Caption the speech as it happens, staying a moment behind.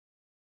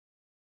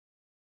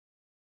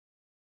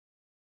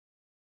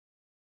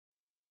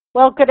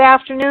Well, good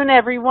afternoon,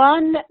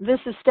 everyone. This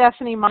is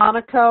Stephanie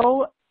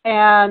Monaco,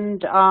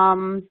 and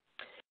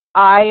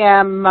I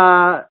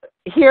am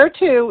here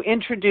to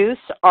introduce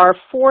our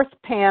fourth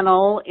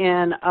panel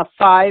in a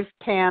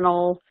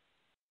five-panel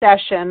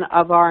session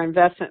of our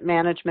Investment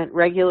Management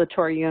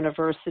Regulatory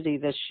University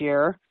this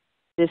year.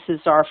 This is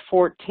our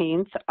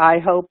 14th. I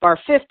hope our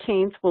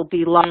 15th will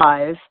be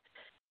live.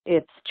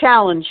 It's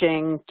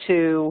challenging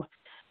to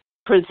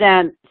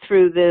present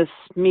through this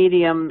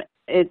medium.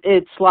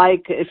 It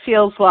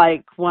feels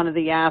like one of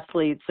the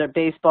athletes or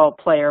baseball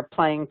player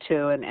playing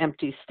to an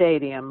empty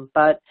stadium,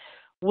 but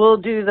we'll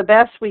do the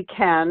best we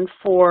can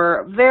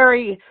for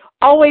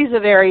always a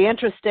very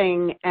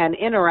interesting and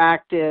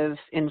interactive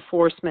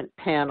enforcement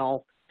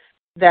panel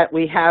that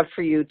we have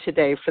for you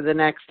today for the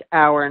next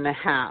hour and a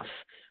half.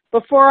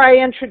 Before I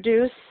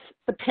introduce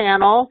the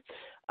panel,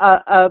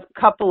 a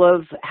couple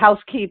of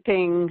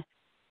housekeeping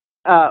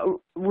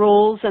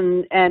rules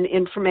and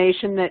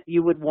information that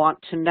you would want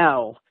to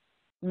know.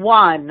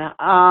 One,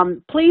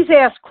 please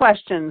ask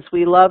questions.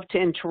 We love to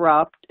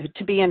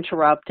be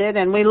interrupted,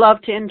 and we love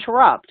to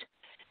interrupt.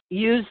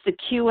 Use the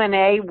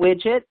Q&A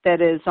widget that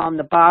is on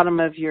the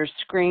bottom of your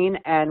screen,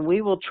 and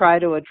we will try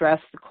to address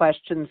the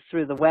questions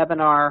through the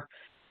webinar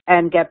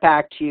and get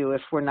back to you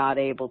if we're not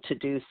able to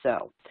do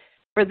so.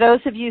 For those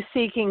of you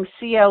seeking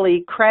CLE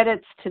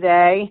credits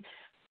today,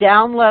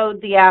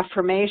 download the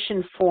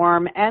affirmation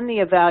form and the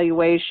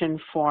evaluation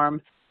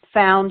form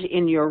found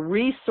in your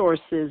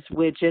resources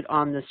widget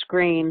on the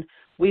screen.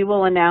 We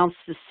will announce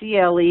the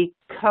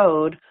CLE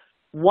code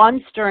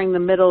once during the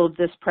middle of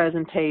this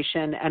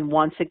presentation and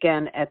once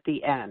again at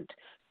the end.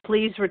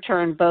 Please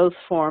return both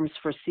forms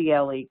for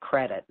CLE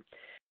credit.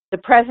 The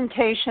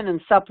presentation and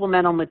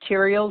supplemental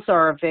materials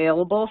are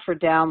available for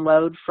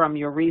download from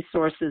your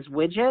resources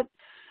widget.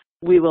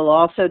 We will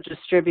also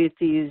distribute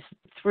these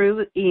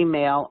through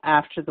email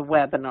after the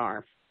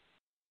webinar.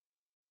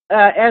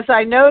 As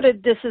I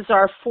noted, this is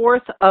our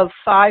fourth of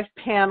five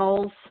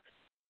panels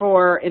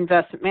for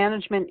Investment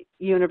Management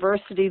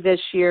University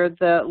this year.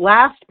 The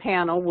last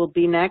panel will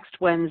be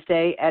next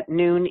Wednesday at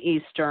noon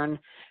Eastern.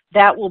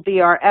 That will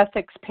be our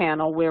ethics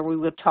panel, where we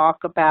will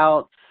talk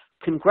about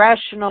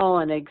congressional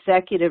and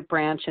executive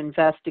branch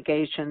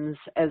investigations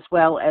as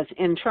well as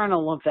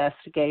internal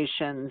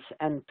investigations,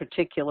 and in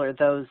particular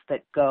those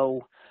that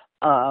go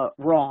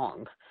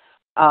wrong.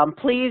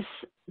 Please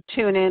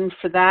tune in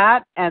for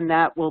that, and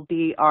that will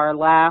be our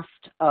last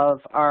of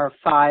our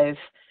five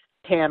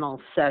panel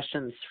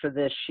sessions for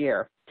this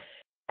year.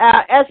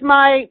 As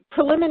my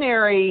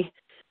preliminary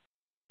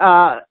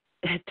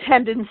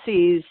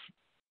tendencies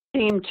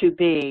seem to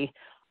be,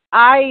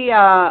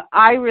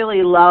 I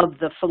really love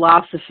the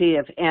philosophy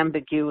of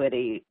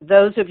ambiguity.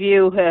 Those of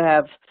you who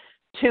have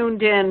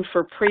tuned in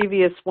for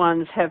previous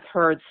ones have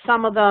heard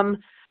some of them.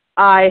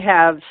 I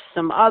have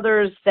some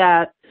others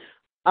that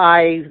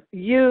I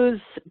use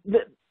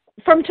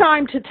from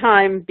time to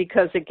time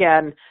because,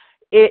 again,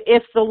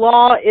 if the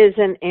law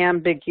isn't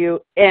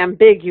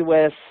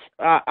ambiguous,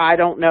 I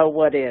don't know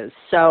what is.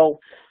 So,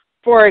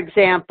 for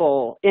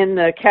example, in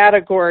the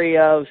category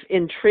of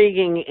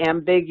intriguing,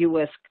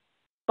 ambiguous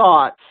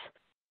thoughts,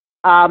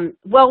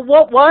 well,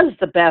 what was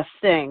the best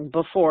thing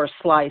before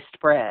sliced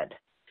bread?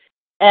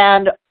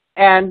 And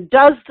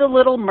does the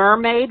Little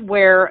Mermaid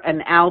wear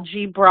an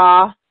algae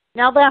bra?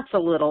 Now that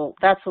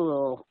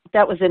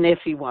was an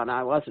iffy one.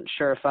 I wasn't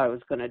sure if I was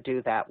going to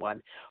do that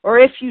one. Or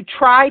if you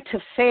try to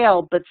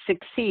fail but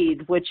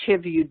succeed, which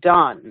have you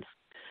done?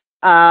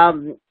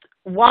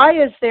 Why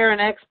is there an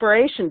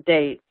expiration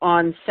date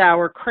on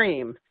sour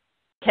cream?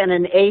 Can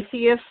an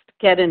atheist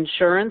get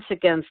insurance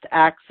against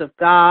acts of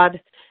God?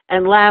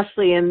 And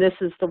lastly, and this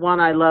is the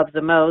one I love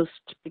the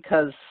most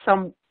because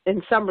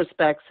in some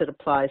respects it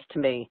applies to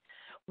me,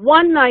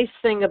 one nice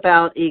thing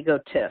about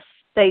egotists: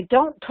 they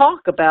don't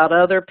talk about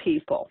other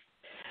people.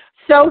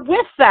 So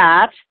with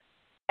that,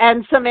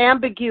 and some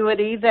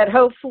ambiguity that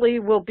hopefully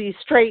will be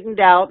straightened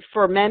out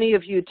for many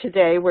of you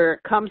today where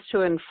it comes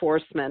to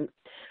enforcement,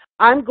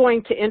 I'm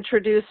going to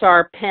introduce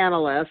our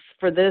panelists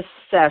for this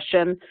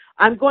session.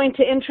 I'm going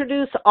to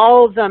introduce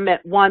all of them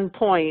at one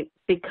point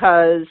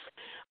because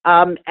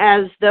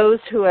as those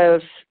who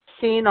have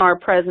seen our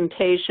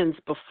presentations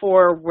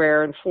before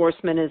where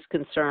enforcement is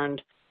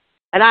concerned,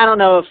 and I don't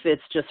know if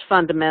it's just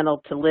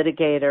fundamental to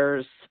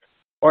litigators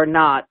or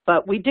not,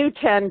 but we do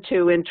tend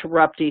to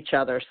interrupt each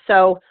other.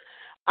 So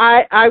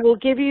I will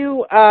give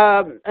you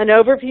an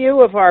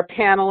overview of our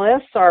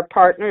panelists, our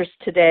partners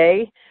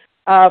today.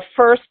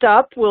 First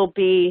up will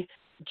be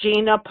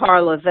Gina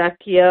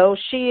Parlovecchio.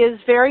 She is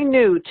very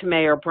new to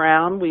Mayor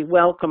Brown. We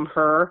welcome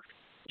her.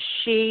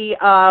 She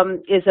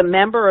is a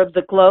member of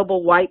the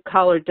Global White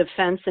Collar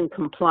Defense and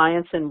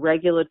Compliance and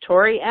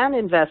Regulatory and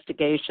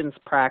Investigations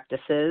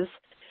Practices.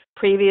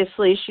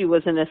 Previously, she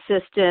was an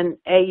assistant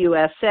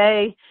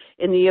AUSA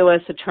in the U.S.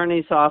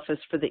 Attorney's Office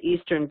for the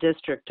Eastern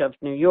District of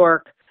New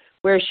York,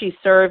 where she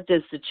served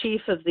as the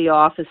chief of the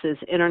office's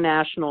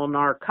International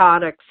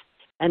Narcotics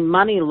and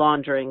Money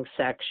Laundering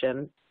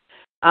section.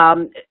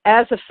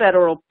 As a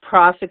federal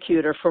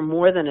prosecutor for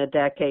more than a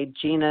decade,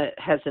 Gina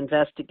has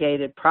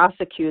investigated,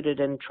 prosecuted,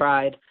 and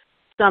tried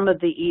some of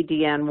the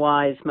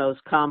EDNY's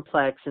most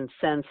complex and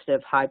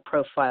sensitive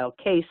high-profile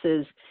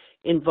cases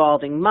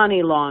involving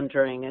money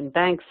laundering and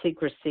Bank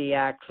Secrecy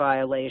Act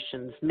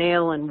violations,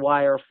 mail and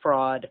wire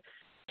fraud,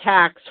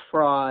 tax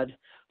fraud,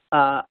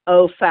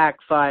 OFAC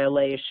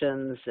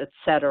violations,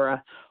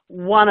 etc.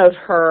 One of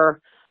her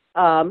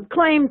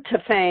claim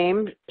to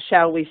fame,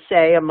 shall we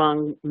say,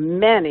 among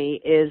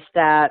many, is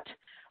that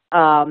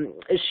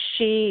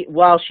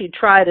while she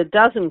tried a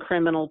dozen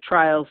criminal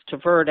trials to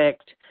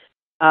verdict,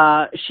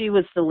 she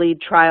was the lead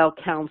trial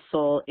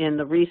counsel in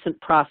the recent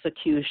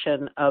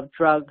prosecution of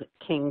drug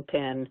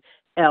kingpin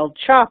El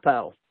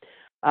Chapo.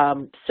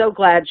 So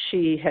glad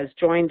she has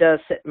joined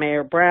us at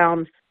Mayor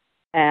Brown,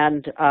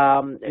 and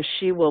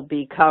she will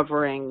be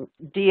covering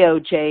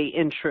DOJ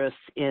interests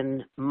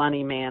in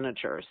money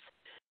managers.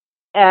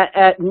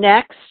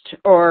 Next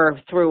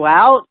or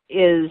throughout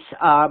is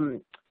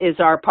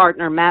our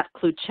partner Matt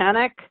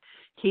Kluchenek.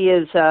 He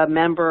is a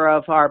member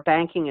of our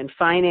banking and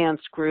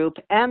finance group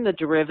and the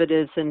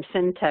derivatives and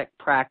fintech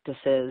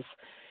practices.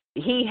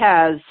 He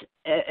has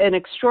an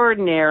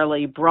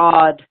extraordinarily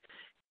broad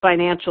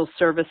financial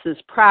services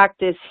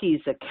practice.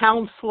 He's a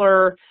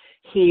counselor.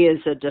 He is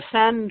a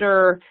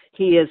defender.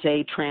 He is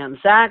a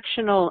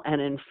transactional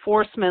and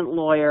enforcement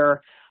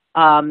lawyer.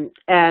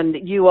 And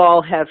you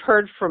all have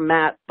heard from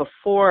Matt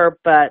before,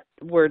 but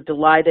we're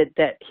delighted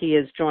that he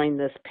has joined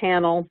this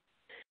panel.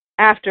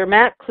 After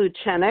Matt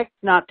Kluchenek,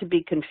 not to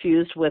be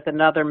confused with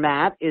another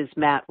Matt, is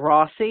Matt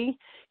Rossi.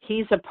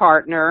 He's a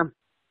partner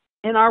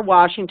in our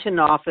Washington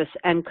office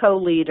and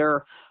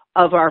co-leader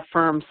of our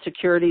firm's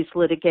securities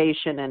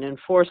litigation and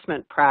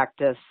enforcement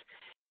practice.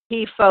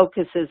 He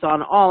focuses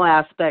on all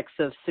aspects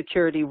of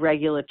security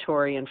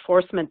regulatory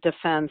enforcement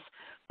defense,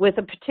 with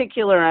a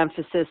particular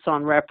emphasis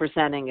on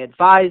representing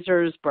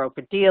advisors,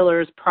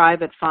 broker-dealers,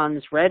 private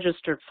funds,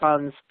 registered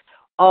funds,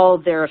 all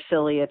of their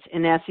affiliates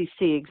in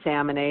SEC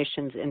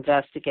examinations,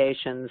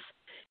 investigations,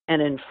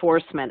 and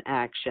enforcement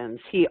actions.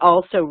 He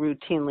also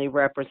routinely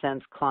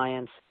represents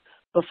clients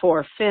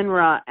before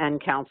FINRA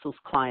and counsels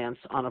clients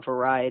on a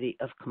variety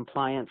of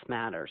compliance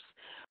matters.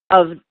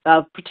 Of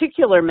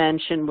particular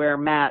mention where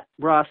Matt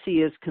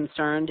Rossi is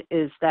concerned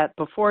is that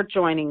before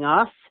joining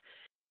us,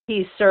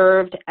 he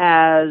served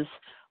as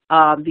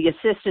the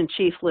Assistant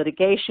Chief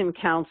Litigation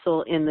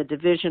Counsel in the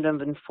Division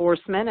of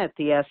Enforcement at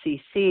the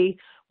SEC,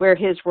 where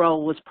his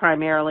role was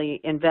primarily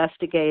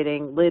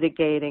investigating,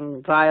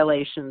 litigating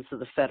violations of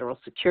the federal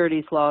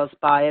securities laws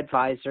by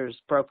advisors,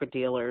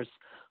 broker-dealers,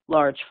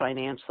 large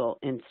financial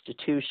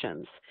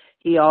institutions.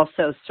 He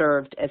also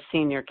served as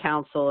senior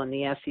counsel in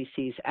the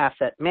SEC's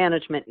Asset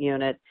Management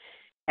Unit,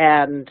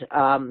 and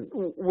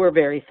we're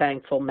very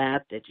thankful,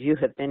 Matt, that you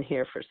have been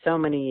here for so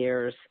many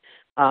years,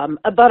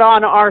 but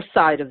on our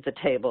side of the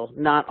table,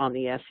 not on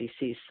the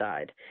SEC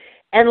side.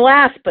 And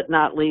last but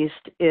not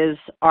least is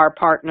our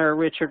partner,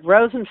 Richard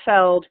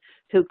Rosenfeld,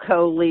 who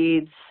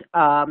co-leads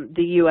the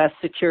U.S.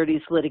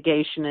 Securities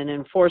Litigation and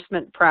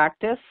Enforcement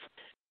practice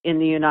in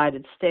the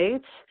United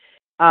States.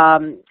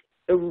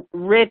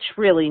 Rich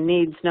really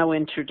needs no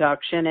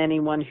introduction.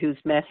 Anyone who's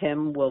met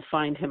him will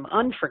find him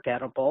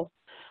unforgettable.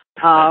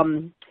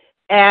 And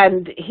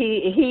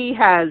he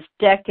has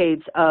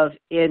decades of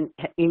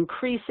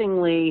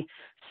increasingly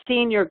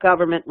senior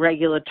government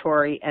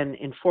regulatory and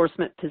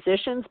enforcement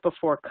positions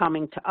before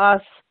coming to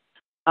us.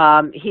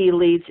 He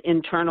leads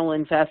internal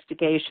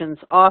investigations,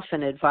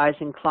 often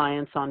advising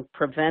clients on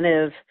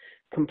preventive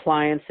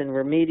compliance and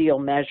remedial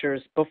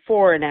measures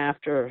before and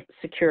after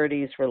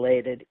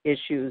securities-related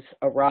issues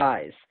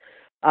arise.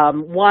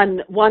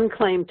 One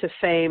claim to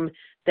fame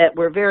that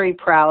we're very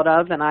proud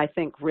of, and I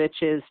think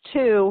Rich is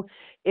too,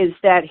 is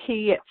that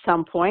he at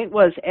some point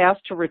was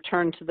asked to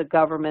return to the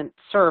government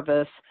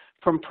service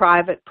from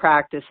private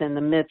practice in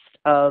the midst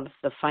of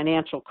the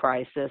financial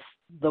crisis,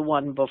 the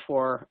one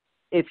before,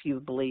 if you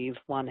believe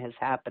one has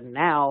happened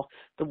now,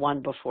 the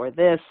one before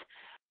this,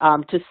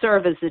 to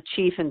serve as the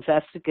chief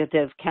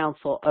investigative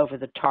counsel over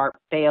the TARP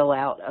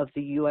bailout of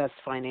the U.S.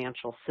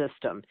 financial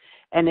system.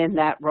 And in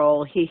that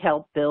role, he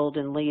helped build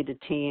and lead a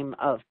team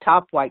of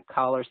top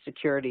white-collar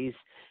securities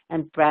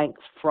and bank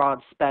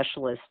fraud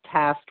specialists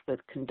tasked with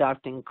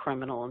conducting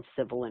criminal and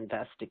civil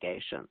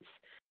investigations.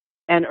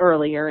 And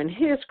earlier in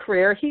his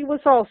career, he was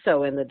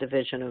also in the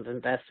Division of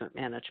Investment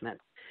Management.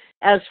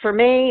 As for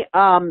me,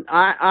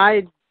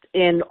 I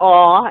in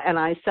awe, and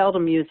I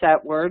seldom use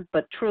that word,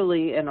 but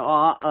truly in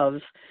awe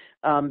of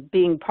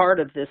being part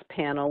of this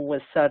panel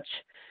with such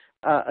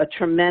a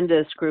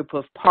tremendous group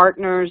of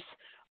partners.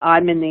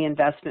 I'm in the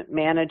investment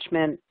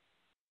management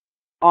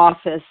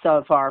office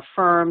of our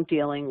firm,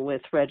 dealing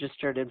with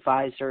registered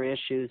advisor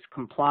issues,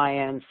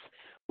 compliance,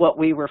 what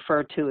we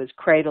refer to as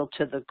cradle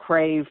to the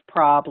grave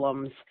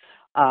problems,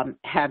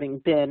 having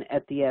been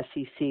at the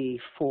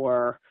SEC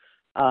for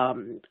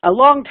a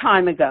long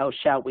time ago,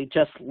 shall we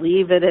just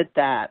leave it at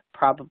that,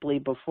 probably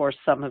before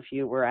some of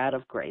you were out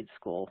of grade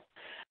school.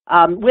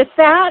 With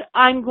that,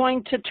 I'm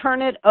going to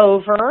turn it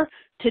over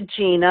to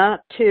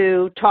Gina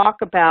to talk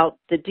about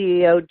the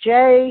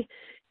DOJ,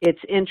 its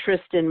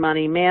interest in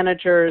money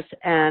managers,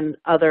 and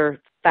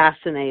other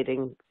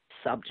fascinating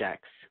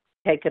subjects.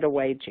 Take it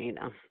away,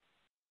 Gina.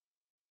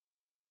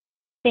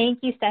 Thank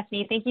you,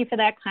 Stephanie. Thank you for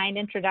that kind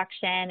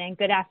introduction, and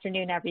good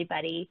afternoon,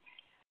 everybody.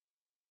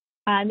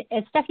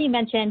 As Stephanie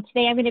mentioned,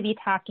 today I'm going to be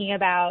talking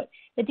about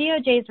the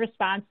DOJ's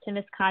response to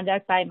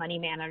misconduct by money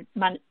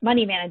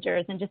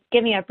managers, and just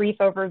giving a brief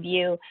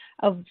overview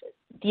of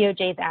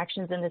DOJ's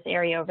actions in this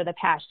area over the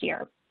past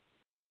year.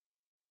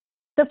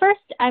 So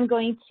first, I'm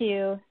going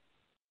to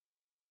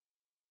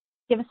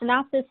give a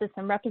synopsis of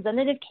some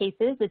representative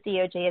cases that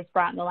DOJ has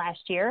brought in the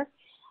last year.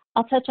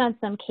 I'll touch on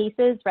some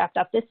cases wrapped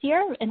up this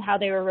year and how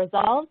they were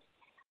resolved.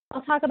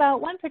 I'll talk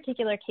about one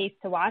particular case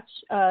to watch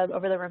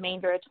over the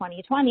remainder of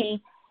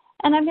 2020,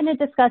 and I'm going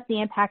to discuss the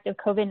impact of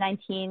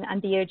COVID-19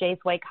 on DOJ's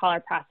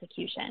white-collar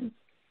prosecution.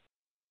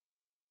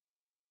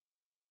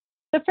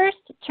 So first,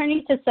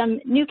 turning to some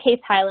new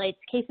case highlights,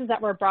 cases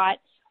that were brought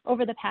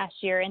over the past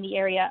year in the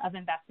area of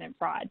investment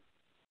fraud.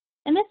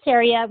 In this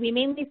area, we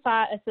mainly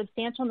saw a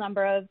substantial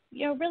number of,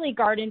 really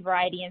garden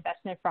variety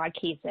investment fraud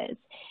cases.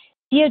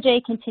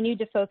 DOJ continued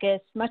to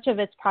focus much of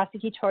its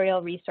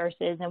prosecutorial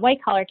resources in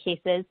white-collar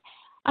cases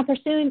on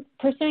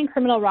pursuing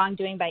criminal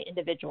wrongdoing by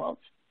individuals.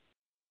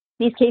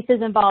 These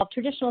cases involve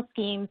traditional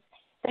schemes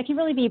that can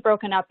really be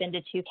broken up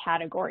into two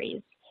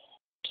categories.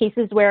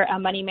 Cases where a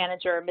money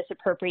manager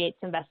misappropriates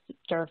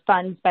investor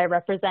funds by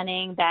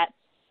representing that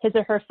his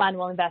or her fund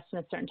will invest in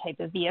a certain type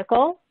of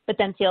vehicle, but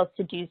then fails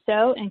to do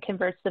so and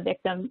converts the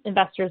victim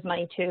investor's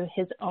money to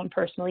his own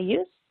personal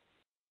use.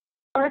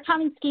 Or a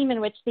common scheme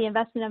in which the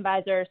investment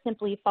advisor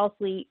simply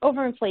falsely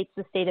overinflates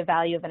the stated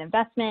value of an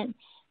investment,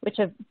 which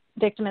a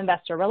victim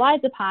investor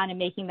relies upon in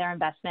making their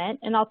investment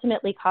and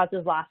ultimately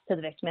causes loss to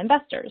the victim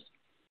investors.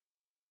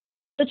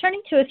 So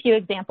turning to a few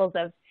examples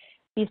of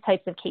these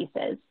types of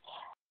cases.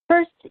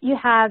 First, you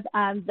have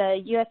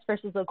the U.S.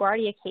 versus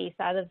LaGuardia case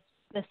out of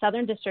the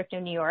Southern District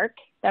of New York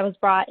that was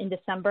brought in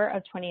December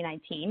of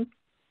 2019.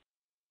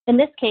 In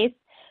this case,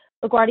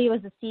 LaGuardia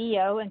was the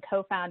CEO and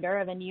co-founder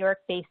of a New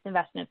York-based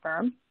investment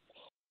firm,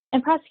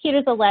 and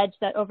prosecutors alleged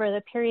that over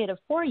the period of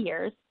 4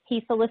 years,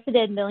 he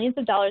solicited millions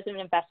of dollars of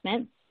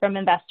investment from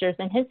investors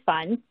in his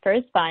fund,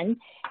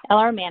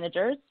 LR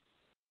managers,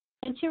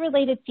 and two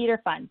related feeder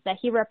funds that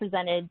he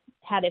represented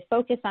had a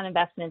focus on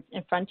investments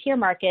in frontier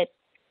markets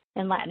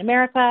in Latin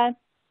America,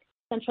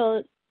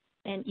 Central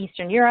and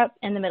Eastern Europe,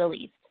 and the Middle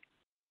East.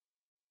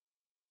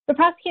 The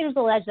prosecutors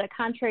alleged that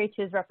contrary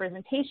to his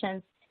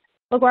representations,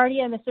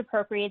 LaGuardia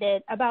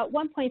misappropriated about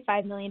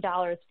 $1.5 million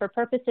for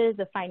purposes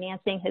of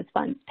financing his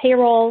fund's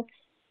payroll,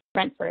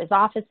 rent for his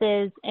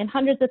offices, and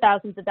hundreds of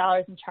thousands of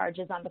dollars in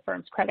charges on the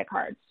firm's credit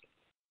cards.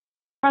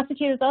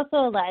 Prosecutors also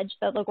alleged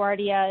that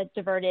LaGuardia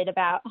diverted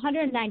about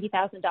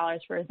 $190,000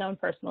 for his own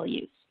personal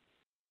use.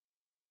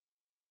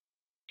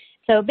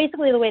 So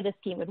basically the way this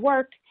scheme would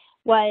work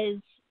was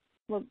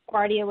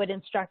LaGuardia would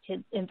instruct his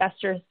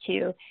investors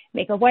to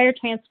make a wire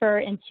transfer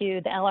into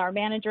the LR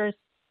manager's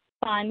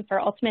fund for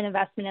ultimate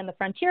investment in the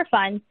Frontier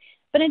Fund,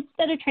 but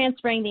instead of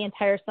transferring the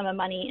entire sum of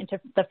money into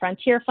the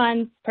Frontier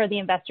Fund per the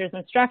investor's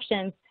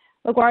instructions,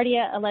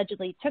 LaGuardia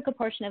allegedly took a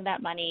portion of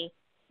that money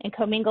and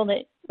commingled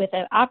it with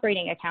an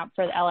operating account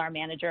for the LR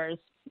managers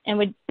and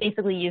would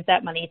basically use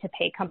that money to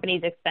pay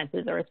companies'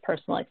 expenses or his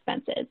personal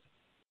expenses.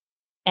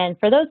 And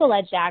for those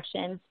alleged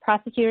actions,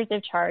 prosecutors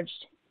have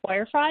charged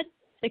wire fraud,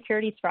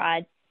 securities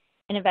fraud,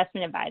 and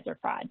investment advisor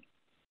fraud.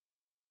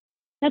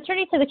 Now,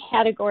 turning to the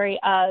category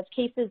of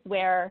cases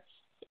where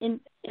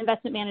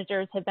investment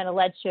managers have been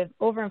alleged to have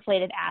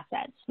overinflated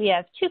assets, we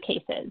have two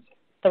cases,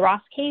 the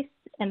Ross case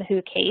and the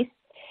Who case,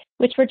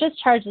 which were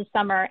just charged this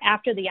summer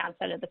after the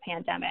onset of the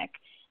pandemic,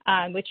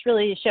 which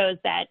really shows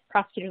that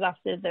prosecutors'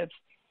 offices have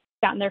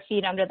gotten their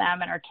feet under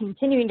them and are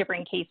continuing to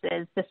bring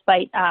cases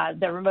despite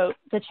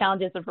the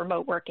challenges of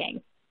remote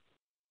working.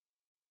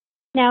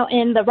 Now,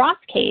 in the Ross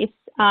case,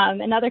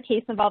 another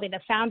case involving the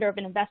founder of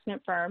an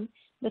investment firm,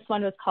 this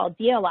one was called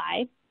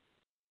DLI,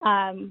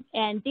 and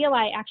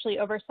DLI actually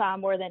oversaw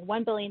more than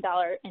 $1 billion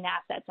in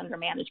assets under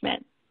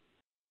management.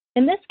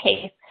 In this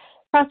case,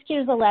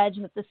 prosecutors allege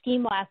that the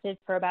scheme lasted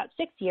for about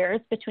 6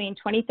 years between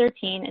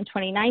 2013 and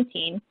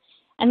 2019,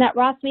 and that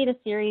Ross made a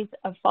series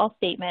of false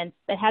statements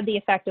that had the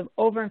effect of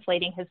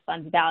overinflating his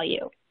fund's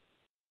value.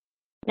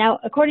 Now,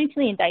 according to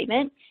the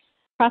indictment,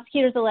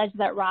 prosecutors allege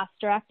that Ross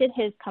directed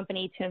his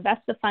company to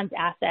invest the fund's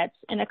assets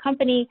in a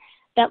company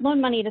that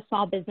loaned money to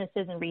small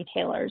businesses and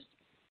retailers.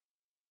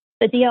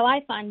 The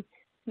DLI fund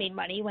made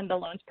money when the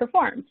loans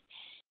performed.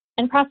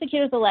 And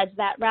prosecutors allege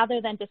that rather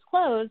than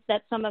disclose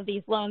that some of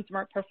these loans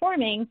weren't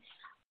performing,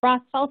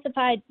 Ross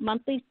falsified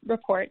monthly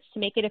reports to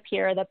make it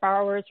appear that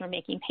borrowers were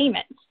making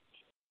payments.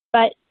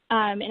 But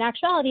in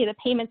actuality, the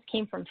payments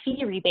came from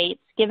fee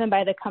rebates given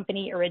by the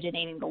company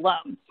originating the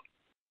loans.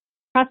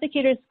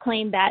 Prosecutors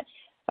claim that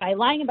by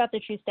lying about the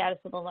true status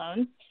of the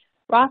loan,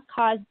 Ross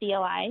caused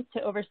DLI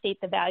to overstate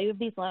the value of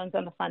these loans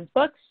on the fund's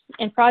books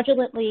and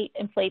fraudulently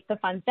inflate the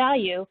fund's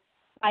value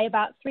by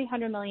about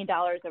 $300 million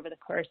over the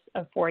course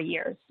of 4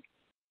 years.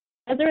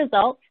 As a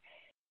result,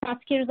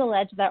 prosecutors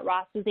allege that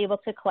Ross was able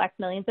to collect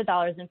millions of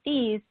dollars in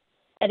fees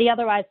that he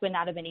otherwise would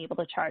not have been able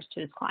to charge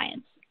to his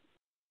clients.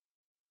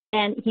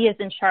 And he has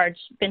been charged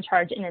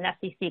in an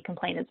SEC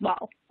complaint as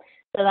well.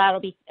 So that'll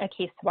be a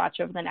case to watch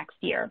over the next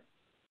year.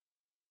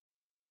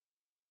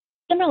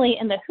 Similarly,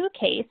 in the Who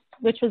case,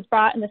 which was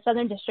brought in the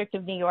Southern District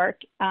of New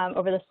York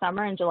over the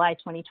summer in July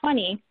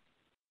 2020,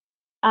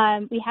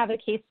 we have a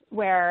case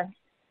where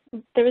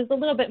there was a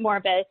little bit more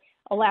of an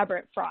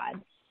elaborate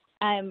fraud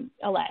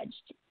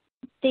alleged.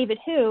 David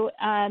Hu,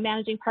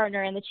 managing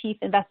partner and the chief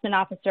investment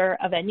officer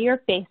of a New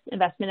York-based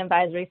investment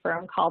advisory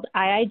firm called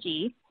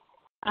IIG,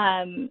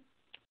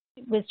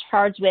 was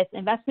charged with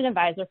investment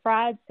advisor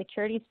fraud,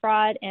 securities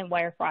fraud, and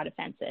wire fraud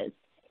offenses.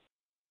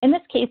 In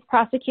this case,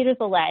 prosecutors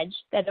allege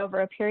that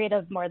over a period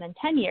of more than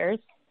 10 years,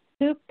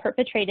 Hu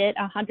perpetrated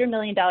a $100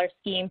 million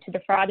scheme to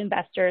defraud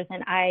investors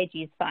in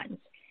IIG's funds,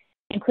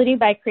 including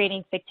by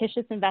creating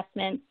fictitious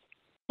investments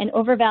and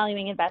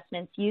overvaluing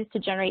investments used to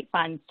generate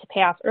funds to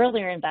pay off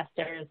earlier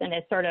investors in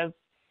a sort of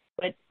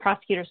what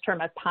prosecutors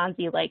term a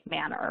Ponzi-like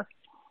manner.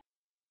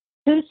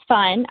 Hu's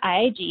fund,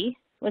 IIG,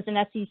 was an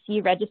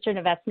SEC-registered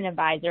investment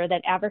advisor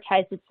that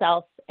advertised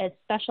itself as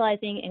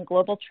specializing in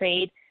global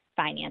trade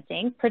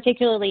financing,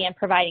 particularly in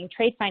providing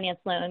trade finance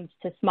loans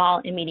to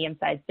small and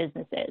medium-sized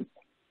businesses.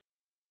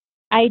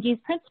 IIG's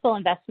principal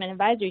investment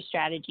advisory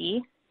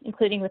strategy,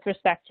 including with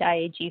respect to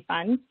IIG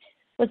funds,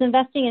 was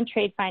investing in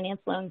trade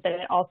finance loans that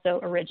it also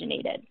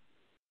originated.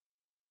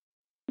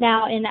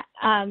 Now, in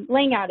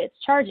laying out its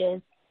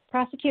charges,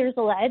 prosecutors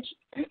allege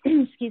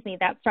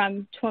that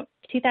from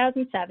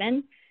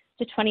 2007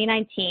 to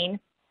 2019,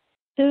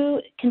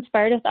 Hu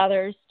conspired with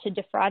others to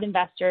defraud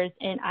investors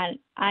in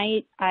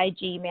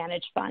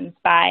IIG-managed funds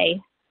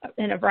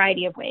in a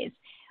variety of ways.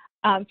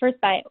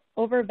 First, by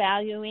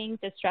overvaluing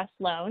distressed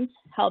loans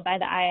held by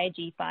the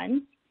IIG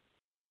funds,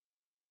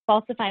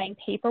 falsifying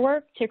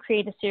paperwork to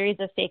create a series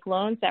of fake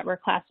loans that were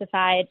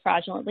classified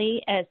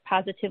fraudulently as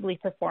positively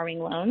performing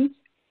loans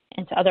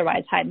and to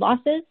otherwise hide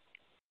losses,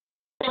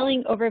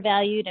 selling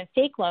overvalued and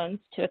fake loans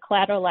to a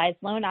collateralized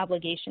loan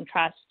obligation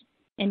trust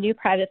and new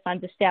private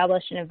funds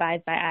established and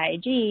advised by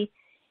IIG,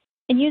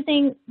 and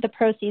using the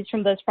proceeds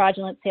from those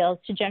fraudulent sales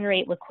to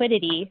generate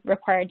liquidity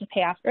required to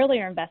pay off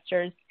earlier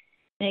investors,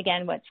 and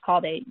again, what's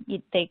called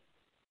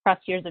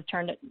prosecutors have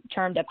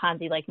termed a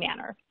Ponzi-like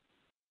manner.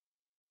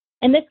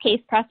 In this case,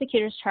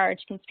 prosecutors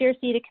charged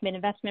conspiracy to commit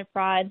investment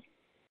fraud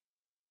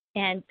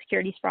and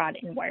securities fraud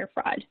and wire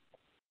fraud.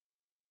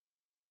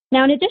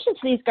 Now, in addition to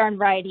these garden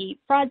variety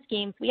fraud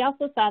schemes, we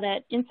also saw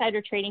that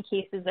insider trading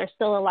cases are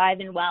still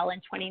alive and well in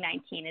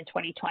 2019 and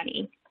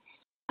 2020.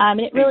 And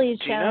it really has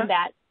shown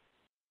that,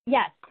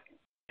 yes.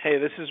 Hey,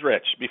 this is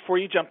Rich. Before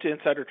you jump to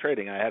insider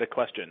trading, I had a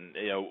question.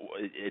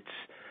 It's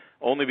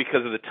only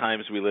because of the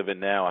times we live in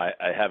now, I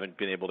haven't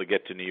been able to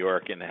get to New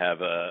York and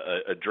have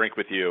a drink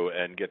with you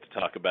and get to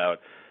talk about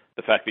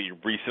the fact that you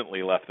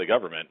recently left the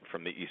government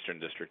from the Eastern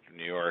District of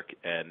New York.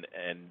 And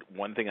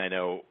one thing I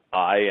know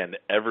I and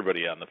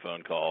everybody on the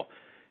phone call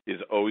is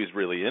always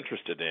really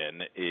interested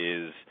in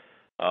is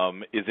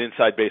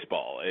inside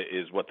baseball,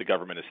 is what the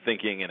government is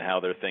thinking and how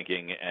they're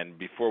thinking. And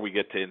before we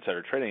get to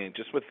insider trading,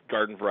 just with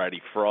garden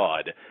variety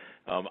fraud,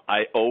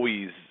 I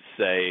always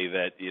say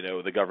that,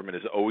 the government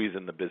is always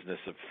in the business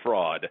of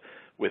fraud.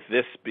 With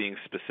this being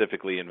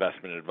specifically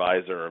investment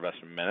advisor or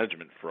investment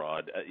management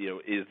fraud,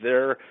 is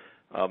there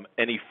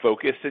any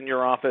focus in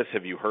your office?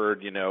 Have you heard,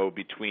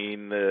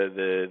 between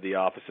the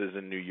offices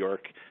in New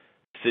York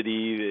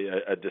City,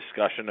 a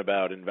discussion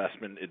about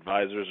investment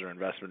advisors or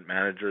investment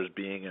managers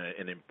being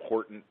an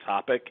important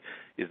topic?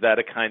 Is that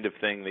a kind of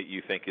thing that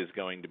you think is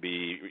going to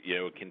be,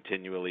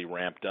 continually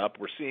ramped up?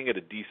 We're seeing it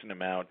a decent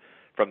amount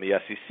from the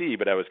SEC,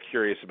 but I was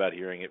curious about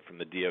hearing it from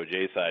the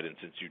DOJ side, and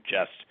since you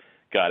just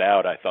got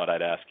out, I thought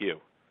I'd ask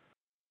you.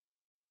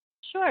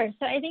 Sure.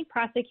 So I think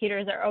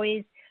prosecutors are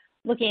always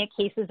looking at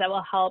cases that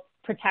will help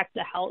protect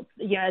the health,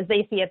 as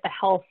they see it, the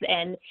health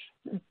and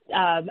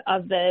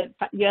of the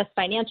U.S.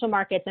 financial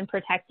markets and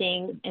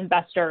protecting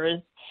investors.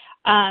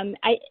 I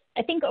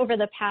think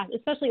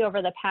especially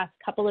over the past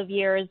couple of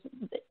years,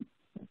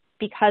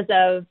 because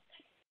of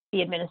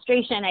the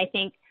administration, I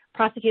think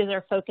prosecutors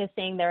are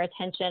focusing their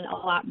attention a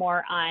lot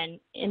more on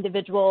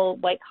individual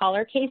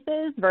white-collar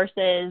cases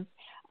versus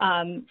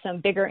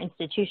some bigger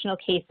institutional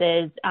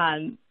cases,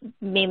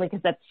 mainly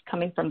because that's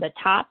coming from the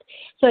top.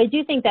 So I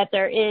do think that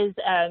there is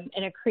an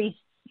increased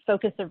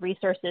focus of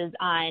resources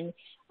on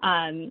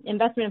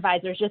investment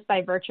advisors just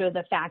by virtue of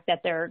the fact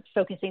that they're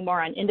focusing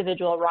more on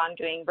individual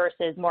wrongdoing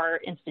versus more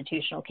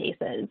institutional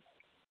cases.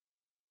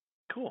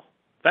 Cool.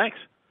 Thanks.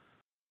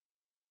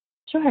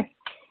 Sure.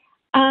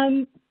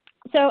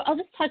 So I'll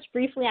just touch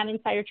briefly on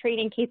insider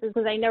trading cases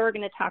because I know we're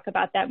going to talk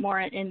about that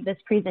more in this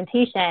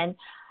presentation.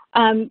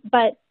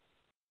 But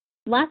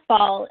last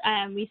fall,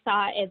 we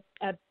saw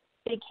a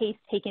big case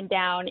taken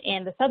down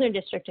in the Southern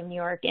District of New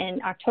York in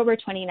October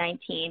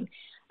 2019.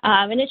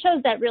 And it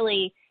shows that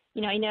really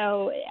I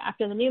know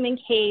after the Newman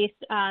case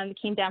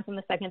came down from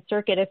the Second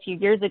Circuit a few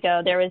years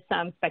ago, there was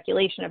some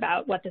speculation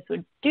about what this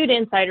would do to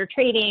insider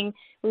trading.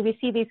 Will we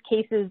see these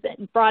cases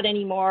brought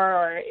anymore,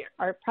 or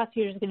are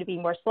prosecutors going to be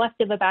more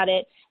selective about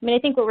it? I mean, I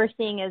think what we're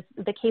seeing is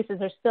the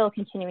cases are still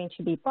continuing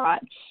to be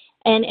brought.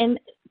 And in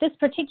this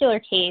particular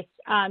case,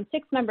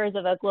 6 members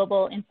of a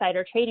global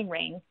insider trading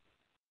ring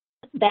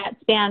that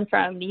span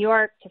from New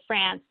York to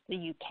France,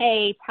 the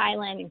UK,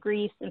 Thailand, and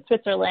Greece, and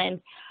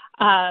Switzerland,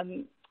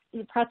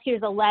 the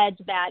prosecutors allege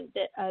that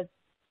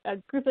a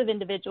group of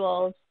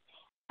individuals,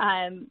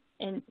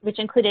 which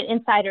included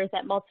insiders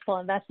at multiple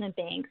investment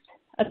banks,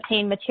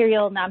 obtained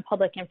material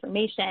non-public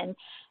information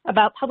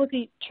about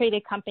publicly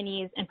traded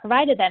companies and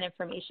provided that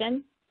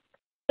information,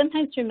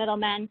 sometimes through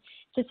middlemen,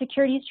 to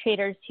securities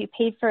traders who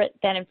paid for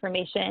that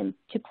information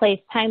to place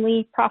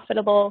timely,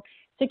 profitable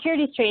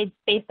securities trades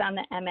based on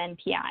the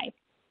MNPI.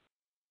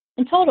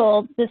 In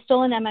total, the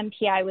stolen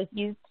MNPI was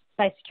used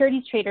by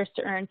securities traders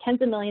to earn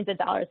tens of millions of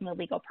dollars in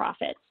illegal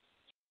profits.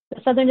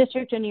 The Southern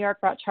District of New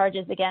York brought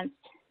charges against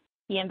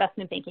the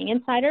investment banking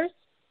insiders,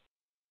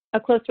 a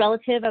close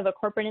relative of a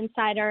corporate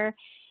insider,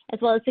 as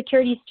well as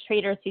securities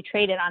traders who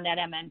traded on that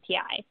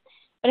MNPI.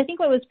 But I think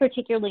what was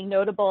particularly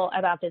notable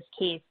about this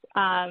case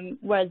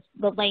was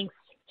the lengths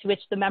to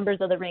which the members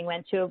of the ring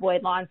went to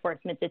avoid law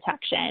enforcement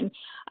detection.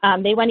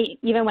 They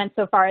even went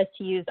so far as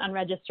to use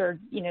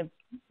unregistered,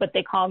 what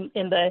they call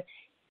in the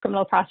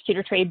criminal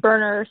prosecutor trade,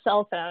 burner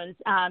cell phones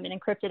and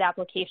encrypted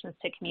applications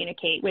to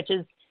communicate, which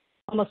is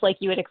almost like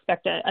you would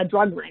expect a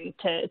drug ring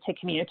to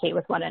communicate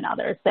with one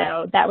another.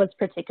 So that was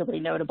particularly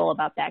notable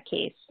about that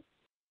case.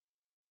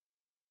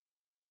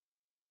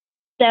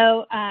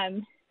 So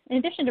in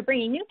addition to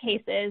bringing new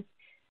cases,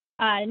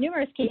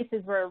 numerous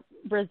cases were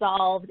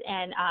resolved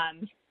and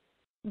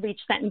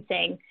reached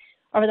sentencing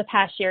over the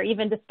past year,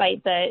 even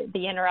despite the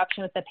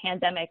interruption with the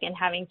pandemic and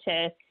having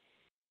to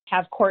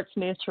have courts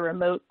move to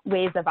remote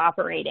ways of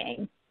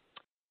operating.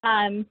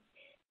 And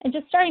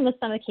just starting with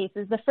some of the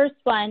cases, the first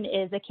one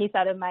is a case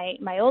out of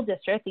my old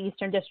district, the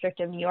Eastern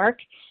District of New York,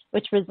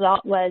 which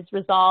was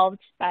resolved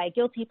by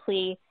guilty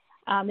plea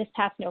this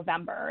past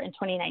November in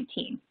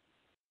 2019.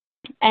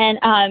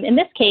 And in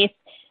this case,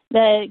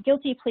 the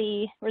guilty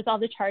plea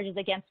resolved the charges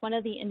against one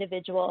of the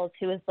individuals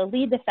who was the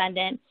lead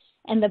defendant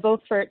in the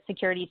Beaufort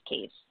securities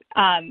case.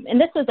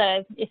 And this was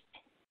if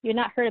you've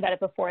not heard about it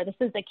before, this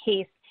is a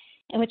case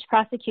in which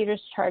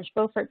prosecutors charged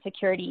Beaufort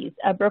Securities,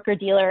 a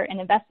broker-dealer and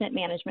investment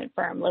management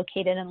firm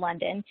located in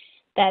London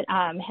that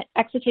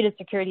executed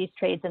securities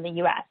trades in the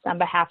U.S. on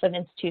behalf of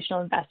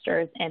institutional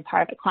investors and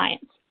private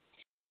clients.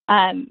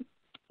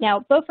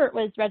 Now, Beaufort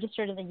was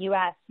registered in the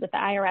U.S. with the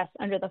IRS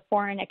under the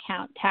Foreign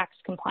Account Tax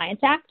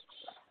Compliance Act,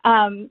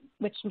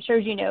 which I'm sure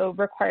you know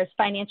requires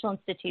financial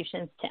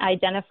institutions to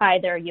identify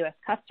their U.S.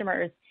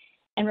 customers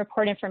and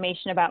report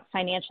information about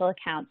financial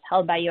accounts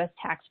held by U.S.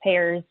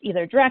 taxpayers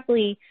either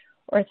directly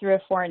or through a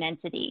foreign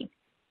entity.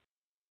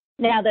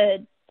 Now,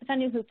 the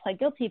defendant who pled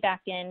guilty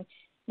back in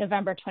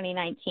November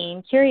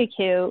 2019,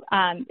 Kiriakou,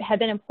 had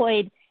been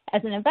employed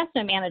as an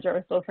investment manager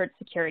with Beaufort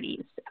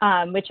Securities,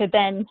 which had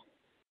been,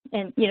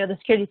 the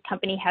securities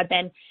company had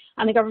been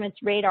on the government's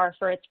radar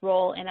for its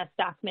role in a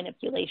stock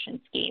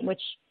manipulation scheme,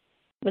 which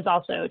was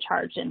also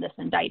charged in this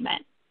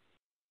indictment.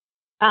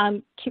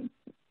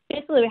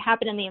 Basically, what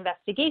happened in the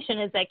investigation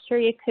is that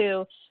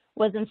Kiriakou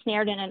was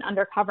ensnared in an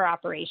undercover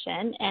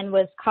operation and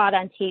was caught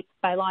on tape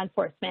by law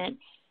enforcement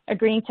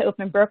agreeing to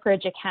open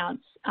brokerage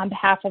accounts on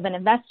behalf of an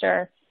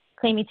investor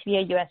claiming to be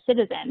a U.S.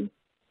 citizen,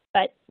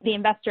 but the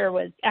investor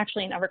was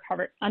actually an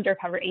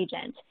undercover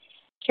agent.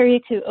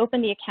 Kiriakou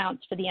opened the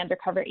accounts for the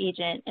undercover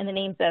agent in the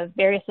names of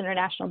various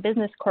international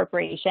business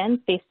corporations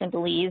based in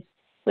Belize,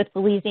 with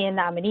Belizean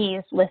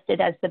nominees listed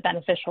as the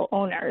beneficial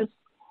owners.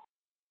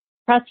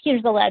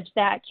 Prosecutors allege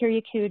that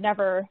Kiriakou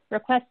never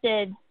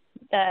requested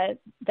the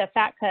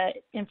FATCA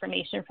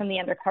information from the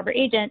undercover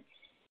agent,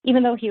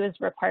 even though he was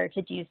required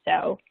to do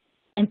so.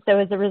 And so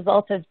as a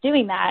result of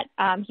doing that,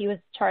 he was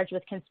charged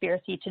with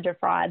conspiracy to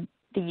defraud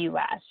the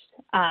U.S.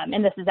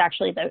 And this is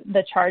actually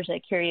the charge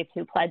that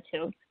Kiriakou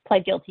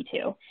pled guilty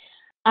to.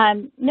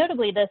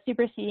 Notably, the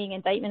superseding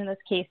indictment in this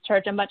case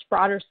charged a much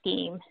broader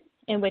scheme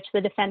in which the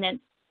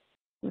defendants,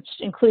 which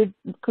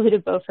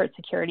included Beaufort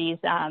Securities,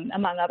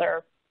 among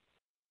other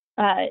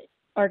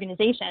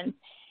organizations,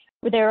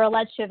 where they were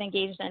alleged to have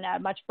engaged in a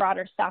much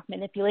broader stock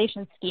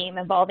manipulation scheme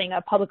involving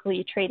a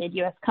publicly traded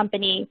U.S.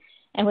 company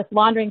and with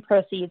laundering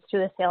proceeds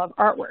through the sale of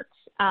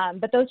artworks.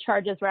 But those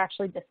charges were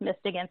actually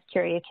dismissed against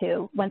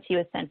Kiriakou once he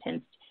was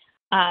sentenced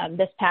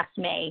this past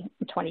May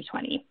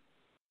 2020.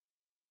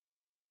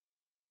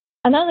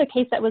 Another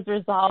case that was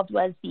resolved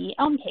was the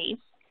Elm case,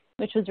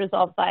 which was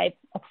resolved by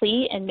a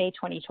plea in May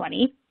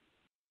 2020.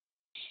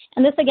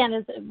 And this,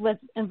 again, was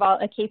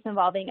a case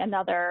involving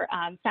another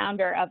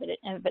founder of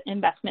an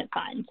investment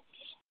fund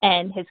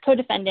and his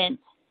co-defendant,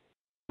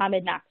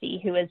 Ahmed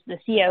Naqvi, who is the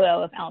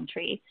COO of Elm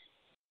Tree.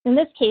 In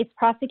this case,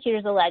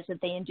 prosecutors allege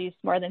that they induced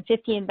more than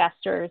 50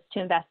 investors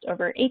to invest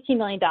over $18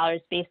 million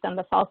based on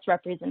the false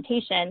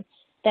representation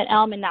that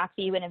Elm and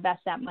Naqvi would invest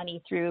that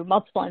money through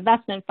multiple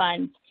investment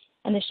funds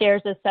and the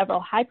shares of several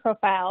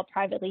high-profile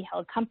privately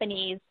held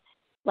companies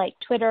like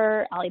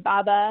Twitter,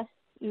 Alibaba,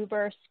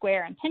 Uber,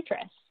 Square, and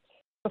Pinterest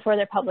before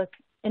their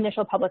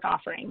initial public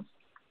offerings.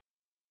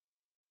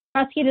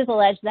 Prosecutors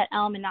allege that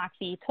Elm and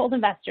Nakvi told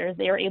investors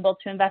they were able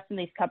to invest in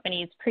these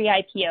companies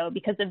pre-IPO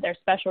because of their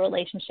special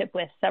relationship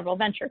with several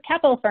venture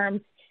capital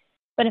firms,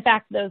 but in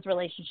fact, those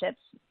relationships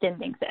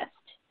didn't exist.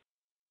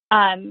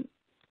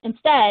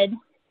 Instead,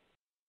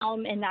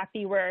 Elm and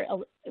Nakvi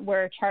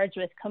were charged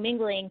with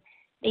commingling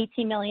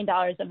 $18 million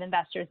of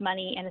investors'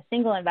 money in a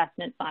single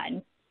investment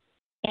fund.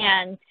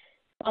 And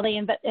while they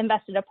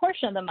invested a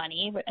portion of the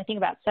money, I think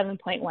about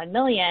 $7.1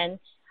 million,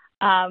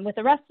 with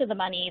the rest of the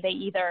money, they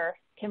either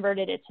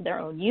converted it to their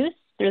own use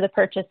through the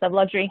purchase of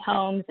luxury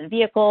homes and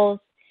vehicles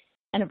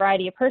and a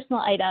variety of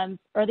personal items,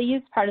 or they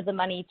used part of the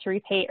money to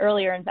repay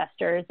earlier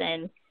investors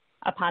in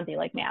a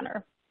Ponzi-like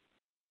manner.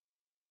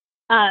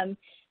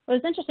 What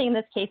was interesting in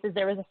this case is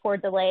there was a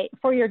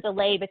 4-year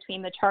delay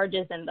between the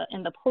charges and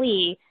the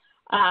plea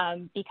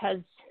because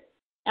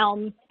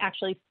Elm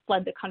actually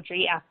fled the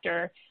country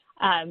after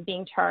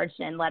being charged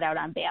and let out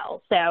on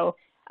bail. So,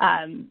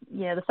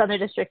 the Southern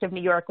District of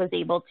New York was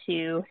able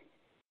to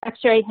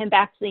extradite him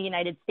back to the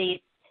United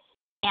States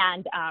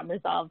and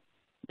resolve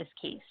this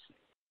case.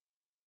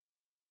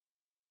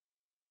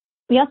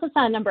 We also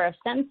saw a number of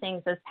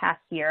sentencings this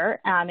past year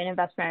in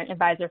investment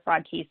advisor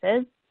fraud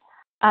cases.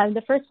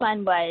 The first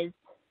one was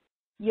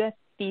U.S.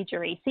 v.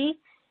 Geraci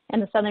in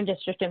the Southern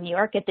District of New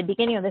York at the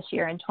beginning of this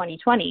year in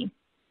 2020.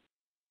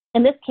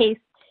 In this case,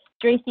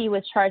 Geraci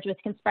was charged with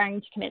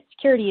conspiring to commit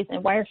securities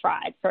and wire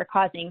fraud for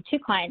causing two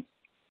clients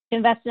to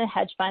invest in a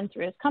hedge fund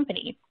through his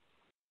company.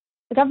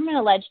 The government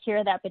alleged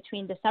here that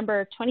between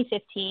December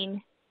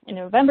 2015 and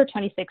November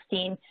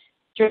 2016,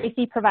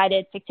 Geraci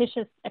provided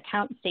fictitious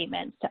account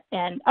statements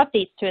and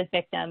updates to his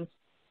victims,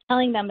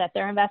 telling them that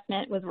their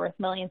investment was worth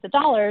millions of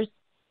dollars,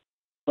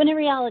 when in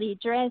reality,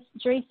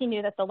 Geraci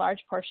knew that the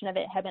large portion of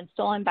it had been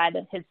stolen by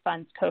his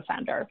fund's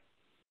co-founder.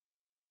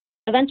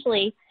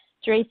 Eventually,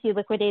 Geraci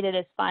liquidated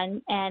his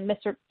fund and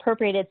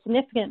misappropriated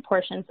significant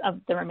portions of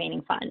the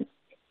remaining funds,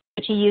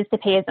 which he used to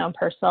pay his own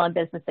personal and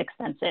business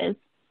expenses.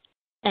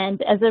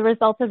 And as a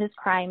result of his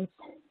crimes,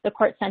 the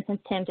court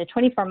sentenced him to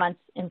 24 months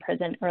in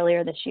prison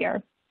earlier this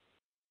year.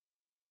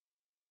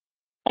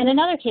 And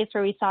another case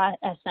where we saw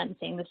a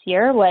sentencing this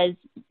year was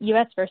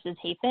U.S. versus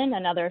Hafen,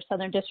 another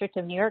Southern District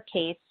of New York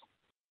case.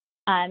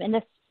 And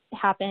this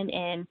happened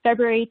in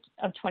February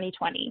of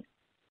 2020.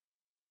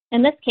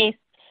 In this case,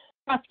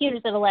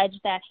 prosecutors had alleged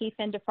that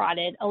Hafen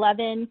defrauded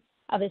 11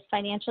 of his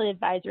financial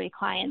advisory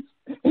clients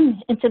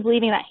into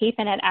believing that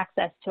Hafen had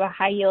access to a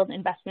high-yield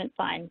investment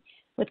fund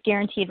with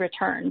guaranteed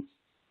returns,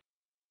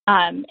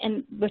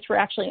 and which were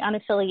actually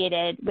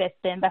unaffiliated with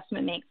the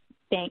investment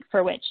bank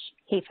for which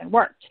Hafen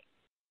worked.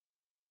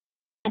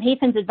 On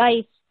Hafen's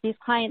advice, these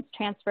clients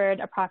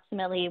transferred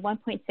approximately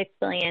 $1.6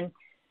 billion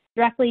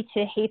directly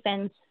to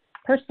Hafen's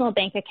personal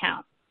bank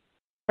account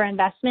for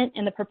investment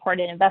in the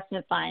purported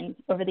investment fund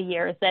over the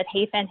years that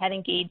Hafen had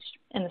engaged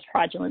in this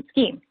fraudulent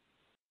scheme.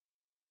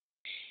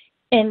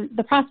 In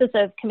the process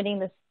of committing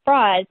this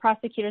fraud,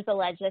 prosecutors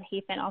alleged that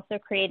Hafen also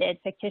created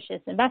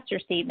fictitious investor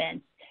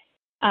statements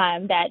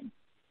that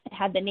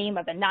had the name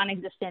of a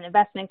non-existent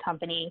investment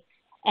company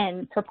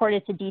and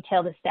purported to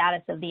detail the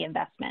status of the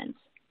investments.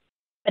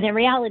 But in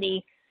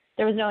reality,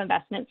 there was no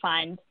investment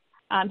fund.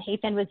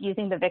 Hafen was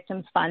using the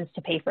victim's funds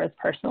to pay for his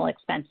personal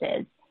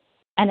expenses.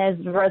 And as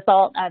a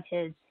result of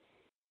his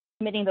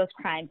committing those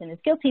crimes in his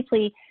guilty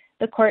plea,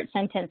 the court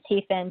sentenced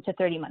Hafen to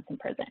 30 months in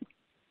prison.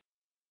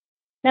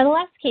 Now, the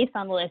last case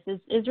on the list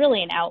is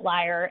really an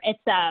outlier. It's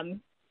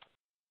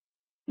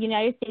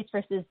United States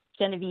versus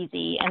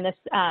Genovese, and this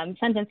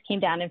sentence came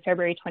down in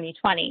February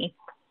 2020.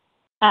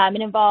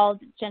 It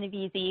involved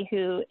Genovese,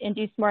 who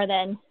induced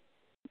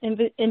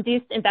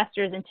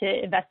investors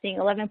into investing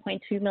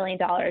 $11.2 million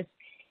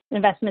in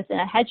investments in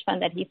a hedge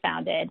fund that he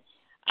founded.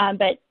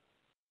 But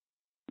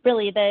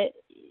really,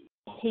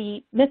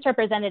 he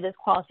misrepresented his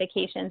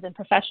qualifications and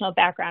professional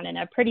background in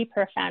a pretty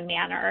profound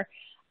manner.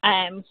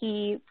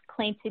 He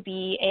claimed to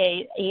be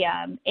a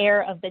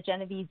heir of the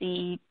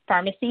Genovese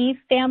pharmacy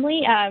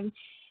family and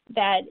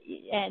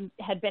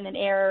had been an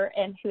heir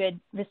and who had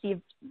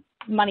received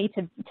money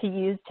to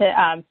use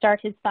to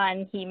start his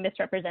fund. He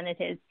misrepresented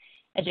his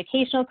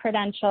educational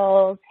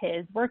credentials,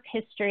 his work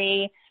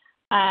history,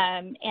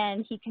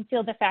 and he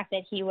concealed the fact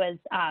that he was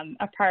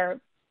a prior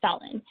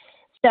felon.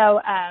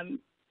 So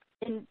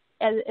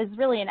as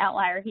really an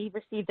outlier, he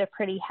received a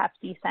pretty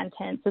hefty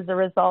sentence as a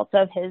result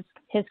of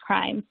his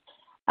crimes.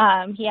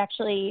 He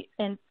actually,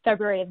 in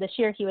February of this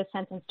year, he was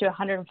sentenced to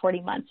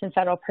 140 months in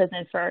federal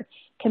prison for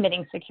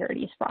committing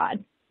securities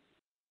fraud.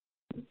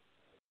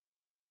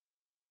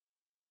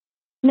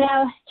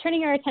 Now,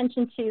 turning our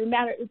attention to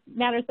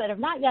matters that have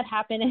not yet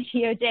happened in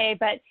DOJ,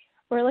 but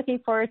we're looking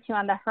forward to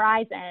on the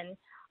horizon.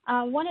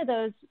 One of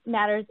those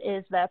matters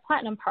is the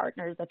Platinum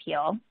Partners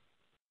appeal.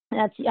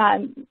 That's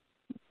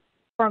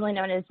formerly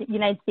known as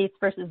United States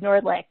versus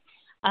Nordlicht,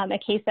 a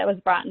case that was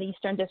brought in the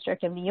Eastern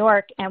District of New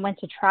York and went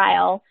to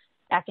trial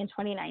back in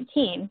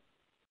 2019.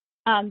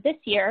 This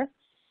year,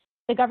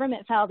 the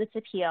government filed its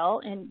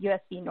appeal in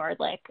US v.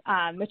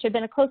 Nordlich, which had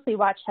been a closely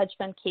watched hedge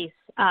fund case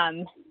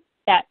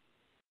that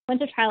went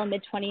to trial in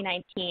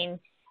mid-2019,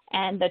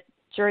 and the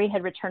jury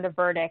had returned a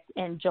verdict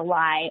in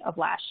July of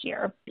last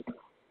year.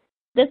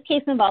 This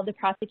case involved the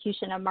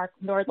prosecution of Mark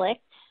Nordlich,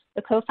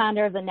 the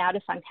co-founder of the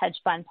now-defunct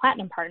hedge fund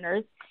Platinum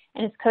Partners,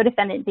 and his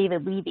co-defendant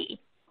David Levy,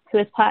 who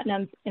is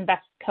Platinum's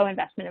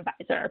co-investment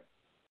advisor.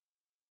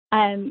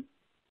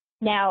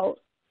 Now,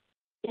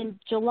 in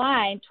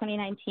July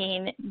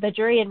 2019, the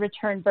jury had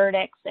returned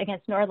verdicts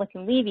against Nordlich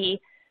and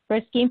Levy for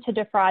a scheme to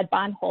defraud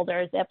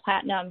bondholders at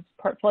Platinum's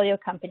portfolio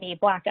company,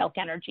 Black Elk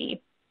Energy.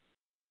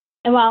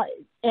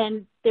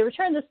 And they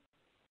returned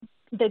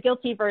the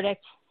guilty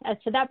verdict as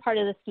to that part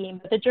of the scheme,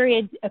 but the jury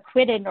had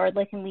acquitted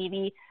Nordlich and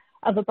Levy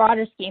of a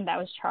broader scheme that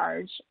was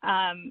charged.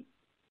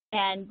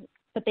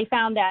 But they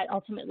found that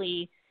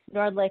ultimately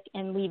Nordlich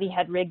and Levy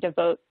had rigged a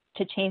vote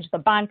to change the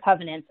bond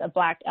covenants of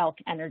Black Elk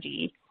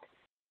Energy,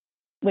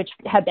 which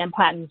had been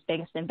Platinum's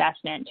biggest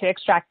investment, to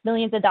extract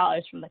millions of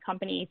dollars from the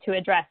company to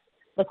address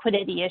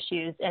liquidity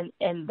issues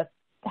in the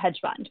hedge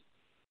fund.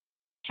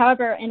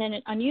 However, in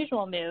an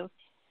unusual move,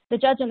 the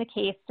judge in the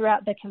case threw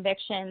out the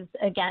convictions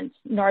against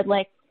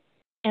Nordlich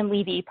and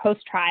Levy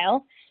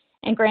post-trial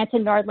and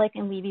granted Nordlich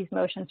and Levy's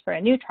motions for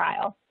a new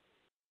trial.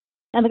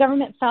 Now, the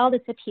government filed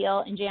its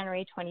appeal in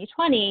January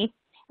 2020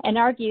 and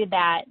argued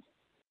that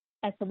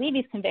as to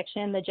Levy's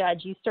conviction, the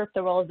judge usurped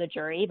the role of the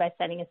jury by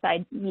setting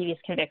aside Levy's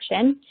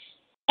conviction.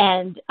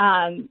 And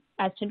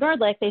as to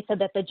Nordlich, they said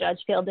that the judge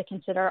failed to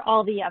consider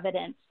all the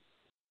evidence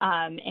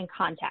in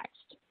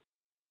context,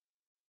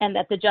 and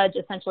that the judge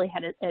essentially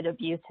had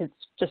abused his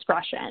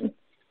discretion.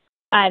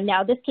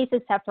 Now, this case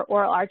is set for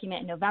oral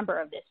argument in November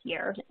of this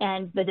year,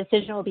 and the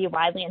decision will be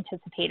widely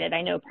anticipated.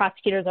 I know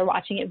prosecutors are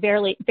watching it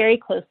very, very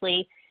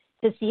closely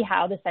to see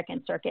how the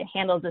Second Circuit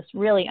handles this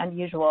really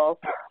unusual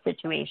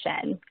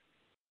situation.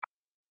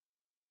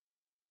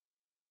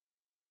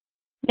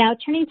 Now,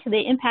 turning to the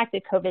impact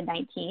of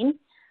COVID-19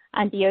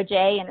 on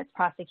DOJ and its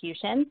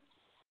prosecution.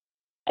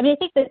 I mean, I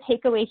think the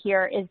takeaway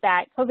here is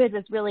that COVID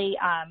was really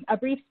a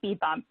brief speed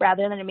bump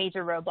rather than a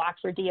major roadblock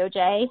for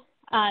DOJ.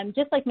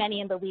 Just like many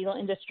in the legal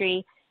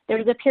industry, there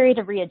was a period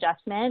of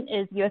readjustment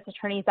as U.S.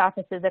 attorneys'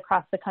 offices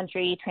across the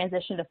country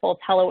transitioned to full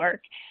telework.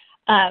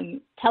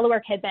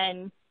 Telework had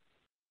been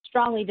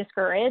strongly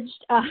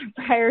discouraged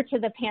prior to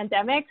the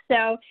pandemic,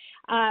 so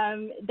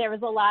there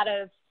was a lot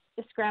of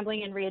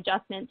scrambling and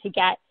readjustment to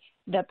get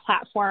the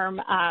platform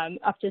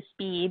up to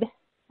speed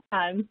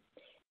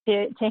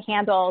to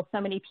handle so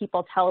many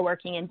people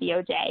teleworking in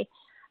DOJ.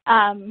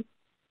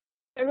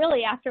 But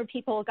really, after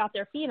people got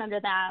their feet under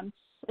them,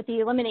 with the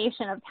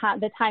elimination of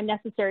the time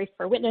necessary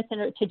for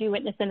to do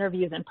witness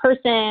interviews in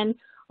person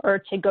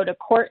or to go to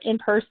court in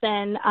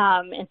person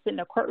and sit in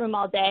a courtroom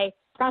all day,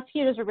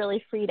 prosecutors are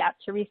really freed up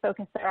to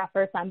refocus their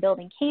efforts on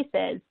building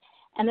cases.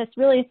 And this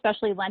really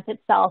especially lent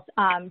itself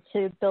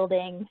to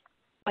building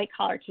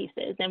white-collar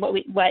cases and what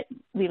we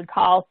would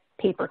call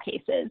paper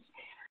cases.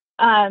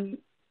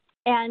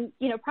 And,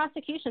 you know,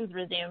 prosecutions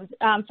resumed.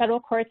 Federal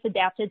courts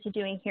adapted to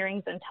doing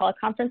hearings on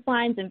teleconference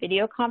lines and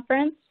video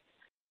conference.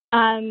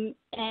 And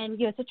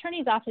U.S.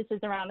 attorneys' offices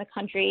around the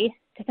country,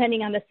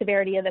 depending on the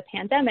severity of the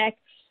pandemic,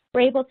 were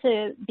able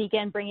to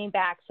begin bringing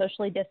back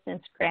socially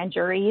distanced grand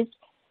juries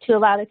to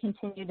allow the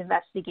continued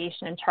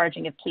investigation and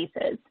charging of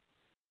cases.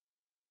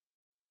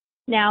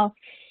 Now,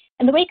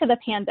 in the wake of the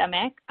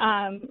pandemic,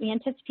 we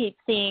anticipate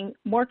seeing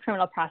more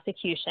criminal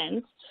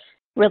prosecutions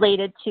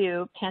related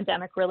to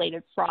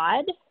pandemic-related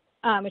fraud,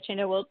 which I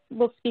know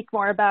we'll speak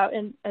more about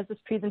as this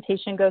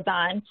presentation goes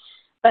on.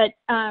 But,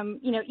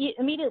 you know,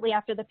 immediately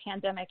after the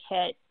pandemic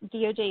hit,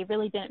 DOJ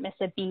really didn't miss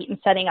a beat in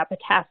setting up a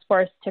task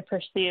force to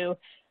pursue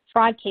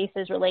fraud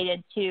cases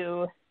related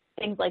to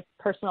things like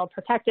personal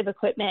protective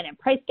equipment and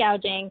price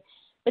gouging.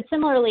 But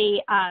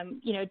similarly,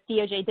 you know,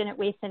 DOJ didn't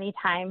waste any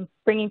time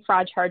bringing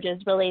fraud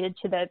charges related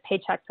to the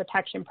Paycheck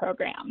Protection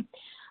Program.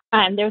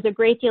 There was a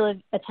great deal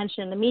of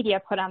attention in the media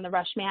put on the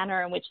rush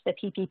manner in which the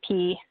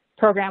PPP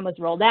program was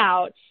rolled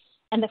out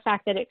and the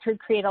fact that it could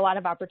create a lot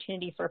of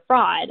opportunity for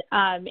fraud.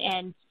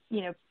 And,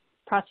 you know,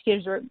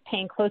 prosecutors were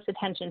paying close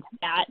attention to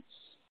that.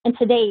 And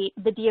to date,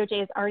 the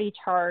DOJ has already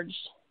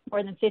charged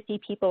more than 50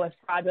 people with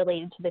fraud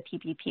related to the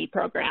PPP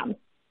program.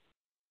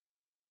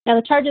 Now,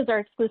 the charges are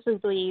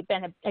exclusively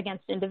been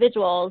against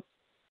individuals,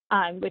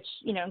 which,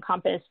 you know,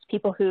 encompass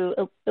people who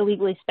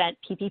illegally spent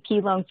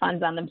PPP loan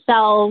funds on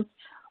themselves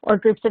or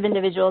groups of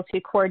individuals who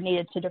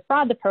coordinated to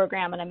defraud the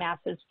program on a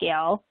massive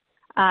scale.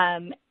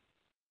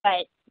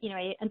 But, you know,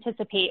 I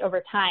anticipate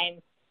over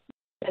time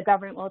the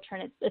government will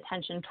turn its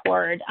attention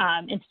toward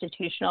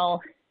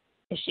institutional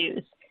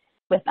issues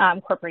with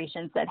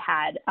corporations that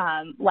had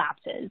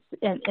lapses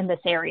in this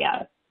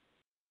area.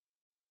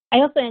 I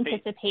also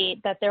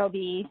anticipate that there will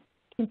be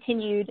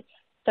continued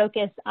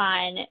focus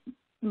on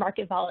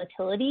market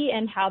volatility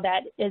and how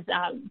that is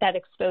that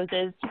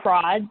exposes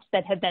frauds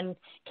that have been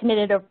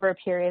committed over a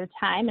period of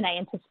time, and I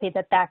anticipate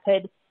that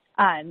could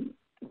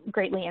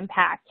greatly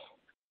impact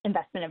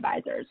investment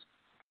advisors.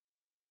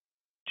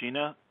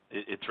 Gina,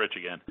 it's Rich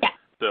again. Yeah.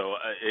 So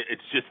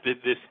it's just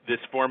that this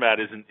format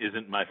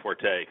isn't my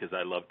forte because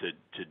I love to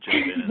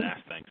jump in and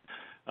ask things.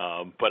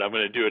 But I'm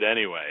going to do it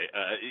anyway.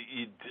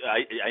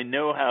 I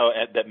know how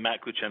that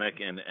Matt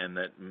Kluchenek and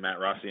that Matt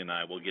Rossi and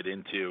I will get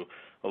into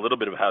a little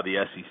bit of how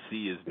the SEC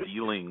is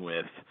dealing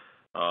with,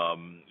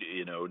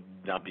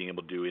 not being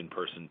able to do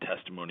in-person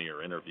testimony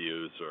or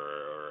interviews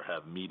or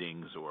have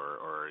meetings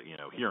or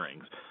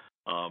hearings.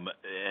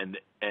 And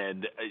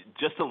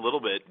just a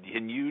little bit,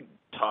 can you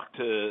talk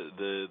to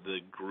the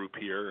group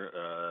here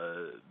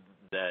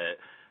that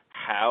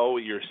how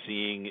you're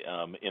seeing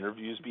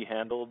interviews be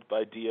handled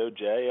by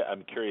DOJ?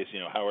 I'm curious,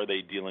 how are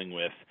they dealing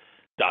with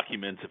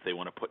documents if they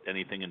want to put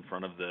anything in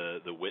front of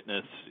the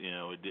witness?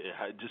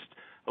 Just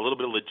a little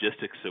bit of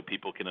logistics so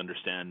people can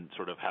understand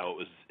sort of how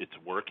it's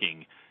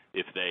working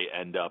if they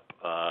end up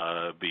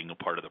being a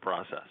part of the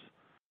process.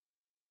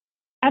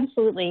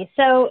 Absolutely.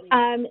 So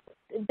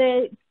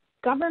the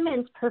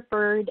government's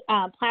preferred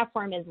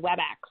platform is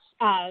WebEx,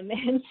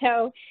 and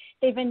so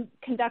they've been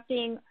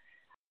conducting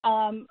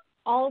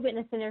all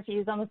witness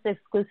interviews almost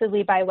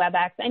exclusively by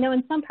WebEx. I know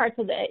in some parts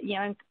of it,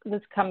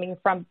 was coming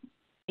from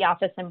the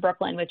office in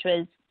Brooklyn, which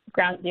was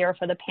ground zero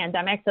for the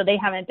pandemic, so they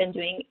haven't been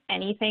doing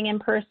anything in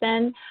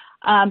person.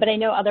 But I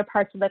know other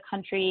parts of the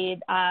country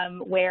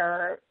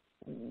where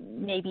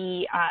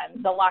maybe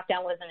the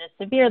lockdown wasn't as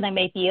severe, they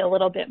may be a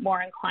little bit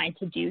more inclined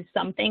to do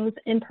some things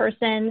in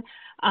person,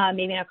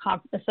 maybe in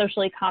a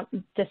socially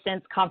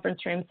distanced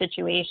conference room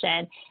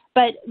situation.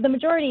 But the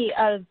majority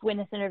of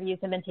witness interviews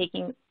have been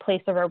taking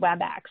place over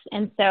WebEx.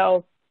 And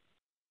so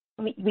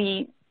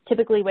we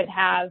typically would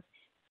have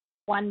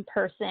one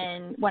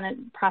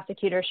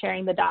prosecutor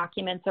sharing the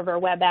documents over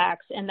WebEx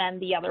and then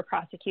the other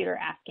prosecutor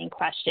asking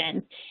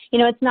questions.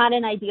 It's not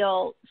an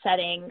ideal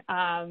setting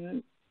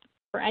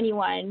for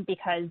anyone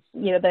because,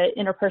 the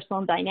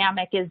interpersonal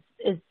dynamic is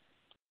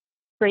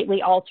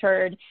greatly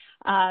altered.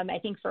 I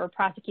think for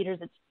prosecutors,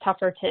 it's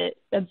tougher to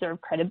observe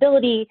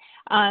credibility.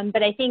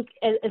 But I think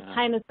as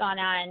time has gone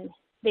on,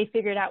 they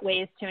figured out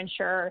ways to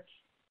ensure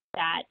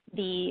that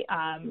the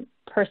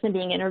person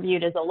being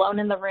interviewed is alone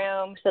in the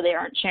room, so they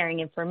aren't sharing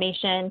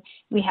information.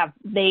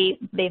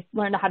 They've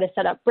learned how to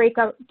set up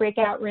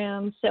breakout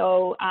rooms,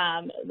 so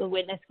the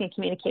witness can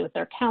communicate with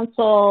their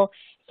counsel.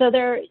 So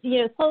they're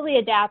slowly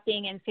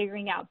adapting and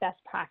figuring out best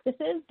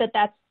practices. But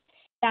that's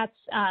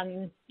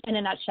in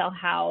a nutshell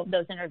how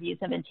those interviews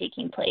have been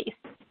taking place.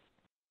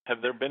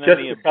 Have there been Just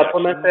any to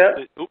supplement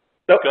that?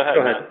 Go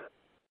ahead.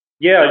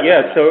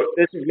 Yeah. So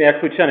this is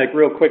Matt Kluchenek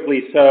real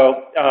quickly.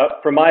 So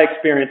from my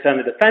experience on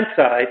the defense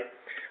side,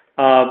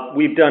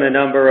 we've done a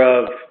number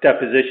of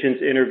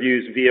depositions,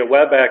 interviews via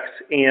WebEx,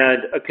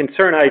 and a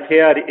concern I've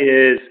had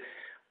is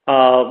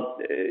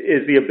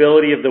the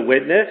ability of the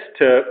witness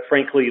to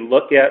frankly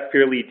look at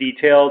fairly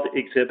detailed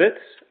exhibits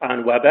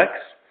on WebEx.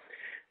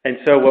 And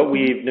so what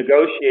we've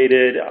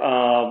negotiated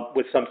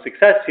with some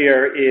success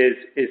here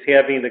is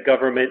having the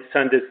government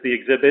send us the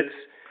exhibits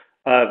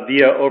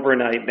via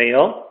overnight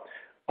mail.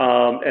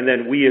 And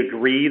then we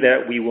agree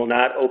that we will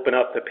not open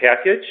up the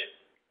package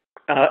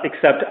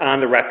except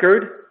on the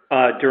record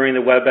during the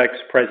WebEx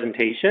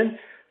presentation.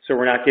 So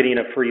we're not getting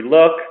a free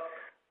look.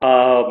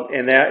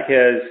 And that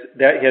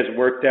has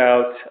worked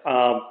out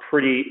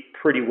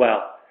pretty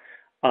well.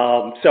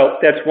 So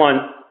that's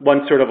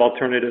one sort of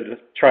alternative to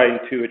trying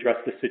to address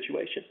the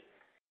situation.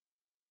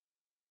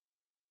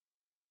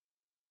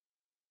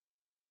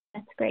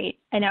 That's great.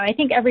 I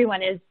think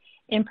everyone is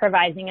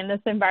improvising in this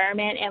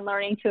environment and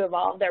learning to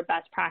evolve their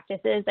best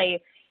practices. I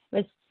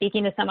was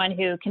speaking to someone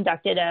who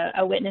conducted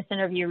a witness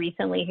interview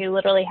recently who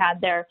literally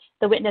had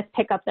the witness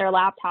pick up their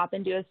laptop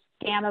and do a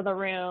scan of the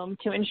room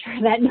to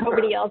ensure that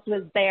nobody else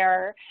was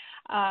there.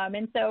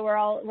 And so we're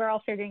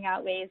all figuring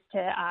out ways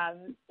to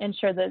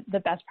ensure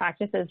the best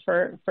practices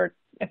for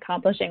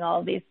accomplishing all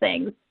of these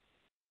things.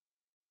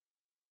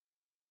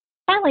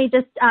 Finally,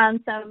 just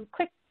some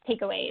quick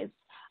takeaways.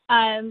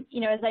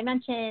 As I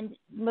mentioned,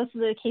 most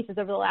of the cases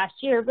over the last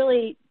year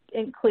really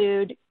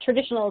include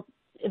traditional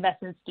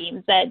investment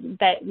schemes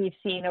that we've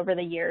seen over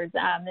the years.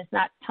 There's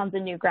not tons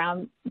of new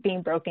ground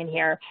being broken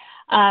here.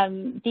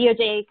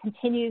 DOJ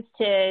continues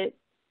to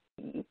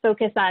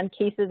focus on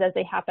cases as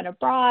they happen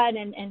abroad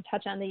and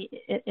touch on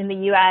in the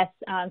U.S.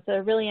 So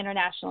really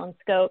international in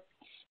scope.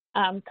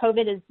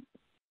 COVID is,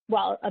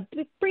 while a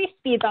brief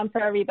speed bump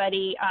for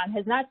everybody,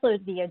 has not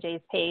slowed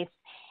DOJ's pace.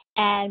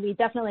 And we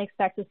definitely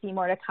expect to see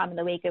more to come in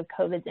the wake of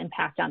COVID's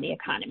impact on the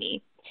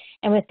economy.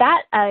 And with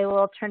that, I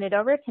will turn it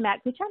over to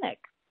Matt Kluchenek.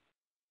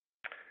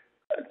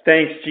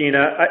 Thanks,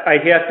 Gina. I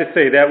have to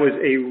say that was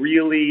a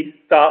really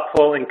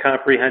thoughtful and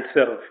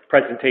comprehensive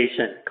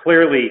presentation.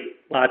 Clearly,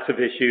 lots of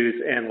issues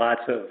and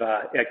lots of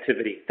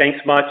activity. Thanks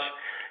much.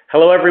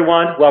 Hello,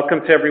 everyone.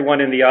 Welcome to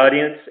everyone in the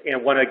audience,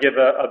 and want to give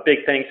a big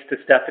thanks to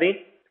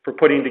Stephanie for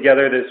putting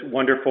together this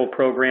wonderful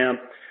program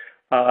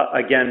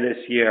again this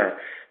year.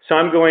 So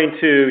I'm going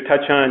to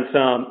touch on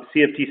some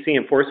CFTC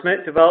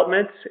enforcement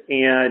developments,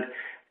 and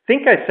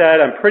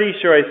I'm pretty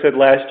sure I said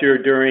last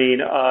year during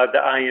the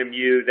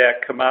IMU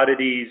that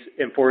commodities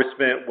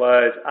enforcement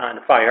was on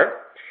fire.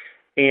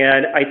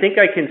 And I think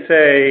I can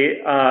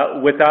say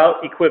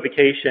without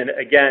equivocation,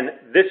 again,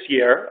 this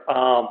year,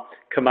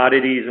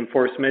 commodities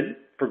enforcement,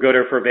 for good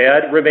or for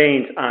bad,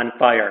 remains on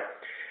fire.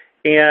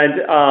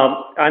 And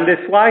on this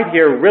slide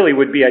here really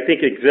would be, I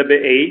think,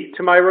 Exhibit A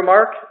to my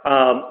remark,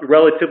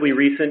 relatively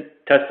recent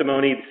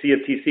testimony, the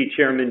CFTC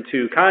chairman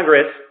to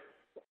Congress,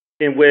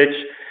 in which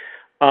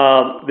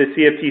the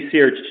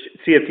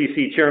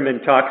CFTC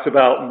chairman talks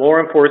about more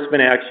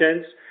enforcement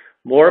actions,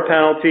 more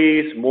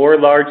penalties, more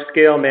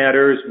large-scale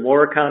matters,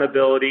 more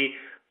accountability,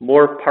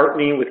 more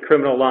partnering with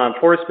criminal law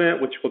enforcement,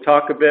 which we'll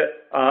talk a bit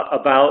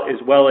about, as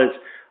well as,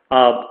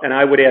 and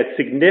I would add,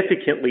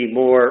 significantly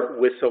more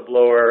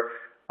whistleblower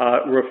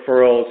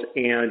referrals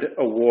and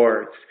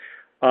awards.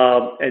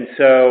 And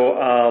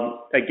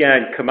so,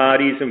 again,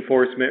 commodities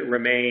enforcement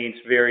remains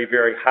very,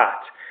 very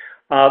hot.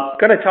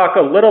 Going to talk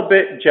a little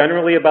bit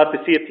generally about the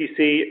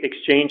CFTC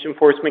exchange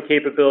enforcement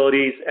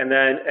capabilities, and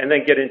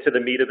then get into the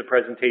meat of the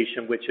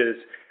presentation, which is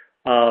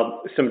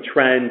some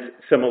trends,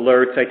 some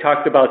alerts. I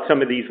talked about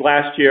some of these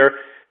last year,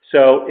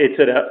 so it's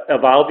an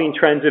evolving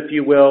trends, if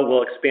you will.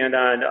 We'll expand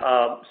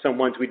on some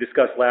ones we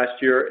discussed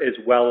last year, as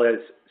well as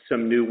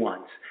some new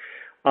ones.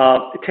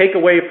 The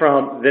takeaway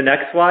from the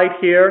next slide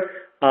here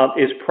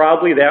is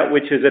probably that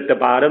which is at the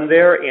bottom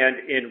there,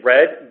 and in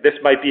red, this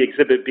might be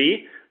Exhibit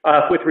B.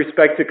 With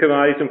respect to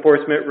commodities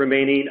enforcement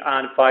remaining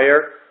on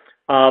fire,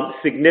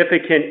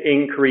 significant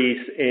increase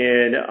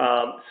in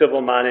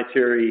civil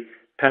monetary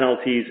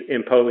penalties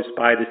imposed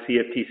by the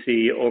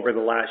CFTC over the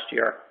last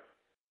year.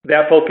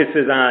 That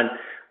focuses on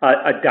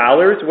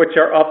dollars, which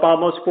are up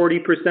almost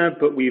 40%,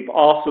 but we've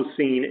also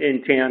seen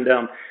in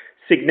tandem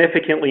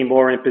significantly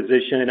more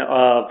imposition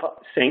of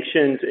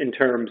sanctions in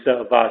terms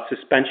of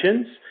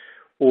suspensions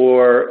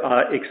or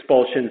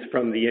expulsions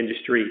from the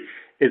industry,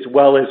 as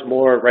well as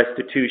more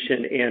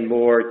restitution and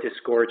more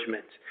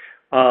disgorgement.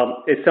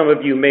 As some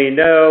of you may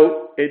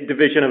know,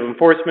 Division of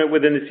Enforcement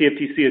within the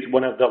CFTC is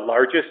one of the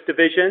largest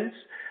divisions.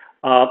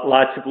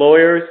 Lots of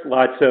lawyers,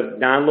 lots of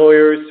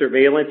non-lawyers,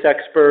 surveillance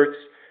experts,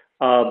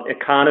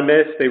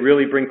 economists. They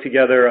really bring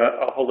together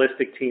a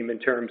holistic team in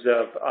terms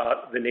of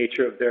the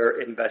nature of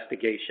their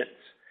investigations.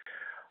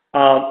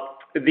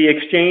 The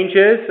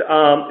exchanges,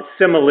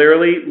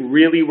 similarly,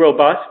 really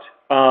robust.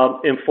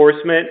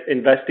 Enforcement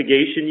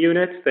investigation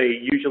units. They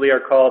usually are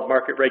called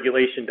market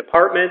regulation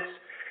departments.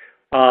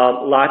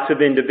 Lots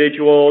of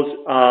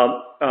individuals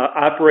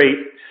operate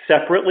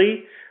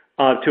separately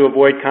to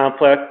avoid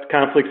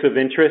conflicts of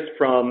interest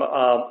from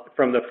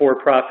the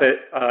for-profit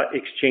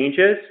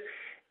exchanges.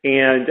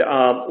 And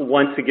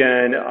once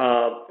again,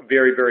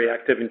 very, very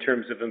active in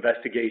terms of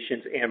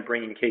investigations and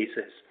bringing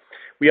cases.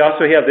 We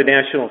also have the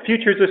National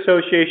Futures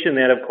Association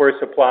that, of course,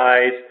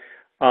 applies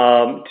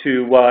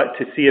to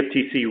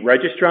CFTC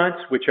registrants,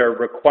 which are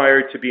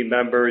required to be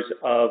members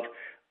of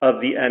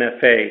the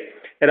NFA.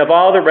 And of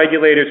all the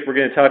regulators we're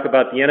going to talk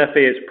about, the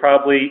NFA is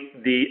probably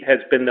has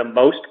been the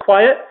most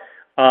quiet,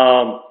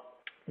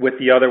 with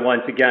the other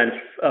ones, again,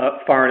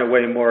 far and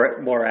away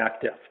more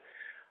active.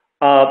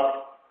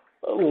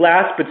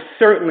 Last but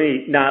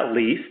certainly not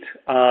least,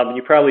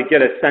 you probably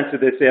get a sense of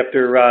this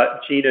after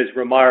Gina's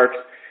remarks,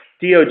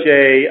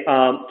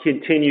 DOJ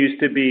continues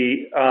to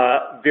be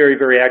very,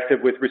 very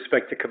active with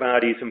respect to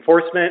commodities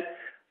enforcement,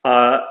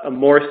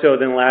 more so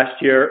than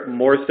last year,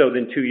 more so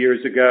than 2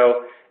 years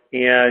ago,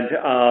 and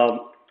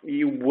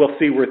we'll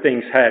see where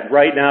things head.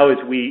 Right now, as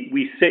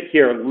we sit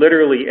here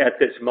literally at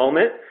this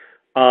moment,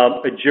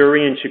 a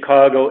jury in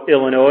Chicago,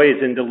 Illinois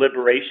is in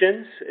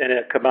deliberations in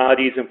a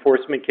commodities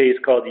enforcement case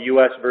called the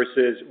U.S.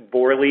 versus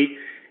Borley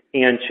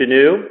and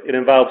Cheney. It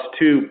involves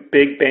two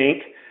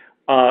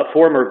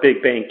former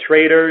big bank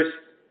traders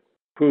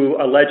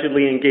who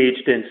allegedly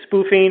engaged in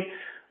spoofing,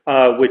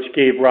 which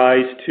gave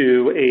rise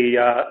to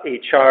a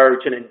charge,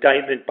 an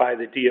indictment by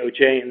the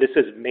DOJ, and this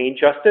is Main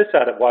Justice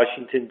out of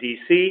Washington,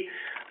 D.C.,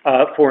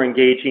 for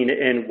engaging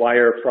in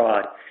wire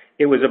fraud.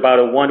 It was about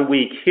a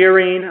 1-week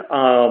hearing.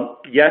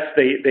 Yes,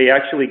 they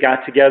actually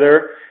got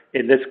together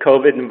in this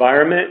COVID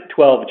environment,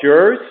 12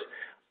 jurors.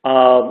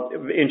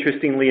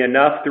 Interestingly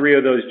enough, 3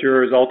 of those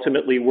jurors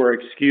ultimately were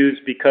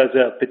excused because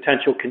of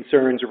potential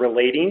concerns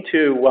relating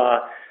to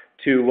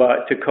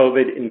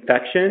COVID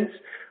infections.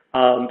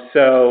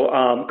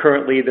 So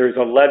currently, there's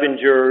 11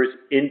 jurors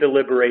in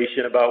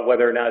deliberation about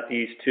whether or not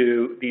these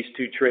two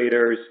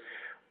traders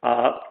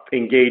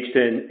engaged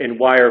in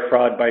wire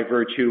fraud by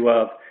virtue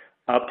of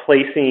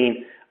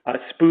placing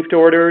spoofed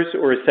orders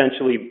or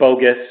essentially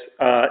bogus,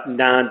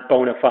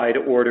 non-bona fide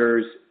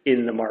orders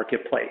in the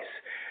marketplace.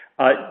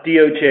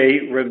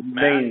 DOJ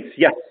remains,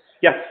 yes.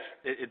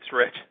 It's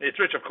Rich. It's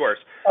Rich, of course.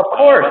 Of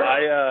course.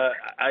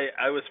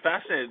 I was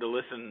fascinated to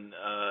listen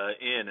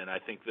in, and I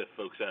think that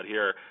folks out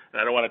here,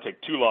 and I don't want to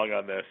take too long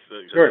on this,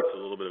 sure. It's a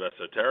little bit of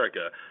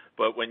esoterica,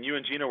 but when you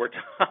and Gina were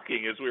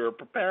talking as we were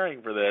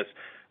preparing for this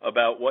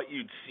about what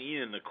you'd seen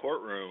in the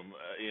courtroom,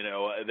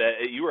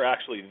 that you were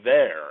actually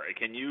there.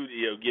 Can you,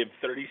 give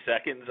 30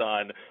 seconds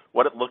on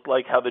what it looked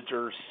like, how the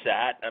jurors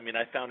sat? I mean,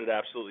 I found it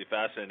absolutely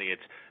fascinating.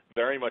 It's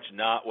very much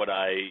not what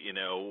I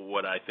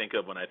think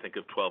of when I think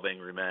of 12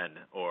 Angry Men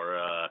or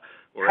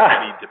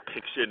any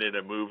depiction in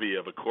a movie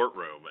of a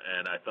courtroom.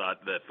 And I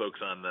thought that folks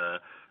on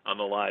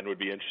the line would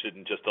be interested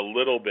in just a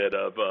little bit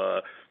of,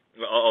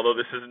 although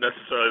this isn't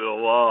necessarily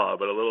the law,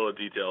 but a little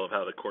detail of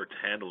how the court's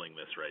handling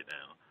this right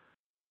now.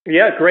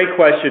 Yeah, great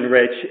question,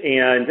 Rich.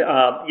 And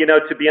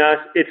to be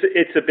honest,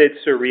 it's a bit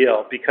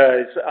surreal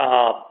because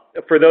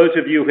for those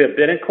of you who have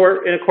been in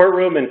a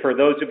courtroom, and for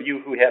those of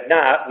you who have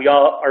not, we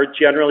all are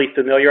generally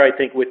familiar, I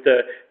think, with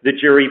the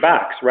jury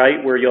box,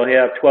 right, where you'll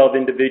have 12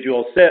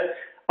 individuals sit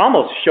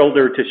almost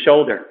shoulder to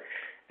shoulder.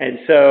 And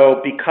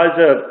so, because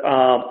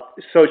of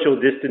social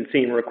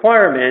distancing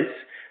requirements,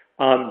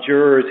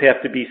 jurors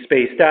have to be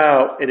spaced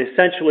out. And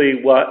essentially,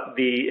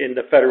 in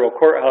the federal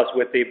courthouse,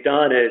 what they've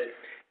done is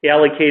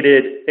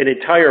allocated an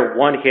entire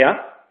one half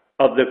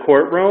of the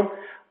courtroom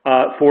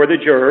for the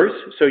jurors.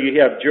 So you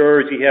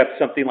have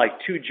something like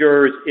 2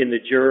 jurors in the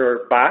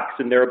juror box,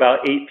 and they're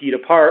about 8 feet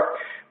apart.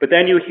 But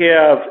then you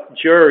have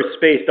jurors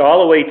spaced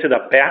all the way to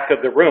the back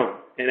of the room,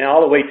 and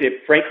all the way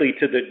frankly,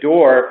 to the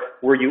door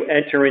where you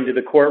enter into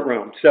the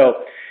courtroom.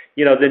 So,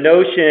 the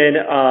notion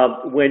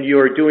when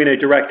you're doing a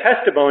direct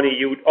testimony,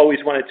 you always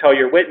want to tell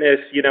your witness,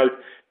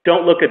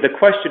 don't look at the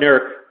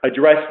questioner,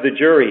 address the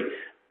jury.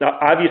 Now,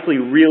 obviously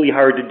really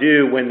hard to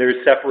do when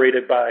they're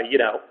separated by,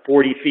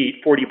 40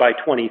 by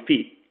 20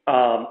 feet.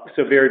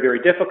 So very, very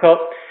difficult.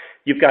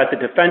 You've got the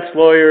defense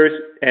lawyers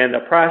and the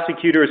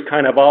prosecutors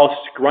kind of all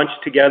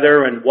scrunched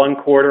together in one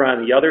corner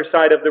on the other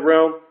side of the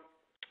room.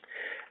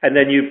 And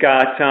then you've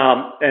got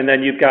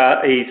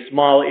a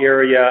small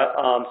area,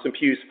 some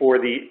pews for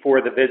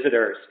the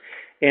visitors.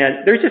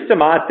 And there's just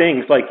some odd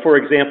things, like, for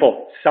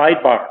example,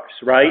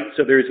 sidebars, right?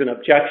 So there's an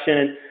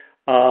objection.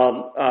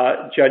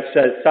 Judge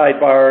says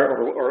sidebar,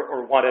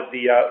 or one of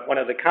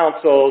the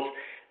counsels,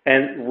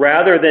 and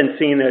rather than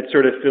seeing that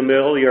sort of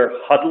familiar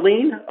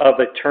huddling of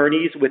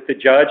attorneys with the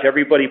judge,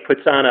 everybody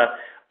puts on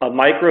a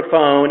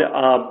microphone.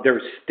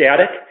 There's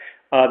static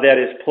that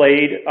is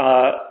played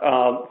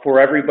for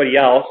everybody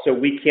else, so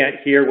we can't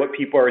hear what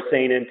people are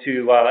saying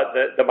into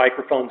the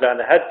microphones on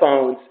the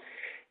headphones,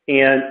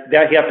 and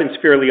that happens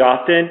fairly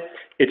often.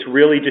 It's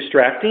really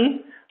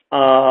distracting.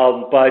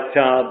 But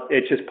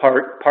it's just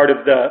part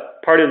of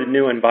the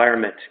new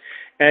environment,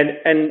 and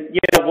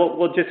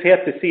we'll just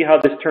have to see how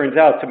this turns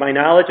out. To my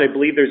knowledge, I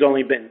believe there's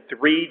only been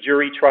 3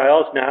 jury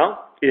trials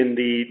now in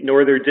the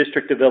Northern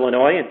District of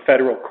Illinois in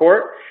federal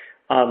court,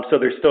 so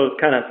they're still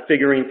kind of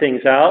figuring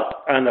things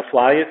out on the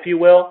fly, if you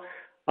will.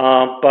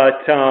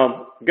 But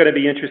going to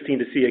be interesting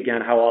to see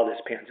again how all this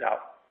pans out.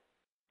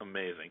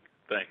 Amazing.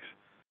 Thanks.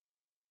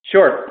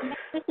 Sure.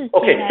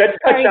 Okay, let's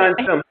touch on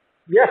some.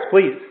 Yes,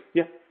 please.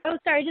 Yeah. Oh,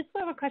 sorry, just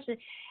one more question.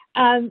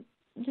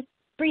 Just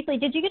briefly,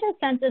 did you get a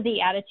sense of the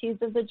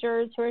attitudes of the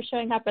jurors who are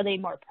showing up? Are they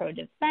more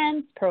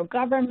pro-defense,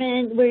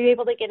 pro-government? Were you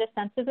able to get a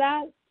sense of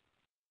that?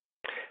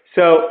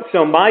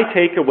 So my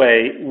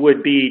takeaway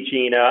would be,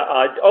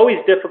 Gina, always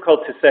difficult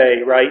to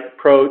say, right,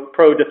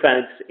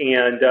 pro-defense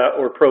and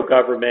or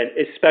pro-government,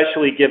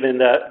 especially given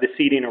the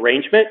seating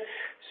arrangement.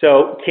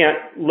 So can't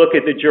look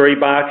at the jury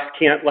box,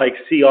 can't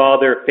see all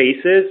their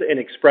faces and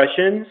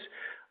expressions.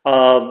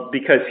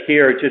 Because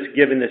here, just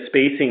given the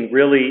spacing,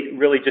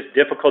 really just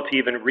difficult to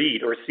even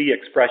read or see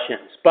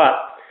expressions. But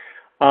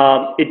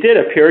it did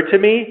appear to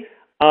me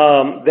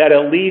that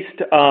at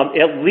least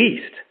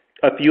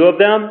a few of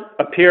them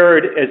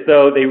appeared as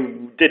though they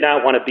did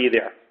not want to be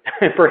there,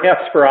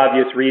 perhaps for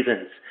obvious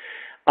reasons.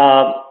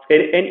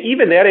 And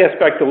even that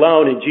aspect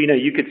alone, and Gina,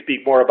 you could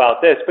speak more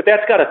about this, but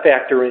that's got to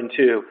factor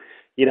into,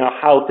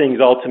 how things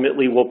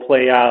ultimately will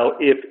play out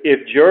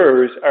if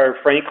jurors are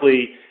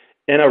frankly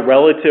in a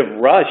relative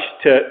rush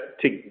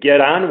to get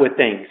on with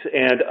things.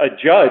 And a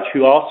judge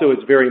who also is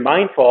very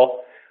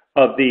mindful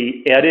of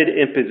the added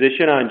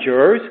imposition on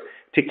jurors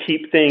to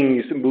keep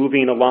things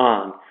moving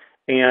along.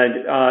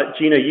 And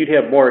Gina, you'd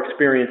have more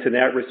experience in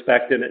that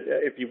respect, and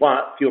if you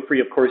want, feel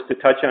free, of course, to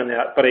touch on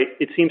that. But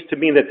it seems to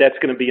me that that's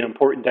going to be an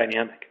important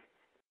dynamic.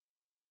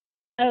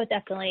 Oh,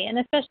 definitely, and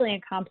especially in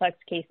complex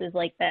cases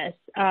like this.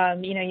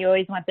 You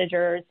always want the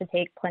jurors to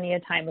take plenty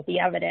of time with the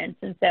evidence,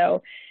 and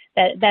so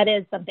that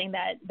is something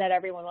that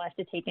everyone will have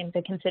to take into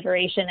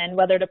consideration, and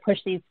whether to push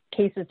these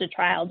cases to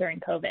trial during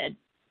COVID.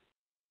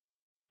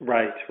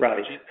 Right.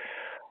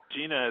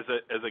 Gina,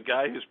 as a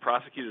guy who's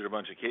prosecuted a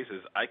bunch of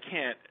cases, I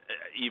can't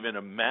even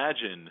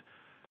imagine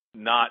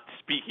not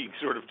speaking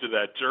sort of to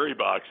that jury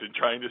box and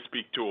trying to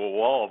speak to a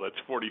wall that's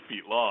 40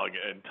 feet long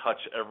and touch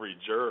every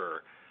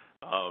juror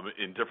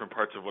in different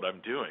parts of what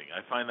I'm doing.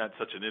 I find that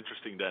such an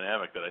interesting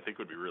dynamic that I think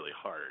would be really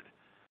hard.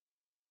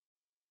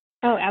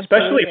 Oh,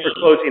 absolutely. Especially for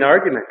closing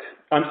arguments.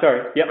 I'm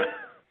sorry. Yep.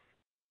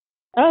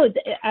 Oh,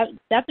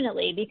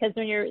 definitely, because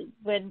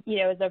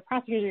as a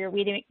prosecutor, you're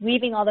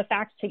weaving all the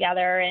facts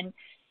together, and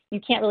you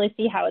can't really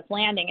see how it's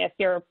landing if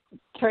you're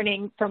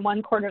turning from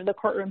one corner of the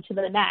courtroom to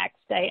the next.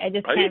 I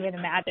just can't even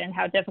imagine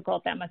how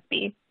difficult that must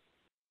be.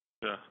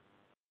 Yeah,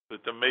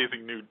 it's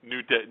amazing new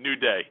day.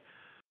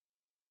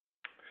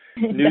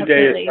 New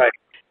day is right.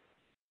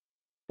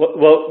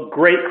 Well,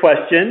 great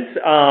questions.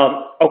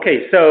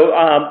 Okay, so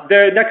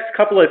the next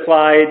couple of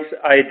slides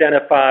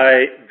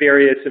identify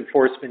various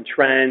enforcement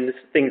trends,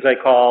 things I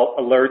call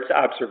alerts,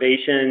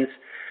 observations.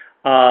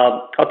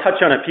 I'll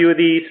touch on a few of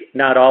these,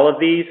 not all of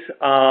these.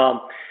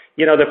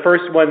 The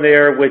first one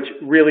there, which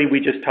really we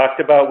just talked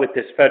about with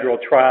this federal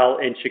trial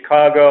in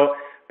Chicago,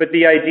 but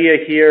the idea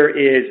here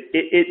is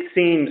it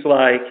seems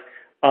like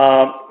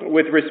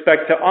with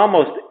respect to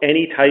almost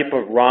any type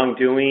of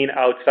wrongdoing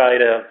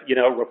outside of,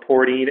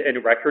 reporting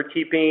and record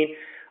keeping,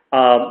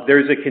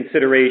 there's a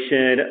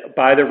consideration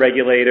by the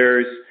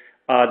regulators,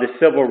 the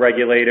civil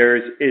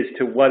regulators, as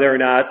to whether or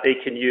not they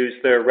can use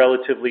their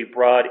relatively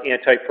broad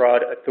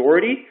anti-fraud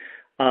authority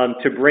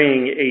to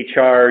bring a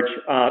charge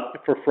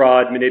for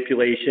fraud,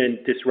 manipulation,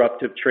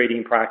 disruptive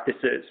trading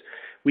practices.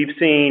 We've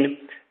seen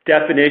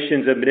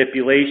definitions of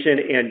manipulation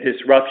and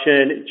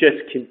disruption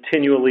just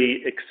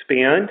continually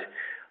expand.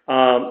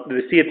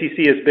 The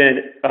CFTC has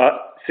been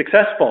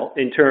successful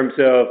in terms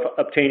of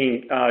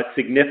obtaining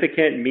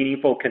significant,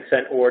 meaningful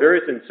consent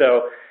orders, and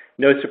so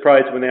no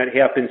surprise when that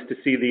happens to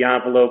see the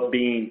envelope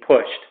being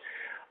pushed.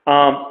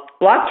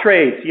 Block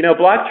trades,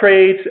 block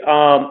trades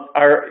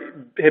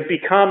have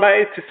become,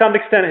 to some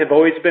extent, have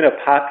always been a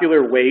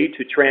popular way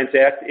to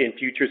transact in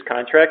futures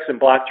contracts,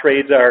 and block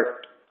trades are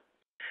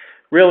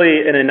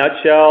really, in a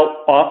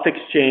nutshell,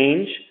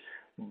 off-exchange,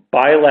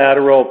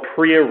 bilateral,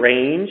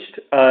 prearranged,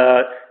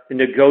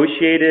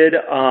 negotiated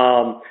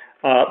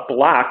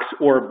blocks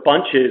or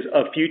bunches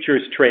of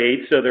futures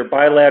trades. So they're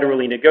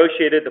bilaterally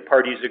negotiated, the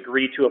parties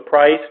agree to a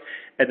price,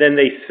 and then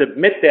they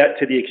submit that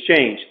to the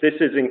exchange. This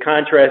is in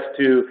contrast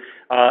to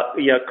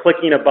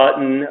clicking a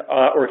button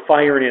or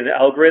firing an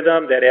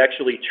algorithm that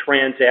actually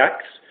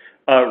transacts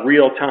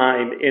real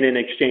time in an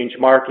exchange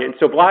market. And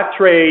so block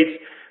trades,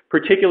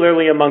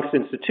 particularly amongst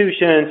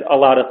institutions, a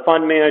lot of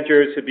fund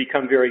managers have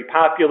become very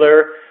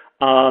popular.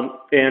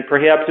 And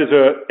perhaps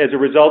as a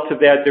result of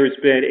that, there's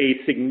been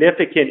a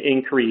significant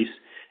increase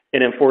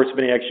in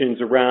enforcement actions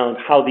around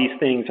how these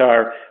things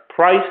are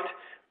priced,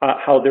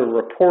 how they're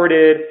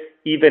reported,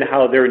 even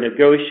how they're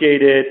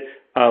negotiated,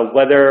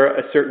 whether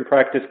a certain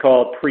practice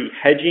called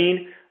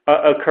pre-hedging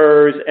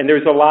occurs, and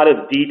there's a lot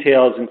of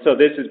details, and so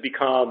this has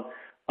become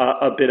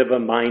a bit of a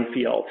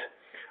minefield.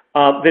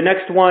 The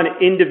next one,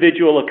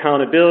 individual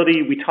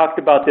accountability. We talked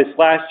about this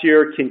last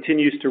year,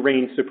 continues to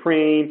reign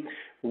supreme.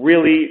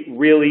 Really,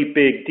 really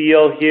big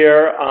deal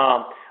here.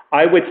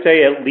 I would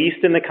say, at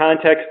least in the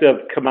context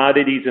of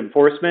commodities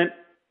enforcement,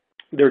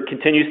 there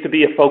continues to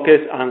be a focus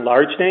on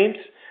large names,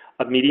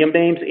 medium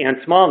names, and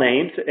small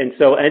names, and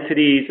so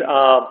entities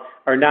are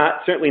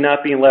certainly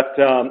not being left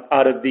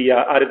out of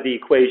the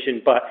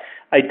equation, but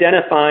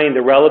identifying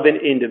the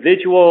relevant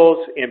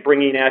individuals and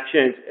bringing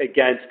actions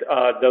against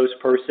those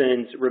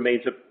persons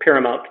remains a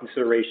paramount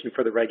consideration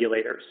for the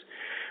regulators.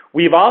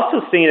 We've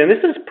also seen, and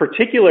this is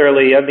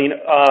particularly,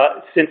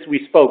 since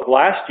we spoke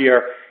last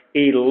year,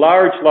 a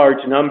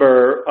large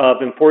number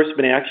of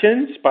enforcement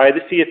actions by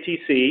the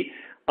CFTC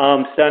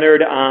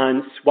centered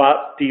on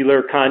swap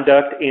dealer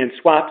conduct and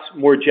swaps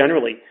more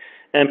generally,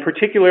 and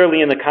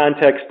particularly in the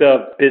context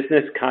of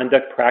business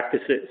conduct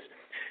practices.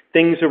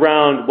 Things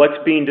around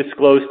what's being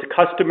disclosed to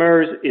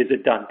customers, is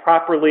it done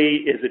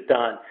properly, is it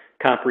done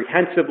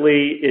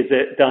comprehensively, is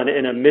it done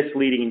in a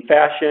misleading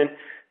fashion,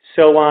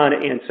 so on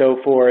and so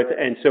forth.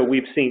 And so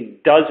we've seen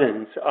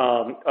dozens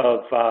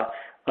of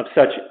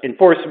such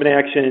enforcement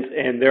actions,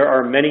 and there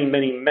are many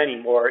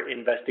more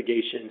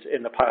investigations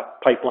in the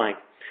pipeline.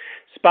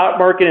 Spot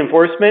market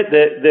enforcement,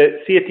 the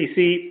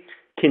CFTC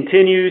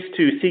continues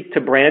to seek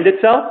to brand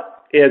itself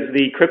as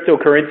the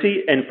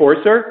cryptocurrency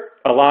enforcer,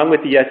 along with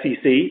the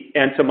SEC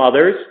and some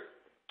others,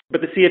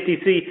 but the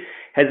CFTC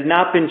has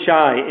not been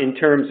shy in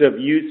terms of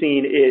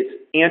using its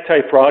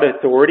anti-fraud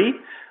authority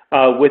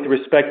with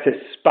respect to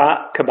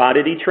spot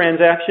commodity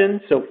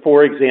transactions. So,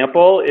 for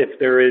example, if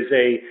there is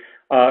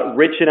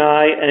Rich and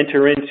I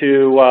enter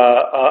into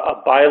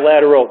a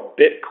bilateral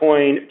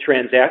Bitcoin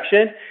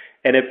transaction,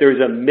 and if there's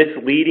a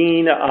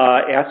misleading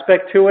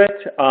aspect to it,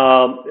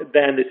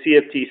 then the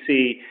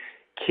CFTC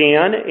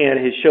can and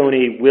has shown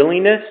a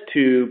willingness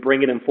to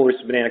bring an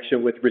enforcement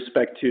action with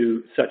respect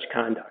to such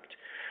conduct.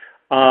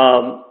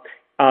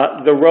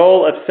 The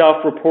role of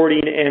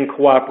self-reporting and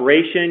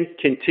cooperation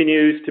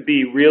continues to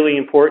be really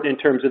important in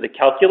terms of the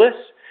calculus.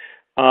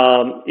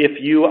 If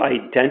you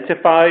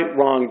identify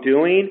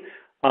wrongdoing,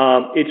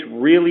 it's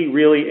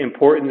really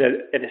important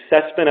that an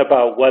assessment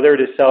about whether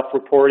to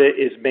self-report it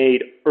is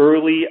made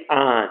early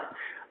on.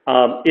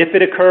 If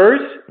it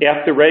occurs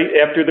after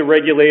the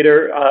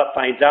regulator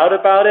finds out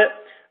about it,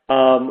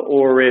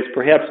 or is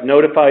perhaps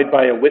notified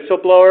by a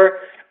whistleblower,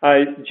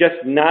 just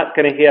not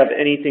going to have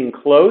anything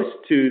close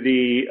to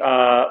the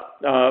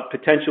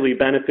potentially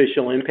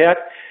beneficial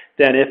impact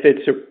than if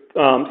it's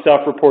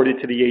self-reported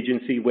to the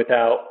agency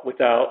without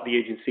the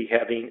agency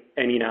having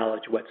any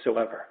knowledge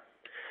whatsoever.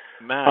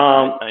 Matt,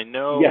 I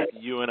know yes.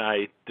 You and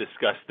I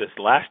discussed this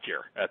last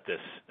year at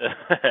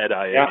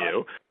IAU.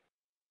 Yeah.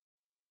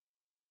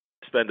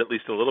 Spend at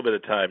least a little bit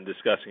of time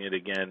discussing it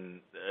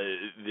again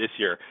this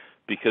year,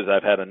 because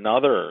I've had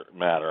another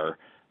matter,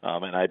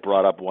 and I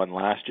brought up one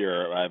last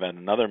year. I've had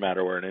another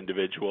matter where an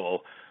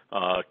individual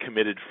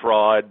committed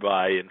fraud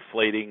by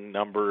inflating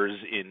numbers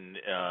in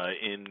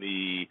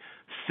the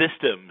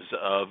systems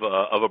of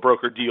a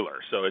broker-dealer.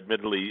 So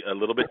admittedly a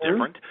little bit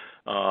different,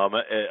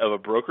 of a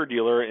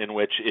broker-dealer in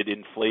which it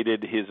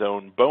inflated his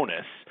own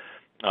bonus.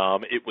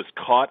 It was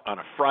caught on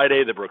a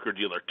Friday. The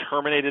broker-dealer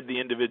terminated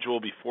the individual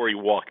before he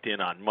walked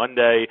in on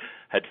Monday,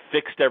 had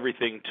fixed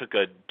everything, took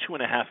a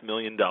 $2.5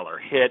 million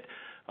hit,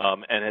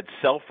 and had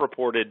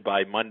self-reported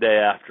by Monday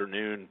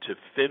afternoon to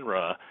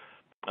FINRA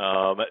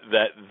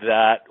that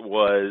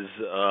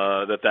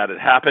had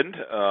happened,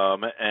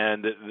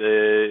 and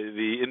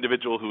the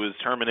individual who was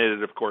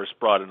terminated, of course,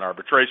 brought an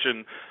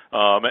arbitration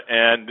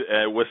and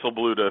whistle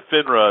blew to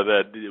FINRA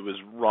that it was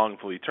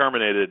wrongfully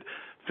terminated.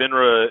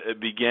 FINRA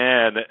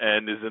began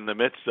and is in the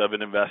midst of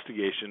an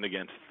investigation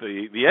against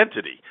the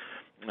entity,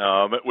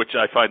 which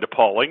I find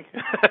appalling.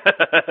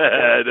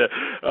 and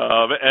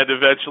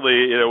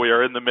eventually, we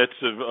are in the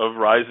midst of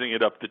rising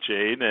it up the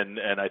chain,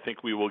 and I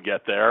think we will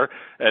get there,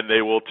 and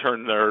they will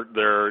turn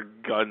their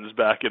guns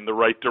back in the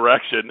right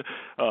direction.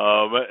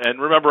 And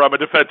remember, I'm a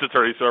defense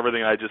attorney, so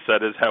everything I just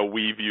said is how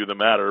we view the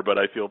matter, but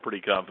I feel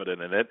pretty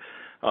confident in it.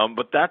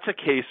 But that's a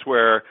case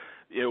where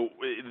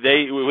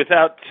they,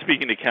 without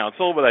speaking to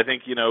counsel, but I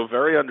think,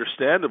 very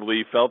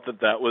understandably felt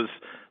that was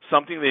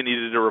something they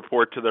needed to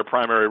report to their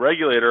primary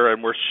regulator,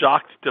 and were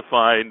shocked to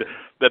find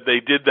that they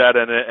did that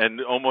and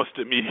almost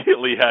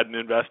immediately had an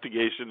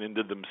investigation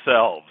into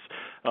themselves,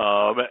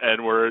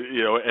 and were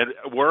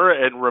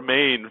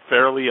remain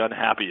fairly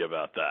unhappy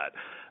about that.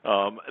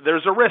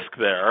 There's a risk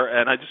there,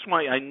 and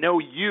I know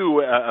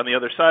you on the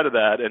other side of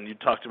that, and you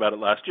talked about it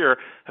last year,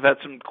 have had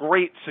some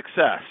great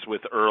success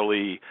with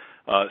early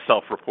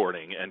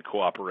self-reporting and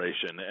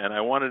cooperation, and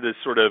I wanted to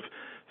sort of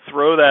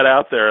throw that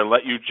out there and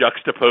let you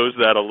juxtapose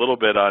that a little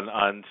bit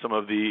on some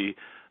of the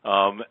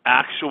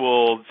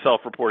actual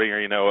self-reporting, or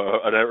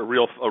a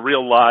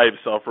real live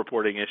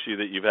self-reporting issue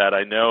that you've had.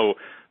 I know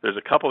there's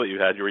a couple that you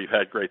had where you've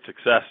had great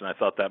success, and I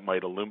thought that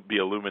might be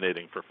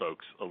illuminating for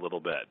folks a little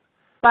bit.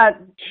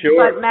 But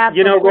sure, but Matt,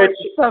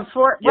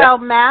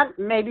 Matt,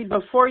 maybe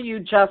before you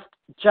just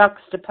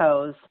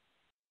juxtapose,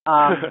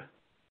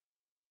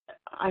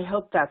 I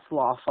hope that's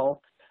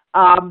lawful.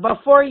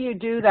 Before you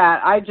do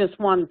that, I just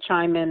want to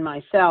chime in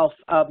myself.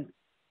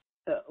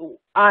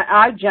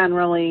 I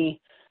generally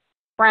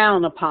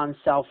frown upon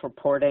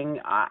self-reporting.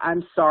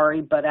 I'm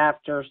sorry, but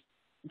after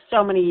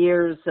so many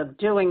years of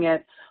doing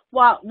it,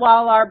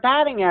 while our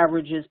batting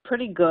average is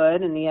pretty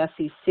good, and the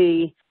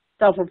SEC,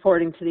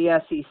 self-reporting to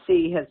the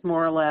SEC has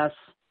more or less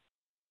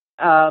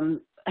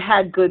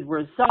had good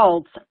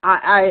results,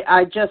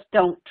 I just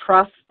don't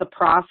trust the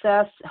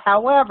process.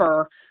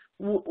 However,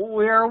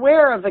 we're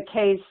aware of a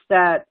case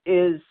that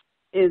is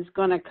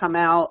going to come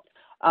out.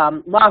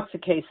 Lots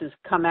of cases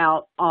come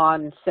out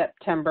on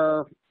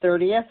September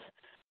 30th,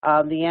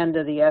 the end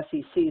of the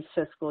SEC's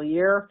fiscal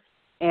year,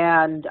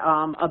 and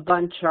a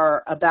bunch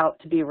are about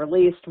to be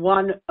released,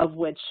 one of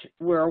which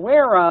we're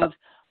aware of,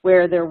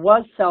 where there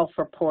was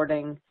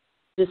self-reporting.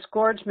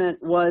 Disgorgement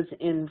was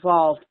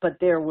involved, but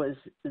there was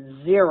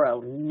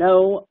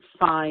no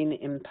fine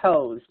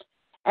imposed.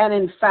 And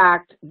in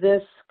fact,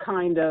 this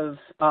kind of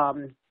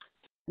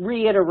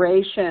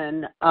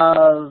reiteration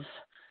of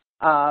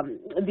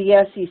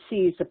the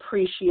SEC's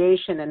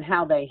appreciation and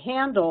how they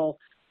handle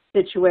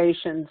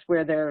situations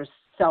where there's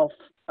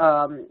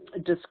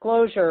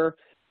self-disclosure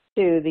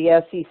to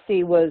the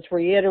SEC was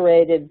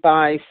reiterated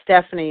by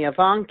Stephanie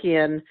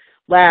Monaco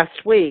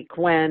last week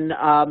when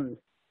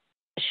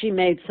she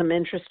made some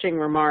interesting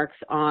remarks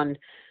on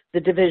the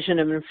Division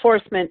of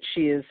Enforcement.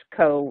 She is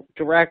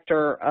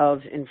co-director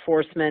of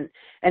enforcement,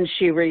 and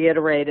she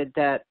reiterated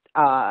that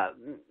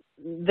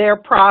their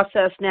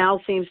process now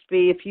seems to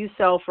be, if you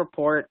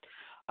self-report,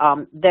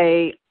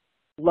 they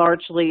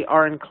largely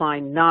are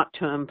inclined not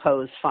to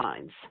impose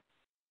fines.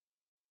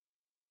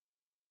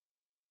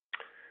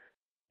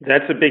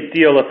 That's a big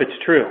deal if it's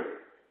true.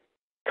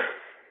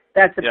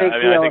 That's a big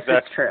deal if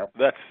it's true.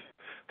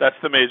 That's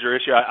the major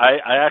issue. I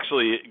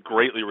actually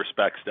greatly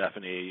respect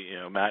Stephanie.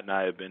 Matt and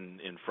I have been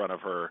in front of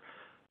her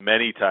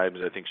many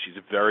times. I think she's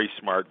very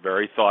smart,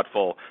 very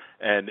thoughtful,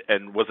 and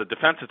was a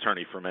defense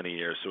attorney for many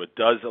years. So it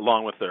does,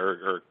 along with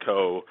her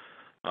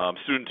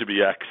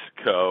soon-to-be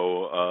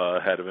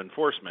ex-head of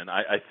enforcement.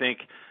 I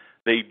think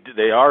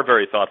they are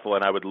very thoughtful,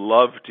 and I would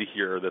love to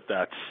hear that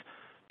that's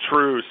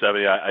true,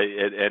 Stephanie,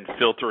 and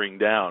filtering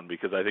down,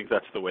 because I think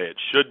that's the way it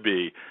should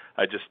be.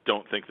 I just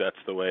don't think that's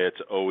the way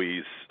it's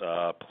always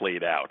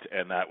played out,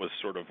 and that was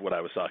sort of what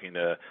I was talking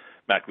to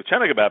Matt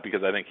Kluchenek about,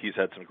 because I think he's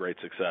had some great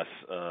success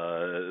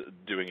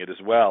doing it as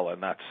well,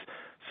 and that's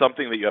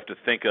something that you have to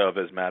think of,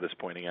 as Matt is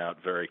pointing out,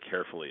 very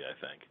carefully, I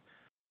think.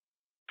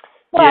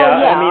 Well,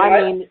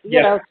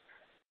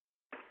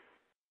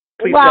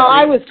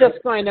 I was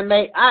just going to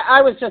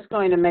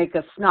make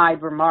a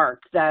snide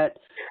remark that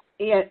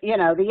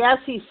the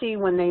SEC,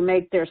 when they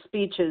make their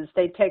speeches,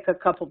 they take a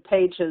couple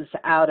pages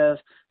out of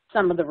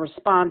some of the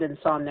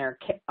respondents on their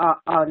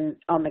on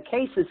the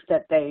cases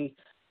that they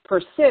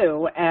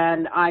pursue.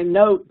 And I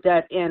note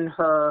that in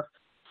her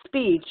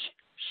speech,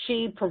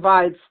 she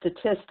provides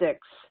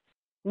statistics.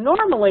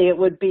 Normally, it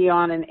would be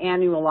on an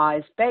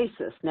annualized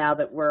basis now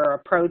that we're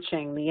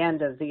approaching the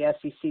end of the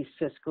SEC's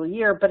fiscal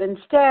year, but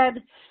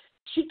instead,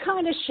 she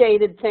kind of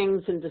shaded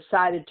things and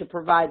decided to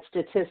provide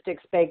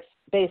statistics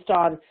based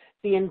on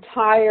the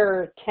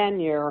entire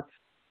tenure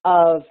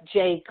of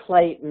Jay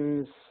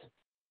Clayton's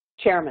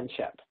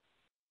chairmanship.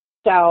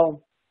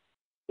 So,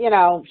 you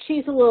know,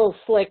 she's a little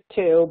slick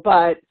too,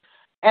 but,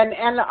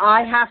 and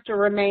I have to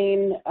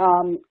remain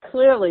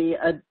clearly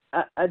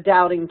a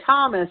doubting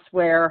Thomas,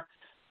 where,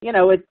 you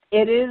know, it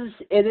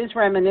is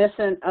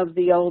reminiscent of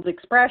the old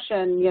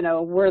expression, you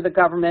know, we're the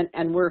government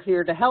and we're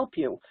here to help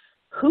you.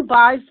 Who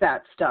buys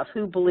that stuff?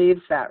 Who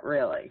believes that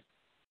really?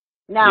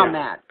 Now, yeah.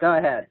 Matt, go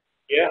ahead.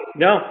 Yeah,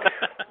 no,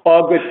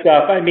 all good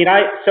stuff. I mean,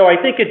 so I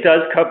think it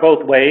does cut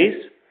both ways,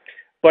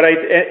 but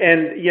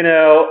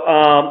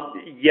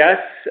yes,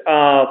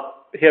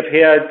 have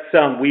had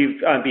some.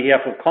 We've, on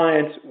behalf of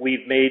clients,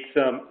 we've made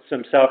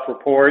some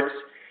self-reports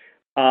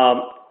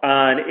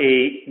on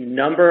a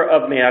number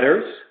of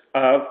matters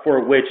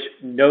for which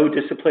no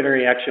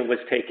disciplinary action was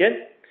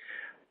taken.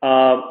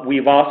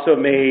 We've also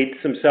made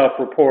some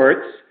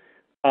self-reports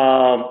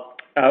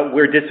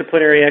where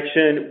disciplinary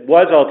action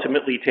was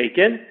ultimately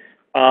taken,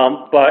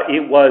 but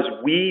it was,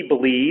 we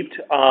believed,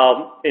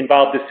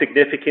 involved a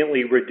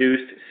significantly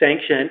reduced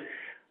sanction.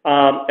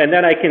 And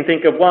then I can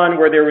think of one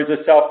where there was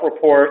a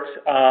self-report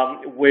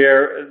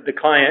where the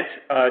client,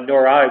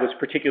 nor I, was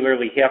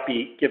particularly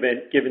happy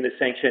given the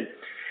sanction.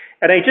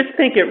 And I just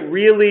think it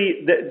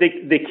really,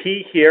 the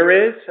key here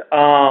is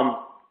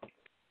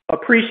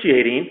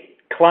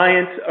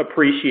clients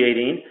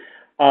appreciating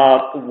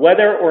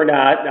whether or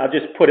not, and I'll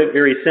just put it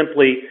very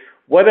simply,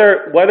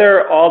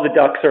 whether all the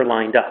ducks are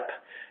lined up.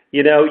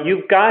 You know,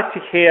 you've got to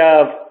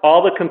have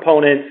all the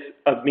components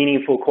of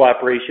meaningful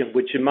cooperation,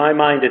 which in my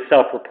mind is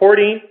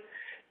self-reporting,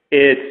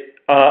 it's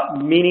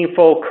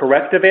meaningful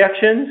corrective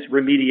actions,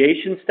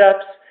 remediation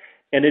steps,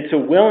 and it's a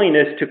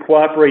willingness to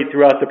cooperate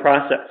throughout the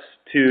process,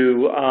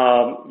 to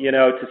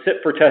sit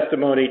for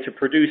testimony, to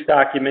produce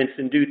documents,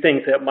 and do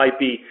things that might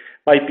be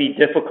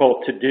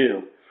difficult to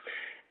do.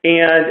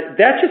 And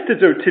that just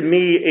is, to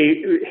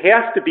me,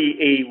 has to be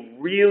a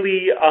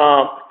really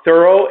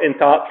thorough and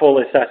thoughtful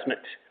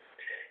assessment.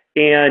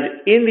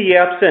 And in the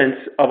absence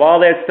of all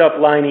that stuff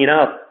lining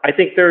up, I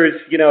think there's,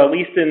 at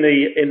least in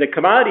the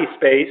commodity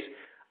space,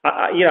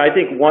 I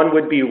think one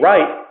would be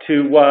right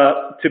to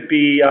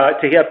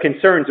have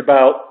concerns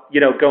about,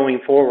 going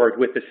forward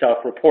with the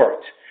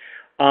self-report.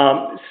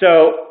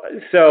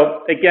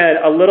 So again,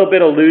 a little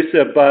bit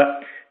elusive,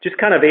 but just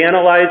kind of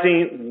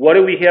analyzing what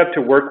do we have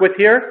to work with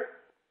here.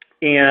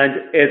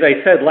 And as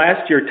I said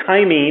last year,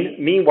 timing,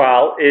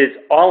 meanwhile, is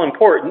all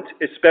important,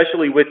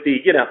 especially with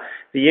the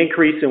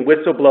increase in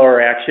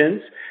whistleblower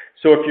actions.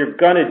 So if you're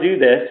going to do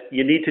this,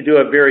 you need to do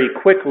it very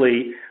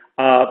quickly.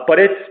 But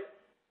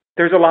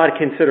there's a lot of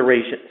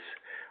considerations.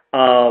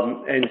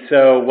 And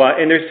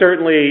there's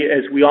certainly,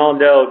 as we all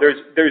know,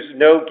 there's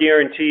no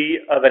guarantee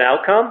of an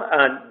outcome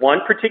on one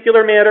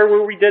particular matter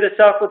where we did a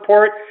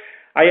self-report.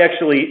 I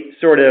actually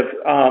sort of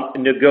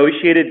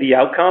negotiated the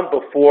outcome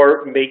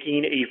before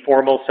making a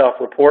formal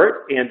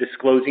self-report and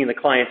disclosing the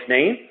client's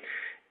name,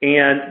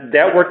 and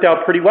that worked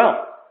out pretty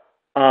well.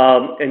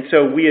 And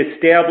so we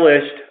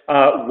established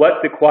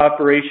what the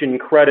cooperation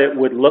credit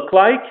would look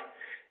like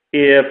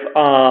if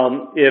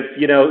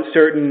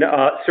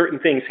certain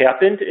things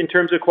happened in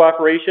terms of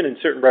cooperation and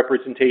certain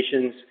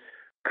representations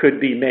could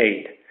be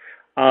made.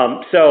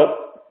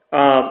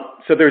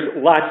 So there's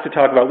lots to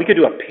talk about. We could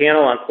do a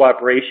panel on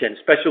cooperation,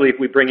 especially if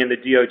we bring in the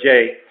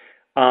DOJ,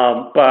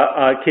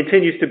 but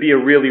continues to be a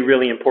really,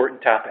 really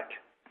important topic.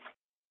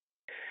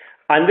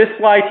 On this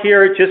slide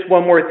here, just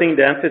one more thing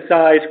to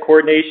emphasize: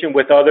 coordination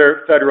with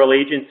other federal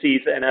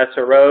agencies and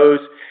SROs.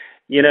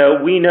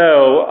 We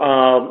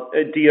know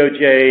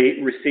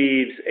DOJ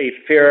receives a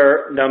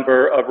fair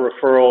number of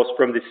referrals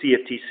from the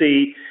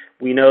CFTC.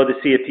 We know the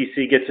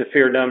CFTC gets a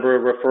fair number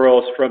of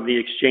referrals from the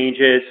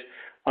exchanges.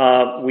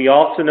 We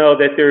also know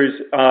that there's,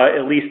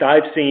 at least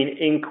I've seen,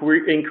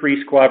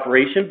 increased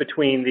cooperation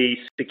between the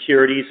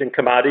securities and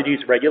commodities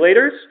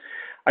regulators.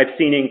 I've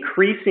seen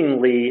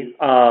increasingly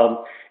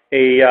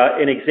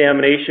an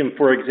examination,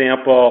 for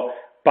example,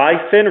 by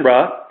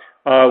FINRA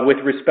with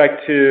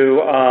respect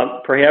to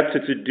perhaps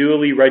it's a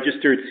duly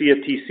registered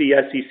CFTC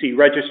SEC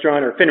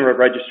registrant or FINRA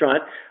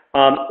registrant,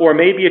 or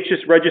maybe it's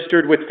just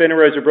registered with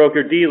FINRA as a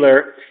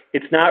broker-dealer.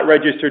 It's not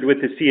registered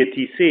with the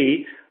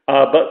CFTC.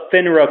 But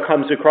FINRA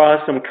comes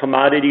across some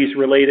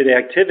commodities-related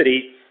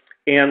activity,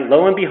 and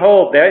lo and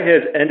behold, that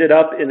has ended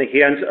up in the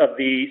hands of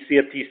the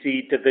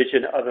CFTC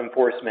Division of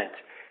Enforcement.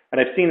 And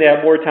I've seen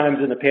that more times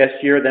in the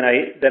past year than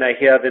I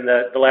have in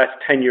the last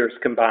 10 years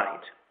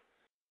combined.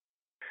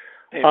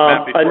 Hey,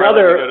 Matt, before I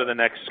go to the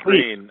next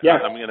screen, please, yeah.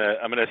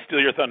 I'm gonna steal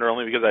your thunder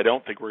only because I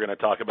don't think we're going to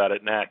talk about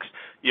it next.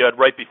 You had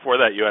right before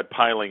that, you had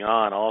piling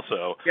on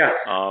also. Yeah.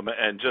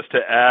 And just to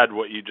add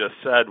what you just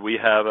said, we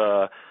have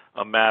a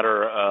a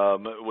matter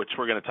which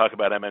we're going to talk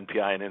about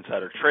MNPI and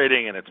insider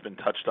trading, and it's been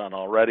touched on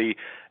already.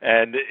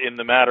 And in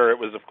the matter, it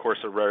was, of course,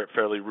 a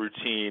fairly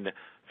routine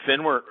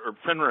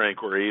FINRA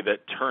inquiry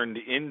that turned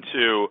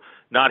into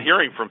not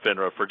hearing from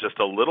FINRA for just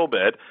a little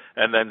bit,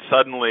 and then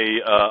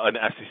suddenly an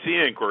SEC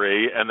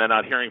inquiry, and then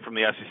not hearing from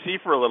the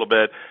SEC for a little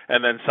bit,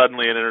 and then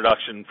suddenly an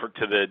introduction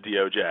to the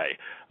DOJ.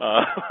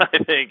 I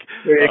think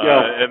there you go.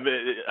 And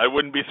I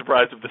wouldn't be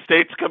surprised if the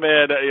states come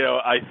in.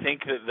 I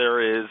think that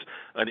there is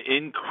an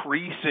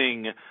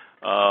increasing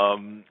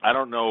piling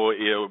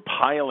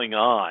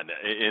on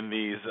in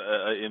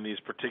these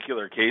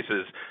particular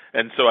cases,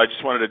 and so I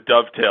just wanted to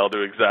dovetail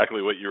to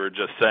exactly what you were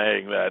just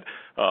saying, that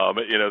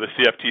the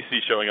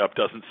CFTC showing up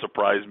doesn't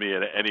surprise me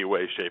in any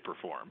way, shape, or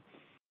form.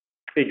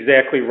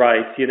 Exactly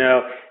right.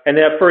 And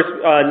that first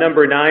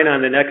number 9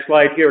 on the next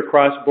slide here,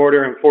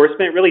 cross-border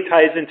enforcement, really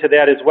ties into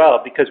that as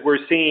well, because we're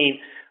seeing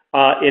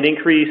an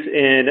increase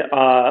in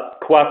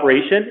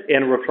cooperation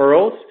and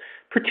referrals,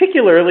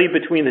 particularly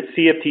between the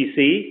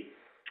CFTC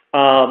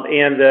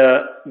and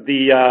the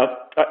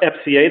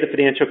FCA, the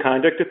Financial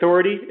Conduct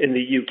Authority in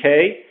the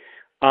UK.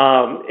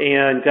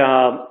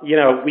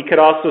 We could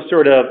also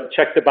sort of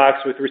check the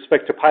box with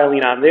respect to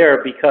piling on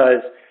there,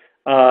 because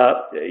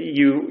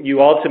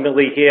you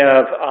ultimately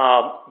have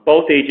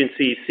both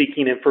agencies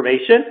seeking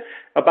information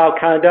about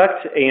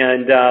conduct,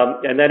 and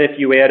then if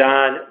you add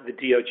on the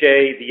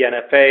DOJ, the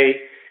NFA,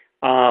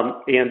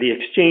 and the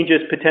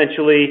exchanges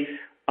potentially,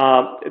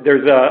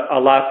 there's a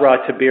lot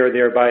brought to bear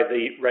there by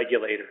the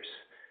regulators.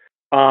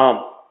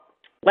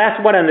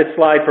 Last one on this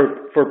slide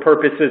for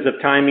purposes of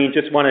timing,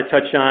 just want to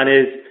touch on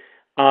is,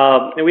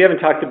 and we haven't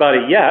talked about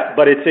it yet,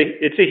 but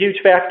it's a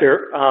huge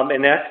factor,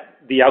 and that's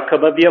the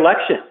outcome of the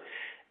election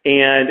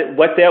and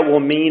what that will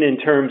mean in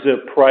terms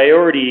of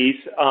priorities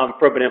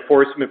from an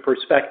enforcement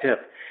perspective.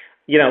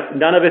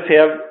 None of us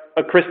have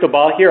a crystal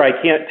ball here. I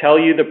can't tell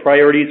you the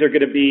priorities are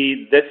going to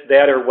be this,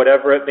 that, or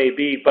whatever it may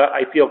be, but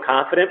I feel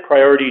confident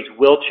priorities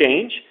will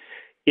change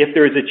if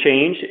there's a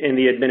change in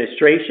the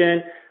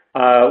administration,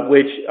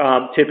 which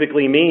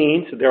typically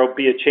means there will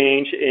be a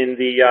change in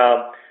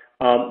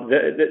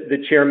the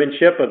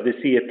chairmanship of the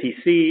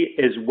CFTC,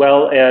 as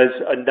well as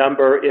a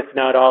number, if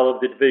not all, of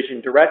the division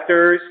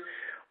directors.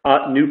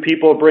 New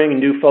people bring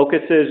new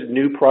focuses,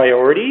 new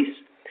priorities,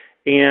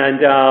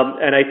 and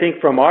I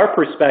think from our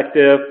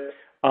perspective,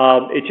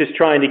 it's just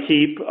trying to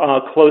keep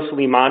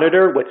closely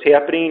monitor what's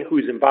happening,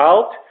 who's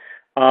involved,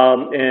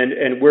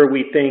 and where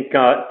we think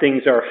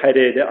things are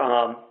headed.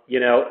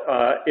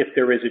 If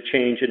there is a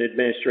change in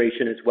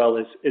administration as well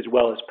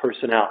as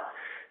personnel.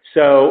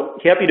 So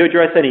happy to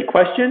address any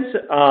questions,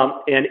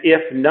 and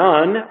if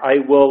none, I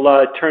will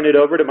turn it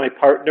over to my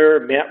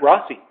partner, Matt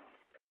Rossi.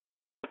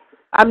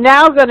 I'm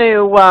now going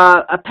to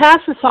pass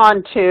this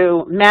on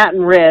to Matt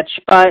and Rich,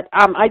 but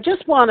I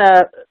just want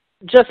to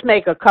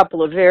make a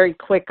couple of very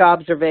quick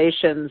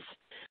observations,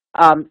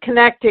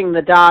 connecting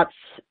the dots,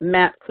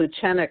 Matt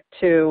Kluchenek,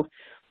 to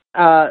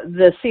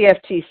the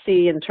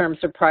CFTC in terms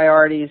of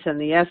priorities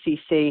and the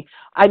SEC.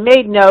 I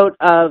made note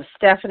of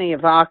Stephanie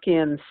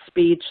Monaco's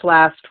speech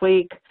last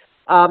week.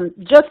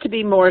 Just to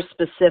be more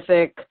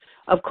specific,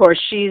 of course,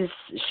 she's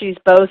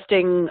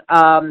boasting,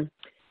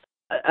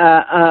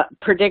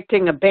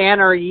 predicting a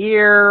banner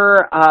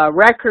year, a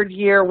record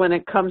year when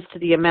it comes to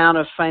the amount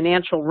of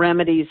financial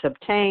remedies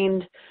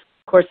obtained.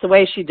 Of course, the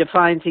way she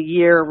defines a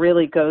year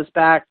really goes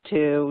back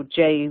to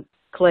Jay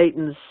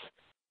Clayton's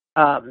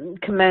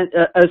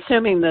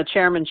assuming the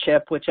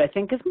chairmanship, which I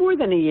think is more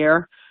than a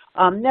year.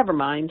 Never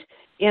mind.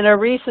 In a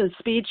recent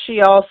speech,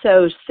 she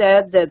also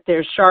said that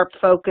there's sharp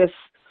focus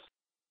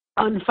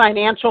on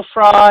financial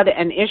fraud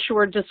and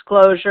issuer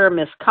disclosure,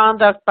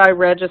 misconduct by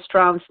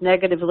registrants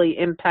negatively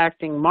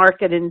impacting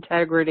market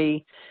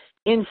integrity,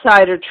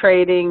 insider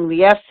trading,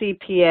 the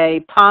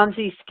FCPA,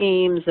 Ponzi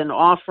schemes and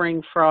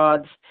offering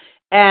frauds,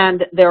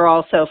 and they're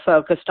also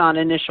focused on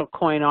initial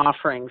coin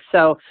offerings.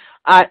 So,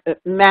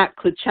 Matt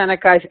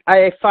Kluchenek,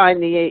 I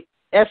find the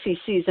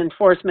SEC's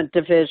Enforcement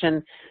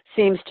Division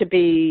seems to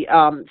be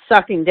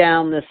sucking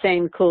down the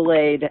same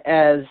Kool-Aid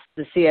as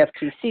the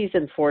CFTC's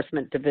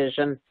Enforcement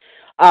Division.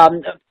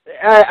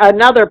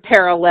 Another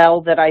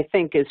parallel that I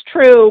think is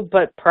true,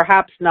 but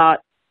perhaps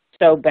not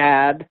so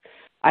bad,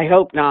 I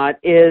hope not,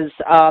 is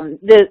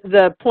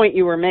the point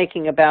you were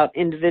making about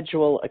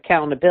individual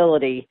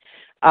accountability.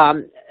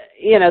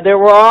 There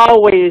were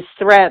always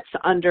threats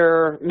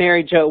under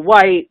Mary Jo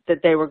White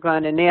that they were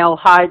going to nail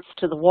hides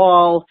to the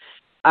wall,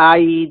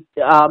 i.e.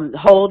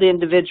 hold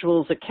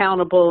individuals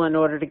accountable in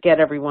order to get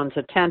everyone's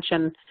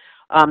attention.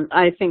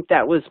 I think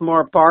that was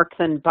more bark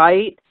than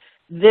bite.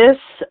 This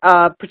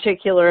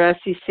particular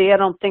SEC, I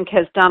don't think,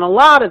 has done a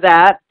lot of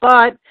that,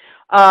 but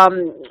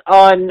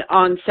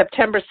on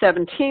September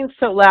 17th,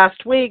 so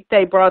last week,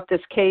 they brought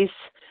this case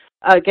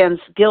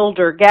against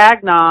Gilder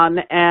Gagnon,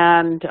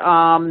 and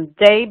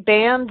they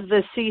banned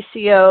the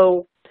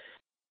CCO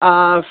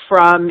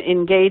from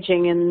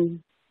engaging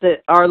in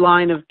our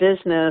line of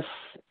business,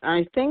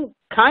 I think,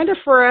 kind of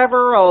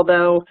forever,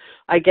 although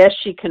I guess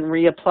she can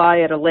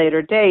reapply at a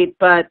later date.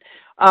 But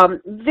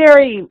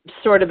very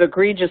sort of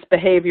egregious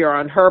behavior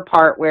on her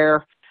part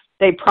where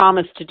they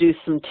promised to do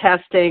some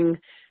testing.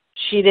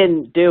 She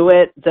didn't do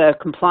it. The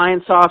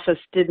compliance office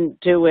didn't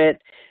do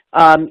it.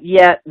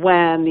 Yet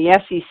when the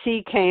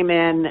SEC came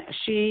in,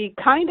 she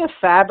kind of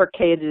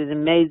fabricated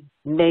and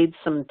made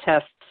some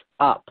tests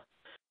up.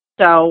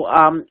 So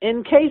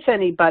in case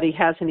anybody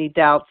has any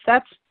doubts,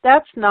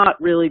 that's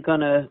not really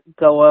going to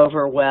go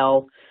over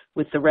well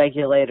with the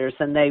regulators,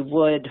 and they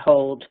would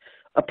hold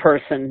a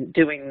person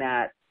doing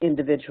that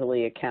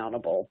individually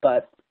accountable.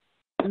 But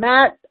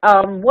Matt,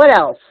 what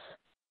else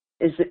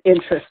is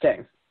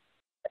interesting?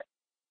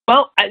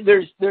 Well,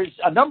 there's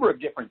a number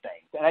of different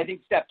things, and I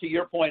think, Steph, to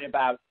your point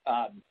about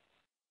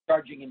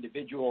charging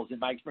individuals, in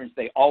my experience,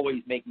 they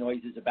always make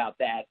noises about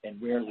that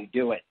and rarely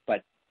do it.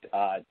 But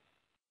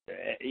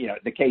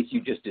the case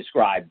you just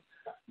described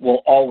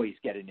will always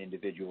get an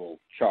individual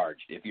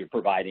charged if you're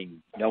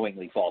providing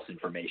knowingly false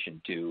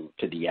information to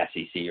the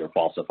SEC or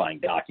falsifying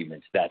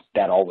documents.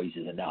 That always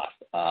is enough,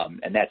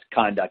 and that's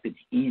conduct that's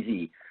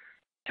easy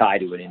tied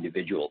to an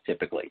individual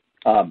typically.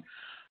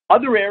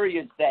 Other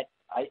areas that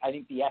I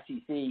think the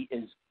SEC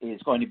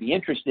is going to be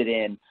interested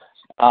in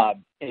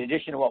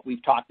addition to what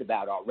we've talked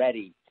about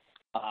already,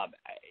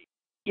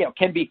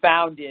 can be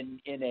found in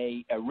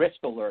a risk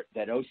alert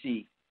that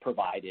OC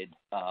provided,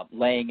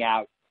 laying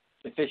out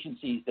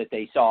deficiencies that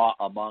they saw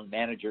among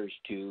managers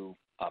to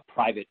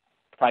private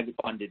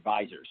fund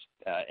advisors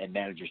and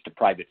managers to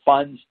private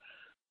funds.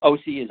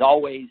 OC is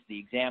always, the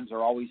exams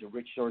are always a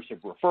rich source of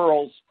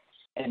referrals,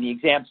 and the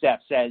exam staff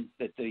says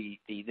that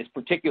this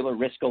particular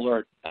risk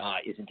alert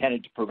is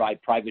intended to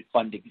provide private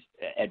fund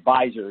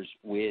advisors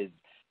with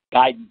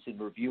guidance in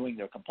reviewing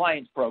their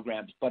compliance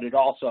programs, but it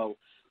also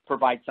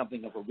provides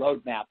something of a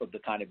roadmap of the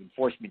kind of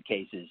enforcement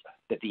cases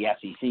that the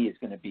SEC is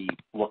going to be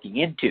looking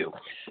into.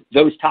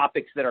 Those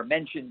topics that are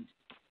mentioned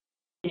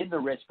in the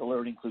risk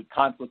alert include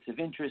conflicts of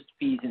interest,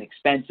 fees and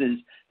expenses,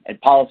 and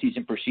policies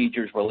and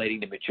procedures relating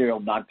to material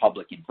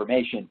non-public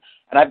information.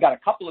 And I've got a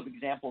couple of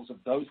examples of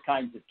those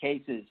kinds of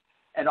cases,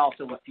 and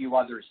also a few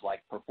others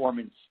like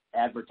performance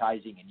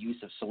advertising and use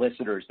of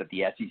solicitors that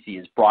the SEC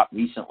has brought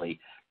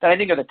recently, that I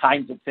think are the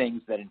kinds of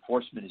things that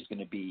enforcement is going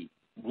to be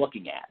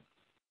looking at.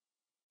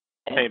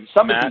 And hey,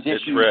 some Matt, of these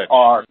issues Rich.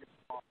 are,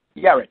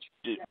 yeah, Rich.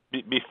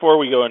 Before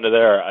we go into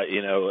there,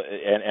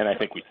 and I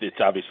think it's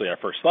obviously our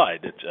first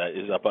slide that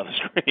is up on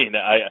the screen.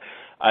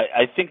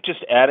 I think just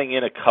adding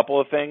in a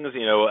couple of things,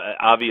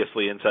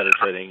 obviously insider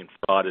trading and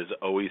fraud is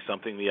always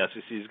something the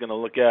SEC is going to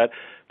look at.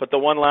 But the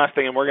one last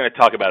thing, and we're going to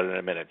talk about it in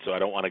a minute, so I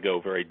don't want to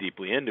go very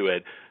deeply into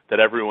it, that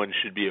everyone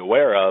should be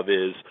aware of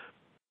is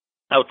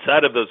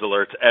outside of those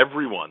alerts,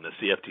 everyone, the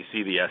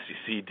CFTC, the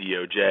SEC,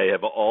 DOJ,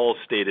 have all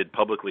stated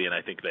publicly, and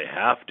I think they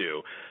have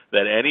to,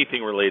 that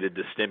anything related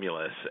to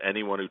stimulus,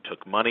 anyone who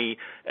took money,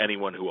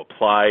 anyone who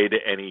applied,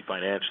 any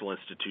financial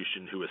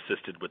institution who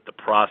assisted with the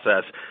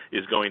process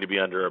is going to be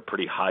under a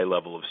pretty high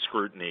level of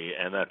scrutiny.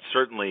 And that's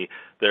certainly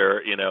there,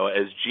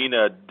 as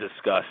Gina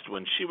discussed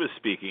when she was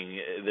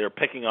speaking, they're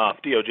picking off,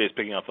 DOJ is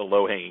picking off the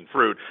low-hanging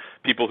fruit,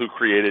 people who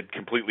created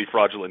completely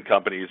fraudulent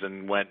companies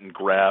and went and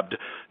grabbed,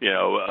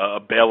 a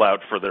bailout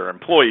for their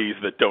employees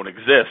that don't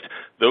exist.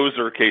 Those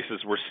are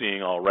cases we're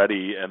seeing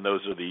already, and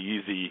those are the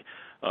easy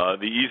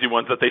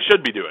ones that they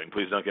should be doing.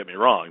 Please don't get me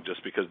wrong.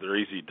 Just because they're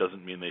easy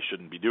doesn't mean they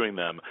shouldn't be doing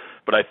them.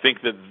 But I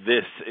think that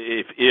this,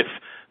 if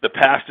the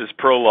past is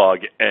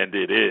prologue, and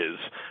it is,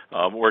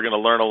 we're going to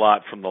learn a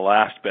lot from the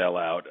last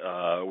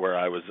bailout where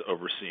I was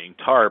overseeing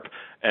TARP,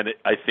 and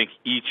I think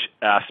each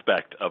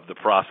aspect of the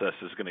process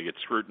is going to get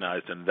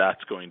scrutinized, and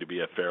that's going to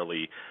be a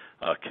fairly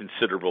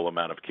considerable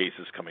amount of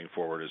cases coming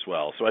forward as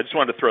well. So I just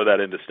wanted to throw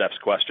that into Steph's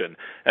question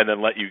and then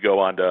let you go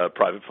on to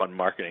private fund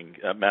marketing,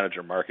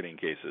 manager marketing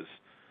cases.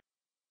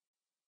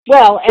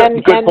 Well,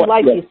 and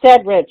like you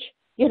said, Rich,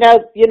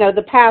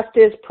 the past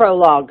is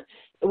prologue.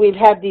 We've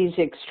had these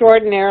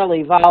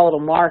extraordinarily volatile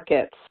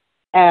markets,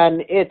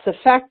 and it's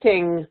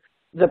affecting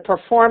the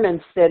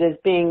performance that is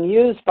being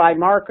used by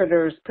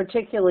marketers,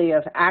 particularly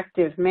of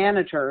active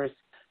managers,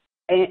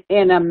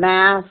 in a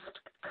masked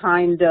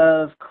kind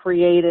of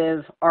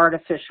creative,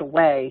 artificial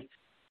way.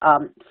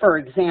 For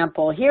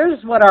example,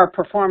 here's what our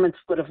performance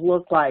would have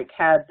looked like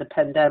had the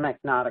pandemic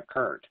not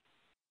occurred.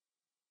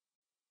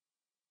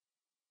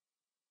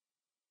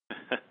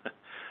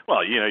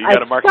 Well, you got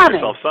to market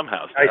yourself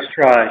somehow. Nice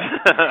try.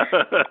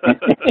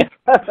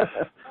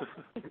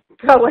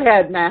 Go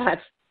ahead, Matt.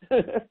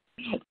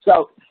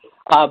 So,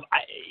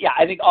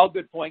 I think all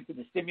good points, and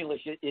the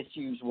stimulus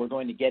issues we're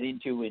going to get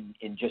into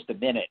in just a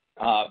minute.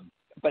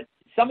 But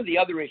some of the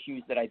other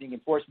issues that I think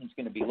enforcement's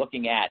going to be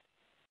looking at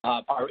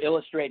are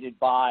illustrated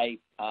by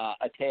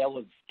a tale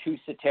of two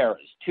Ceteras,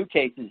 two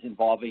cases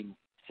involving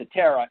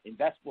Cetera,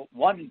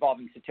 one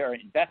involving Cetera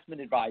investment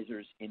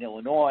advisors in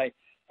Illinois,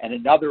 and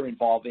another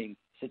involving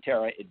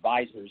Cetera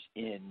advisors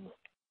in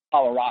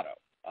Colorado.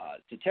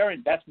 Cetera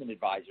investment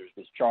advisors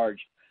was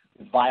charged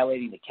with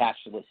violating the cash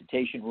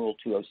solicitation rule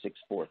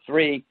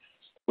 20643,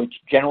 which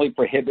generally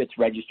prohibits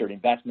registered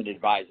investment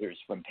advisors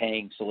from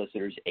paying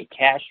solicitors a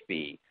cash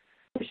fee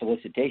for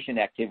solicitation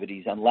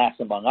activities unless,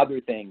 among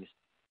other things,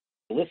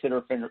 the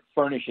solicitor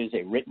furnishes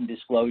a written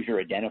disclosure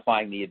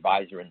identifying the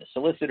advisor and the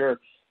solicitor,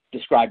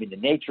 describing the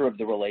nature of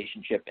the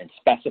relationship, and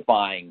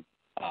specifying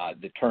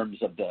the terms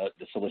of the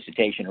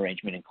solicitation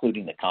arrangement,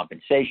 including the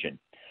compensation.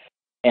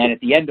 And at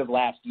the end of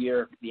last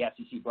year, the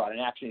SEC brought an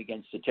action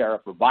against Cetera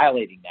for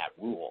violating that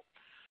rule.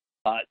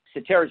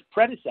 Cetera's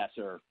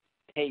predecessor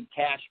paid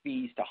cash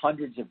fees to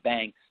hundreds of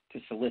banks to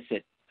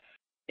solicit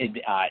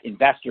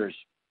investors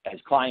as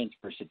clients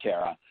for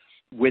Cetera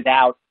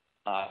without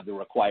the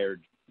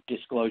required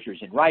disclosures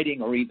in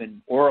writing or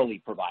even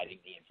orally providing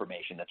the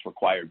information that's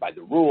required by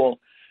the rule.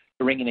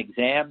 During an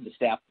exam, the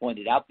staff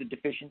pointed out the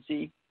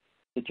deficiency.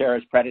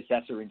 Cetera's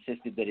predecessor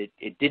insisted that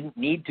it didn't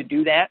need to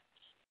do that.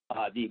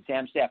 The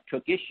exam staff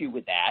took issue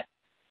with that,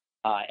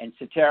 and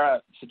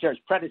Cetera's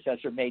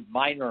predecessor made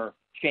minor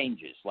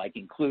changes, like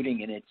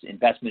including in its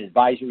investment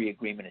advisory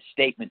agreement a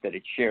statement that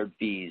it shared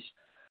fees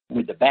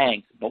with the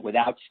bank, but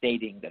without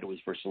stating that it was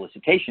for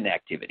solicitation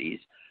activities.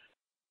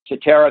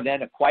 Cetera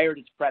then acquired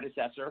its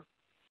predecessor.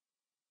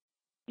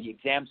 The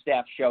exam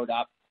staff showed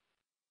up,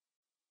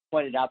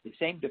 pointed out the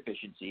same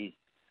deficiencies.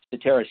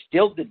 Cetera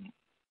still didn't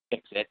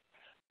fix it,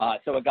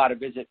 so it got a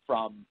visit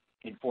from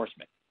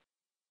enforcement.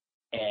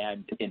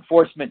 And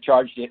enforcement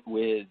charged it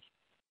with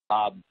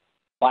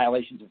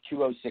violations of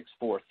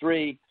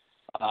 20643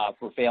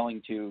 for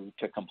failing to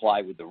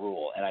comply with the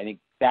rule. And I think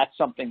that's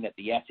something that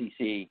the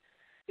SEC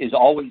is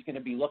always going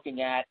to be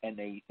looking at, and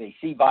they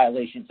see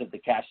violations of the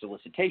cash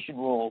solicitation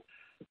rule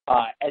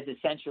as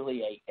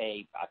essentially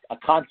a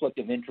conflict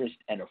of interest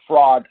and a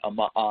fraud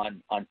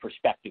on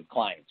prospective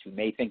clients who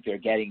may think they're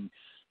getting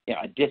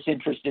a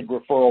disinterested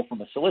referral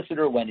from a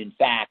solicitor when in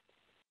fact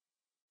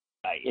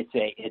it's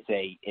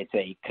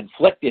a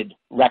conflicted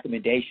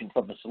recommendation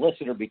from a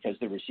solicitor because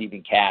they're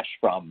receiving cash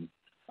from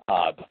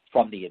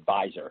the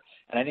advisor.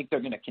 And I think they're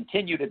going to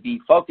continue to be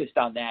focused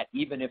on that,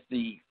 even if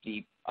the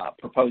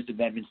proposed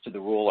amendments to the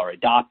rule are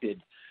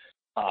adopted,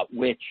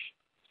 which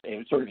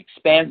sort of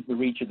expands the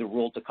reach of the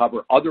rule to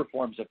cover other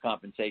forms of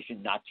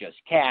compensation, not just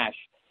cash,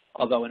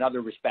 although in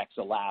other respects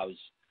allows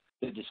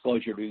the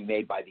disclosure to be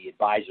made by the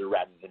advisor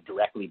rather than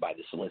directly by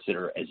the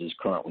solicitor, as is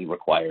currently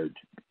required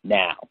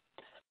now.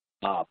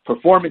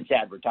 Performance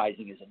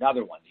advertising is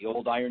another one. The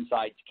old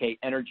Ironsides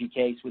Energy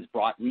case was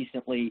brought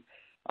recently.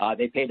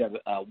 They paid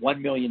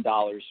 $1 million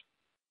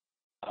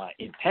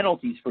in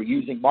penalties for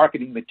using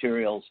marketing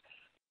materials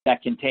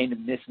that contained a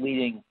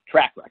misleading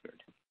track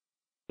record.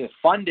 The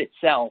fund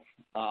itself,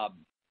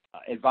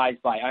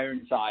 advised by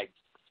Ironsides,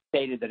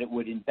 stated that it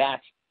would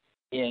invest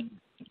in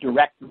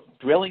direct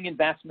drilling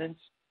investments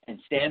and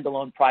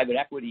standalone private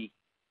equity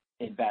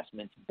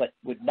investments, but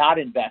would not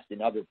invest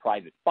in other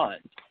private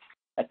funds.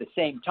 At the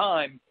same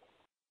time,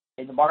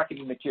 in the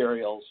marketing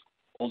materials,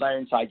 Old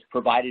Ironsides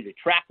provided a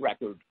track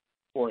record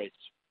for its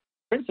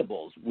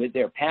principals with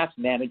their past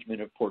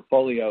management of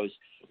portfolios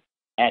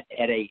at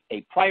a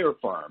prior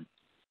firm.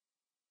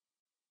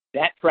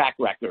 That track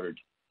record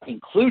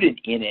included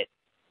in it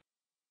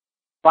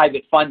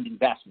private fund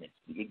investments,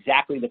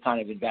 exactly the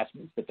kind of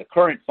investments that the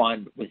current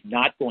fund was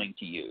not going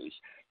to use,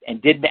 and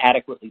didn't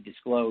adequately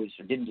disclose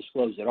or didn't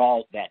disclose at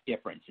all that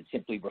difference. It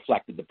simply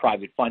reflected the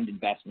private fund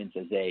investments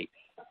as a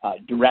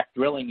direct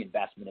drilling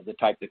investment of the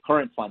type the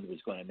current fund was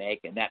going to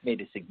make, and that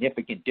made a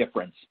significant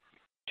difference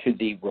to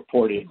the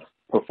reported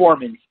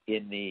performance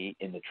in the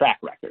track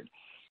record.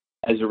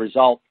 As a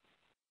result,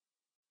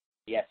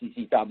 the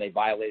SEC found they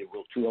violated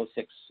Rule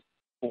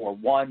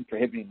 20641,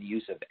 prohibiting the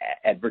use of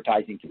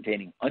advertising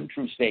containing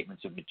untrue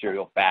statements of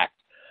material fact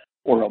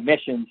or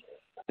omissions.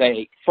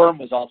 The firm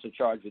was also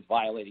charged with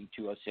violating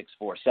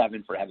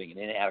 20647 for having an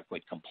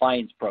inadequate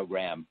compliance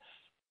program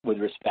with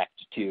respect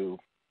to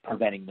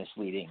preventing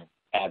misleading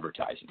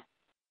advertising.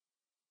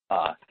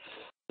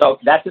 So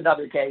that's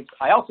another case.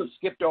 I also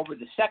skipped over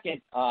the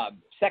second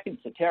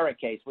Cetera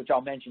case, which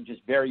I'll mention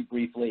just very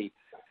briefly.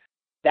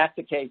 That's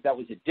a case that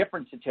was a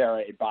different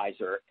Cetera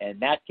advisor, and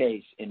that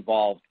case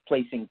involved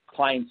placing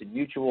clients in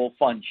mutual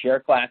fund share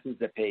classes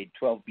that paid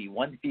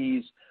 12B1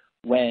 fees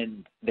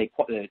when the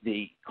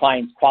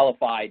clients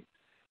qualified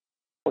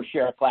for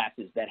share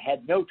classes that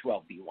had no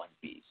 12B1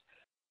 fees.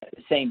 At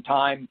the same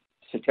time,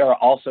 Cetera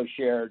also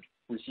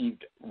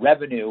received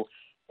revenue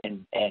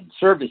and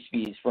service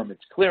fees from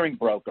its clearing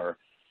broker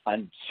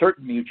on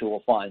certain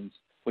mutual funds,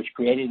 which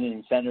created an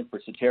incentive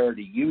for Cetera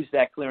to use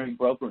that clearing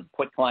broker and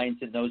put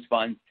clients in those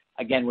funds,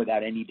 again,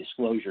 without any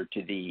disclosure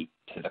to the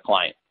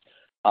client.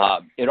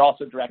 It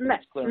also directed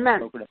its clearing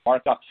broker to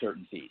mark up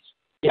certain fees.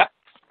 Yep.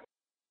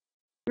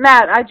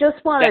 Matt, I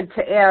just wanted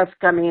to ask,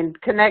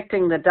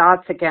 connecting the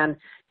dots again,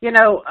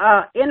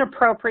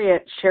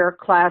 inappropriate share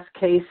class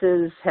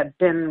cases have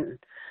been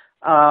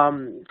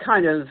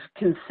kind of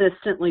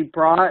consistently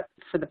brought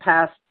for the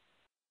past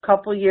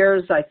couple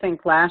years. I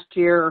think last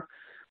year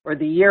or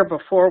the year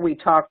before we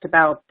talked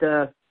about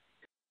the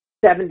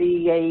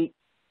 78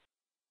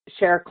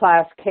 share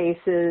class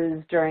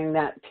cases during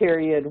that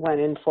period when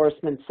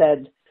enforcement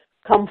said,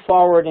 come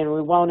forward and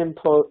we won't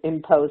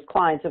impose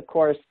clients. Of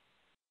course,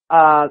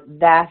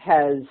 that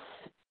has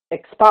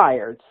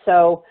expired.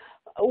 So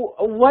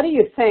what do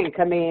you think?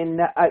 I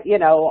mean,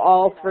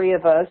 all three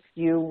of us,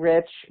 you,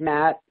 Rich,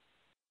 Matt,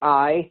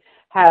 I,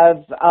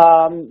 have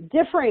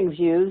differing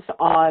views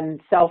on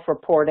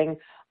self-reporting.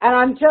 And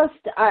I'm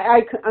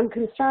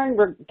concerned,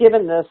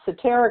 given the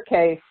Cetera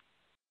case,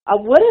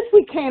 what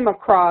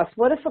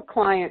if a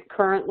client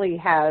currently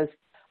has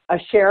a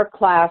share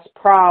class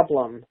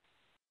problem,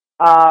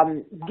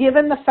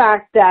 given the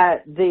fact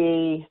that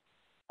the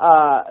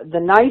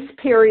nice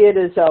period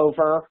is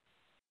over,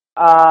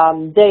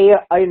 they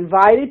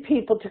invited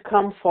people to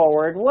come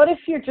forward. What if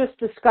you're just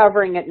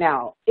discovering it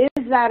now? Is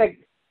that a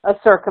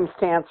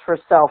circumstance for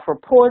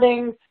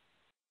self-reporting?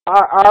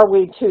 Are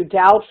we too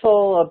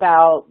doubtful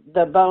about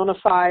the bona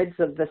fides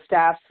of the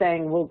staff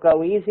saying we'll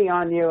go easy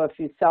on you if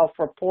you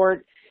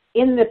self-report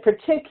in the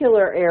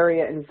particular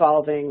area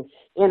involving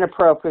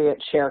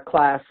inappropriate share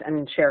class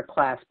and share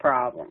class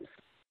problems?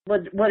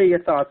 What are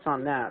your thoughts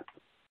on that?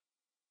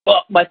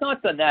 Well, my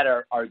thoughts on that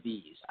are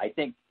these. I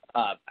think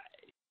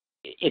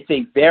it's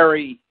a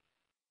very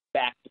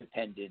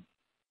fact-dependent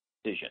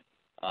decision.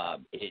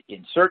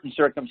 In certain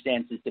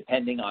circumstances,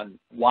 depending on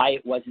why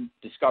it wasn't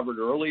discovered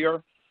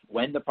earlier,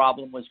 when the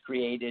problem was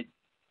created,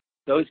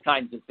 those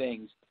kinds of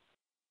things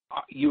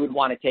you would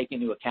want to take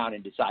into account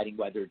in deciding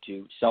whether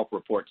to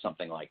self-report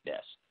something like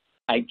this.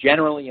 I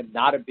generally am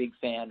not a big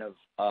fan of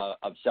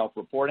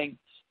self-reporting,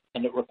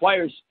 and it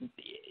requires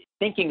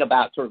thinking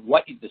about sort of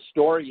what the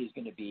story is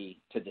going to be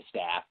to the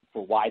staff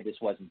for why this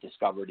wasn't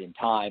discovered in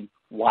time,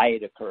 why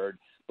it occurred,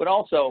 but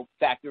also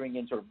factoring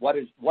in sort of what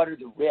are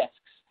the risks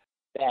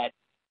that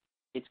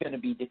it's going to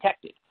be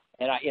detected.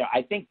 And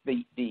I think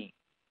the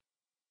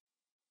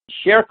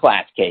share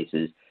class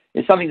cases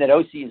is something that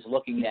OC is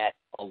looking at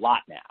a lot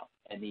now,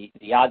 and the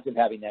odds of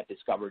having that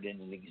discovered in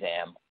an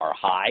exam are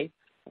high,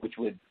 which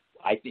would,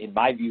 in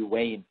my view,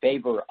 weigh in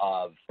favor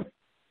of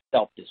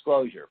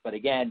self-disclosure. But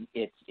again,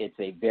 it's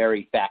a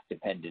very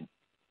fact-dependent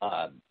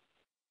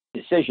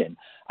decision.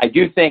 I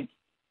do think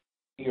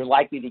you're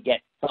likely to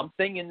get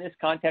something in this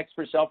context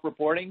for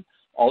self-reporting,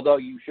 although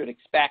you should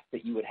expect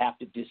that you would have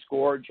to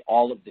disgorge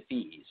all of the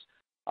fees.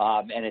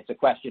 And it's a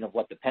question of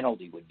what the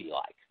penalty would be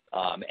like.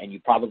 And you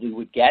probably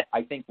would get,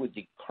 I think with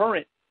the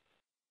current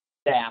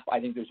staff, I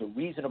think there's a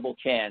reasonable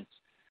chance,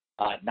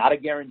 not a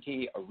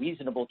guarantee, a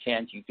reasonable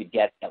chance you could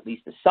get at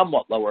least a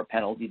somewhat lower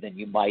penalty than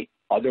you might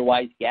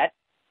otherwise get.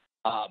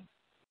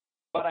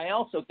 But I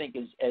also think,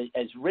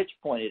 as Rich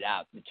pointed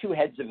out, the two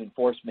heads of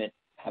enforcement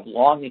have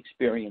long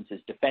experience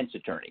as defense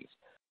attorneys.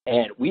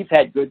 And we've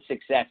had good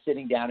success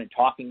sitting down and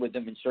talking with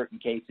them in certain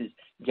cases,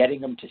 getting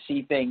them to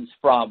see things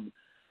from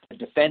a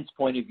defense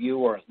point of view,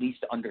 or at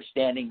least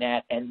understanding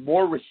that, and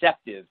more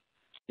receptive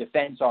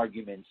defense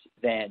arguments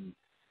than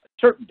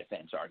certain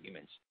defense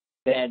arguments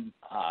than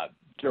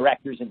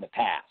directors in the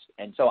past.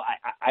 And so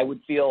I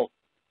would feel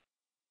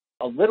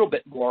a little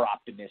bit more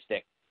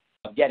optimistic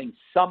of getting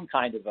some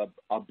kind of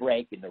a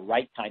break in the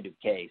right kind of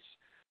case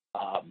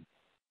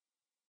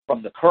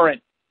from the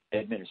current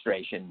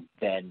administration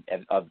than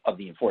of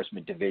the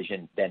enforcement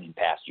division than in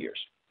past years.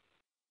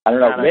 I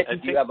don't know, Rich,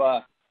 do you have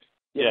a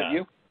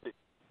view?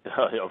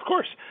 Of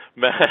course.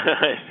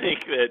 I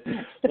think that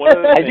one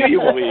of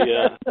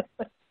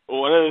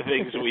the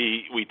things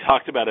we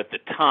talked about at the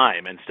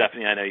time, and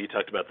Stephanie, I know you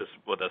talked about this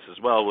with us as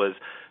well, was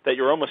that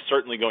you're almost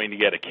certainly going to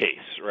get a case,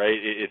 right?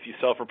 If you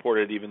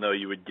self-reported, even though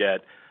you would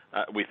get,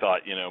 we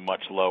thought,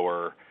 much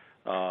lower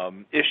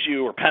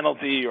issue or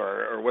penalty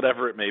or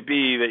whatever it may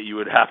be, that you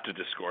would have to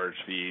disgorge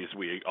fees.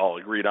 We all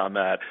agreed on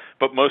that.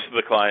 But most of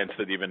the clients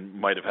that even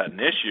might have had an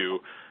issue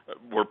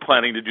were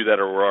planning to do that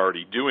or were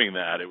already doing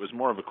that. It was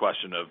more of a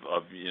question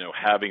of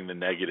having the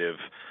negative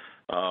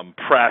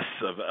press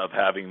of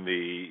having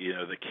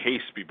the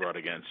case be brought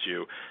against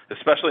you,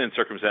 especially in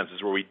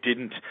circumstances where we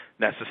didn't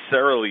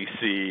necessarily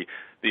see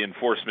the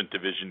enforcement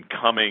division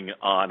coming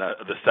on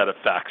the set of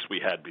facts we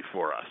had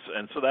before us.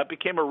 And so that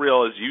became a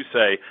real, as you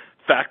say,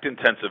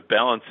 fact-intensive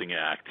balancing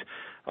act.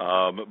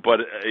 But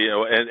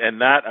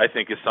that, I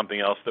think, is something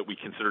else that we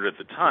considered at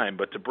the time.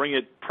 But to bring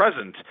it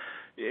present,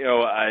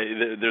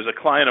 there's a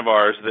client of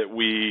ours that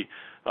we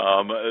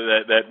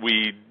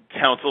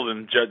counseled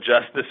in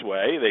just this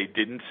way. They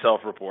didn't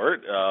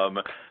self-report.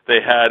 They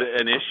had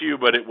an issue,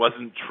 but it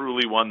wasn't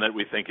truly one that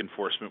we think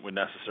enforcement would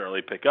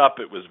necessarily pick up.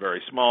 It was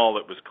very small.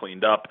 It was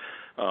cleaned up,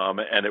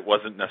 and it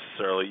wasn't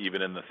necessarily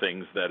even in the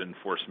things that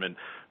enforcement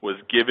was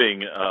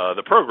giving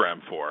the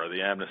program for,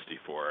 the amnesty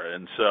for.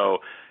 And so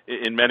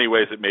in many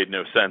ways it made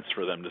no sense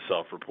for them to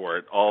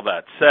self-report. All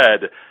that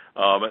said,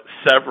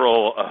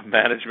 several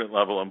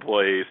management-level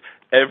employees,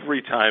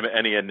 every time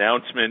any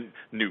announcement,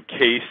 new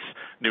case,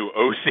 new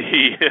OC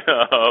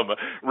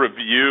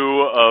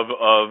review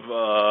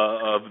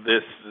of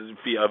this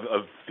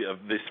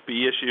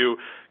fee issue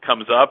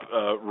comes up,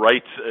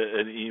 writes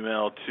an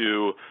email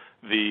to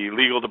the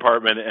legal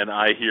department, and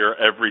I hear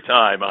every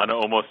time on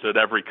almost an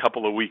every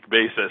couple of week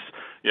basis,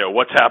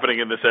 what's happening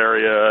in this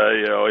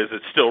area? Is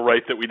it still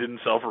right that we didn't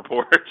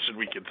self-report? Should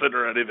we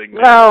consider anything?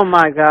 Oh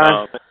my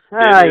God!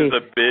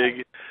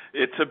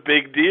 it's a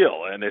big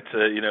deal, and it's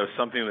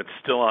something that's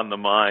still on the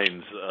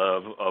minds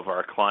of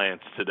our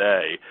clients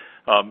today.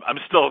 I'm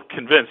still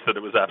convinced that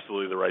it was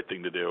absolutely the right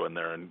thing to do, and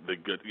they're in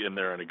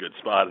a good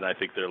spot, and I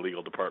think their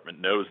legal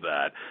department knows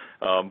that.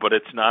 But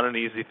it's not an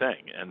easy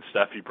thing. And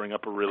Steph, you bring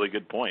up a really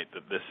good point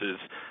that this is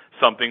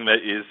something that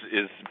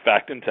is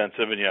fact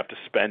intensive, and you have to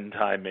spend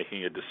time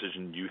making a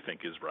decision you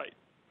think is right.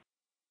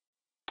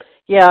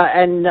 Yeah,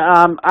 and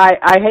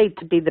I hate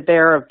to be the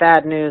bearer of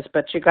bad news,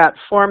 but you got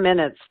 4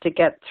 minutes to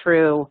get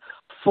through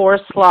 4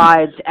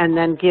 slides and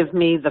then give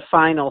me the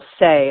final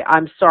say.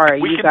 I'm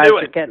sorry, you guys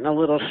are getting a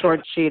little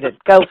short-sheeted.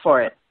 Go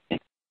for it.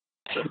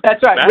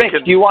 That's right.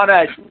 Rich, do you want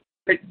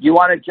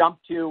to jump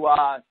to?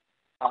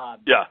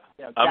 Yeah,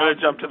 I'm going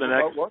to jump to the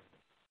next.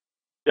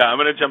 Yeah, I'm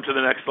going to jump to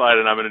the next slide,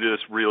 and I'm going to do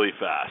this really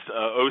fast.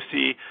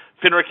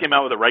 FINRA came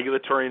out with a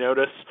regulatory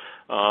notice.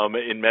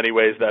 In many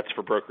ways, that's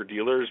for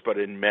broker-dealers, but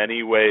in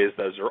many ways,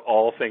 those are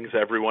all things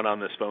everyone on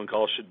this phone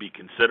call should be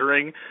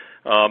considering.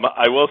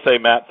 I will say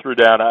Matt threw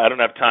down, I don't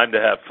have time to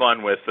have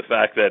fun with the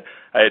fact that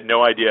I had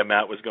no idea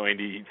Matt was going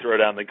to throw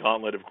down the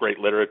gauntlet of great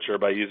literature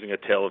by using A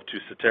Tale of Two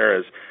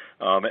Soteras.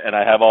 And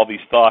I have all these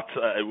thoughts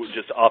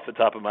just off the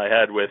top of my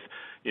head with,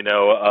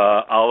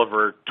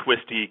 Oliver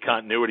Twisty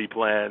continuity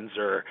plans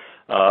or,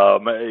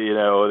 the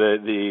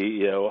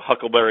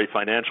Huckleberry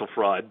financial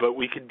fraud. But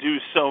we could do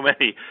so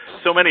many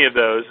of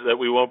those that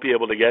we won't be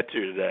able to get to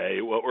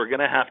today. What we're going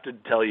to have to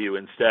tell you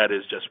instead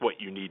is just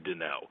what you need to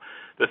know.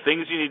 The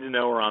things you need to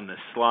know are on this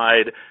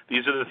slide.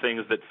 These are the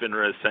things that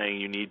FINRA is saying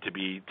you need to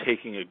be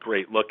taking a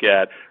great look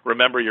at.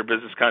 Remember, your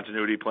business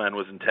continuity plan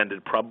was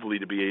intended probably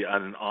to be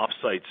on an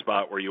off-site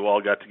spot where you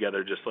all got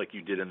together just like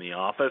you did in the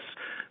office.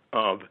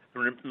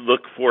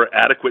 Look for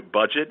adequate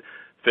budget.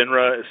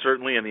 FINRA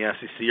certainly and the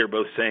SEC are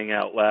both saying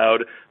out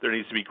loud there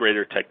needs to be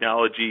greater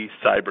technology,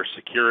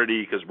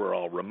 cybersecurity because we're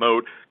all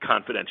remote,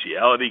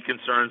 confidentiality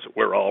concerns,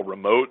 we're all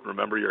remote.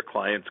 Remember your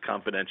client's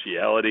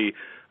confidentiality,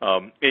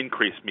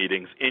 increased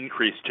meetings,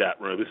 increased chat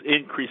rooms,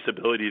 increased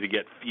ability to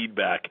get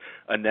feedback,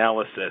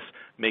 analysis.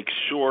 Make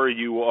sure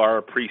you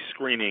are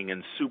pre-screening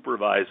and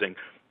supervising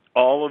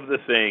all of the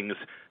things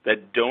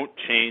that don't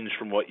change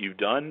from what you've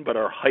done but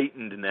are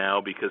heightened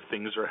now because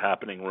things are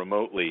happening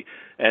remotely.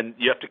 And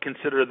you have to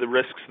consider the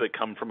risks that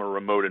come from a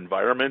remote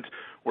environment.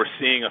 We're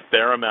seeing a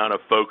fair amount of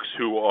folks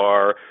who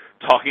are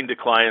talking to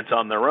clients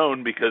on their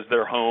own because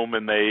they're home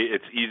and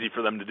it's easy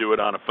for them to do it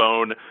on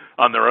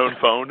their own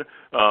phone.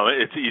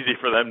 It's easy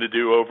for them to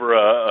do over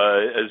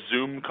a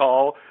Zoom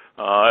call.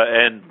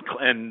 And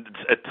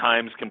at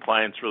times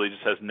compliance really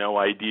just has no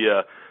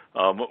idea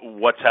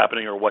what's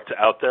happening or what's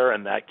out there,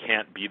 and that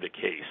can't be the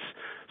case.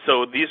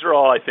 So these are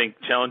all, I think,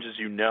 challenges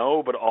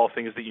but all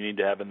things that you need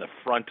to have in the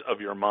front of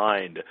your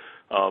mind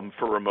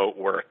for remote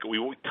work. We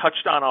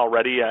touched on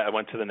already, I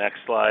went to the next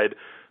slide,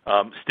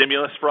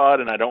 stimulus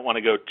fraud, and I don't want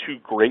to go too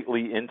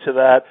greatly into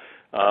that,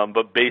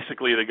 but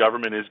basically the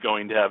government is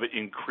going to have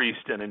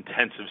increased and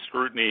intensive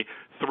scrutiny.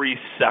 3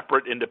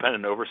 separate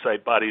independent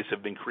oversight bodies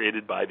have been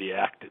created by the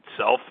Act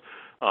itself.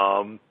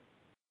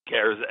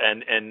 Cares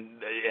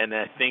and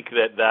I think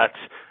that's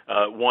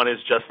one is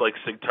just like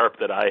SIGTARP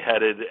that I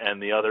headed,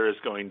 and the other is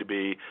going to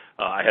be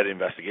I had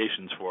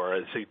investigations for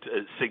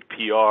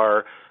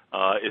SIGPR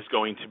is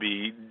going to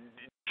be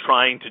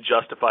trying to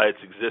justify its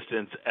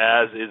existence,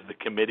 as is the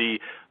committee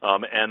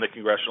and the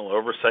Congressional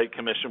Oversight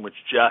Commission, which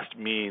just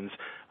means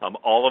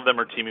all of them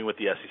are teaming with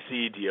the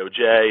SEC,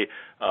 DOJ.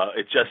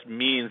 It just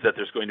means that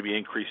there's going to be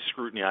increased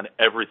scrutiny on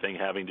everything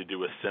having to do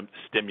with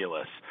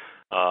stimulus.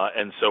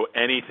 And so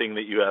anything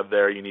that you have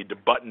there, you need to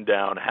button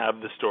down,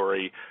 have the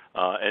story,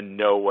 and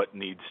know what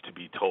needs to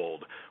be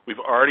told. We've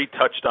already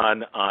touched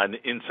on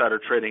insider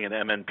trading and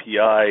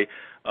MNPI.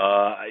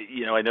 I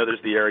know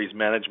there's the Ares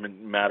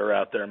management matter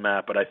out there,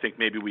 Matt, but I think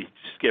maybe we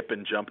skip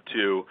and jump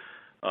to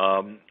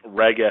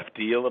Reg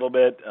FD a little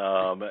bit,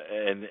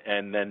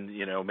 and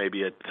then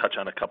maybe a touch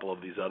on a couple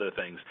of these other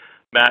things.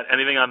 Matt,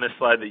 anything on this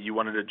slide that you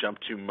wanted to jump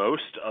to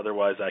most?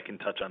 Otherwise, I can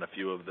touch on a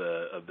few of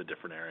the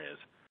different areas.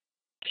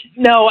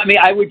 No, I mean,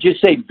 I would just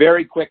say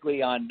very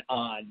quickly on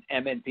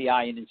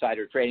MNPI and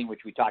insider trading, which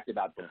we talked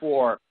about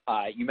before.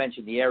 You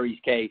mentioned the Ares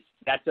case.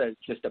 That's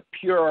just a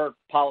pure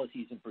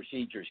policies and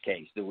procedures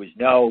case. There was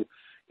no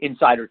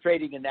insider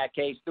trading in that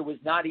case. There was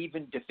not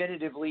even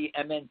definitively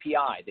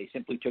MNPI. They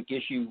simply took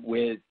issue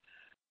with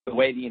the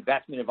way the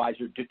investment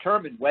advisor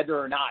determined whether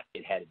or not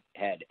it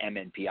had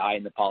MNPI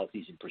in the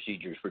policies and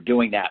procedures for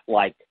doing that,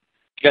 like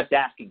just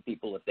asking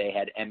people if they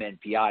had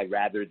MNPI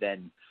rather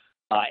than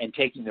and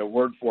taking their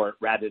word for it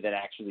rather than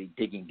actually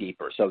digging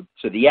deeper. So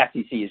the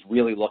SEC is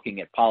really looking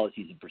at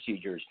policies and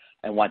procedures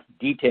and wants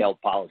detailed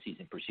policies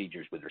and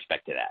procedures with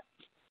respect to that.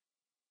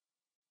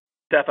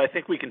 Steph, I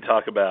think we can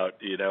talk about,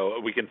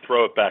 we can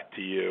throw it back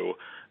to you.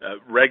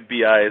 Reg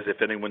BI, is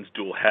if anyone's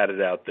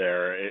dual-hatted out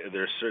there,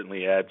 there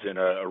certainly adds in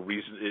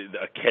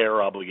a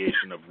care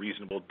obligation of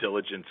reasonable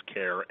diligence,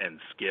 care, and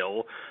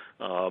skill.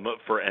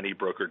 for any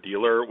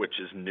broker-dealer, which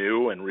is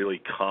new and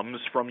really comes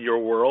from your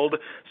world.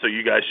 So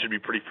you guys should be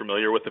pretty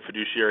familiar with the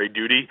fiduciary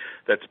duty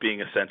that's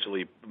being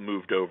essentially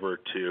moved over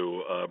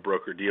to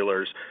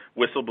broker-dealers.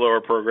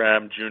 Whistleblower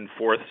program, June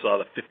 4th, saw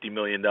the $50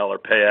 million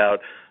payout.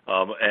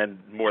 And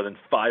more than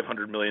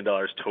 $500 million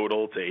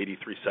total to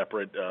 83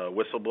 separate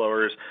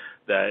whistleblowers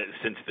that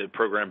since the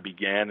program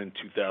began in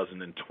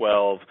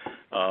 2012.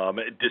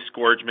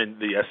 Disgorgement,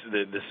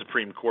 the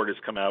Supreme Court has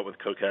come out with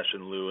Kokesh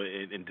and Liu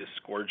in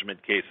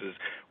disgorgement cases,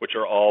 which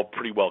are all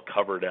pretty well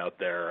covered out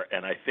there.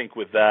 And I think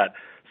with that,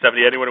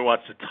 Stephanie, anyone who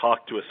wants to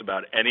talk to us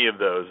about any of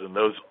those, and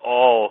those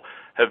all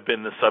have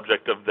been the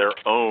subject of their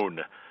own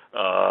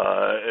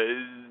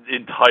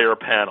entire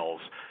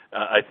panels,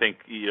 I think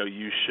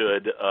you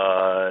should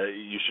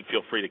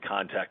feel free to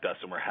contact us,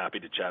 and we're happy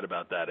to chat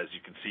about that. As you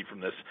can see from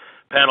this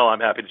panel,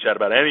 I'm happy to chat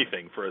about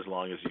anything for as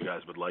long as you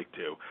guys would like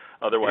to.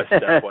 Otherwise,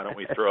 Steph, why don't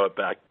we throw it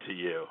back to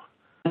you?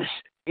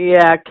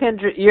 Yeah,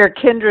 you're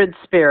kindred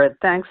spirit.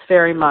 Thanks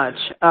very much.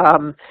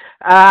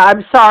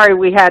 I'm sorry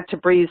we had to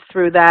breeze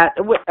through that.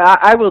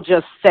 I will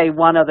just say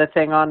one other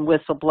thing on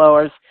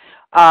whistleblowers.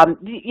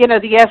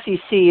 The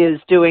SEC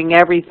is doing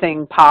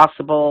everything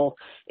possible,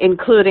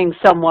 including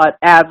somewhat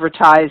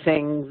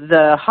advertising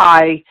the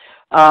high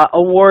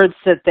awards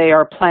that they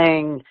are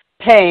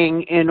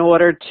paying in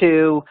order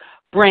to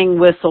bring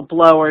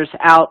whistleblowers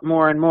out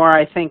more and more.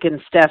 I think in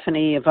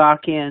Stephanie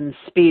Avakian's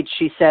speech,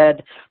 she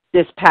said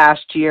this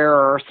past year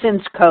or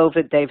since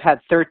COVID, they've had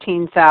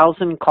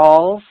 13,000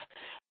 calls.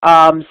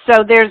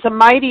 So there's a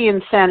mighty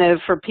incentive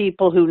for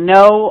people who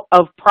know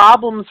of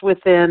problems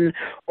within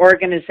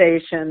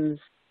organizations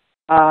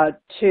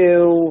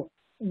to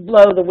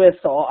blow the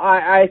whistle.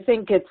 I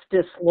think it's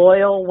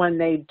disloyal when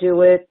they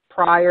do it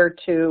prior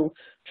to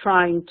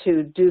trying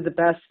to do the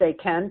best they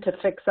can to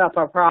fix up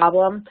a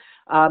problem.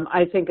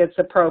 I think it's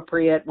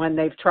appropriate when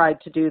they've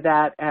tried to do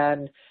that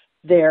and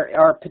there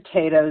are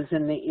potatoes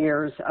in the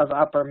ears of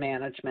upper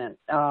management.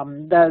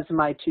 Those are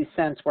my 2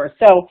 cents worth.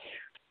 So,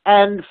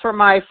 and for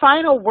my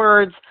final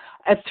words,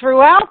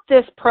 throughout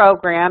this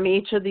program,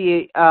 each of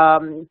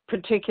the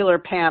particular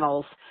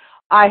panels,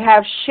 I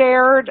have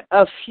shared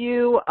a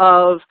few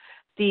of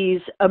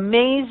these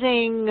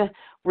amazing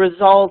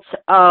results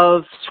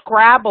of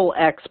Scrabble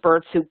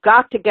experts who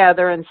got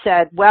together and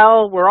said,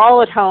 well, we're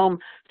all at home,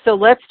 so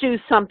let's do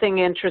something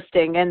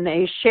interesting. And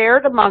they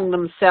shared among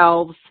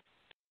themselves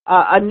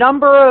a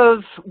number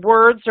of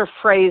words or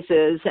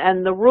phrases,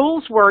 and the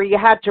rules were you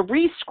had to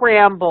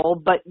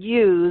re-scramble but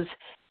use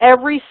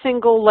every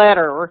single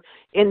letter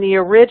in the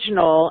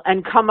original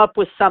and come up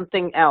with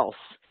something else.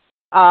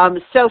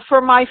 So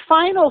for my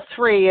final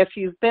 3, if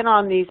you've been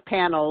on these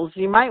panels,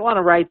 you might want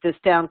to write this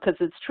down because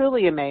it's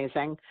truly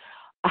amazing.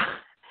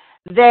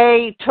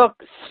 They took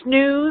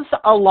snooze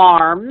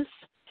alarms,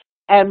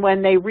 and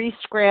when they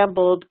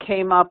re-scrambled,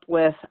 came up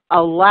with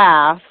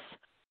alas,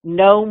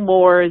 no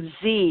more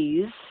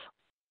Z's.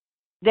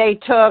 They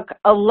took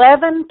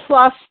 11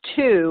 plus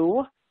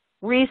 2,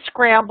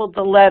 re-scrambled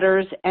the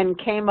letters, and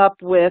came up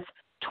with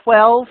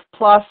 12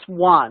 plus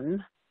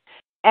 1.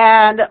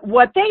 And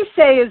what they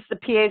say is the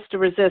pièce de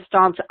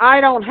résistance.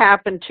 I don't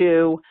happen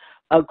to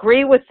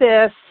agree with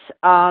this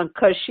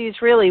because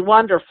she's really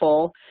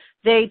wonderful.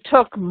 They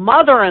took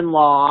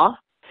mother-in-law,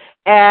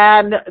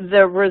 and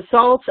the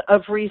result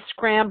of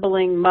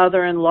re-scrambling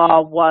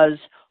mother-in-law was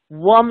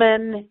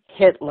woman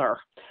Hitler.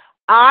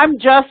 I'm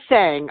just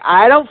saying,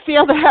 I don't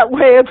feel that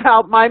way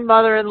about my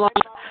mother-in-law,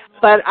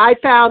 but I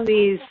found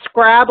these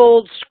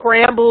scrambled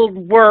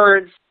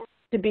words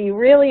to be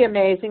really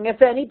amazing.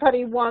 If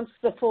anybody wants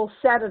the full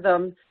set of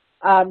them,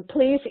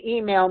 please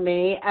email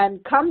me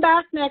and come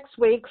back next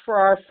week for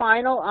our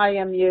final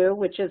IMU,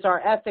 which is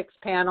our ethics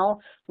panel.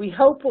 We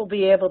hope we'll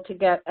be able to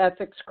get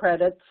ethics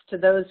credits to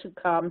those who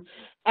come.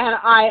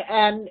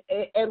 And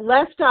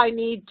lest I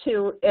need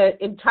to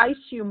entice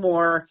you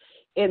more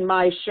in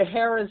my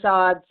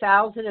Scheherazade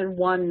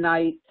 1001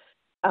 Night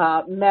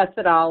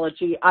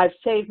methodology, I've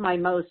saved my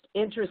most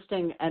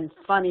interesting and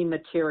funny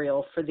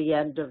material for the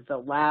end of the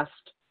last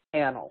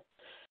panel.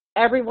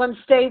 Everyone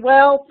stay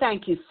well.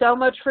 Thank you so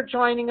much for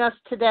joining us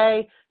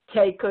today.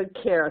 Take good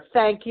care.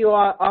 Thank you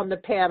on the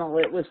panel.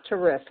 It was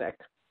terrific.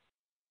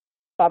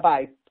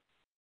 Bye-bye.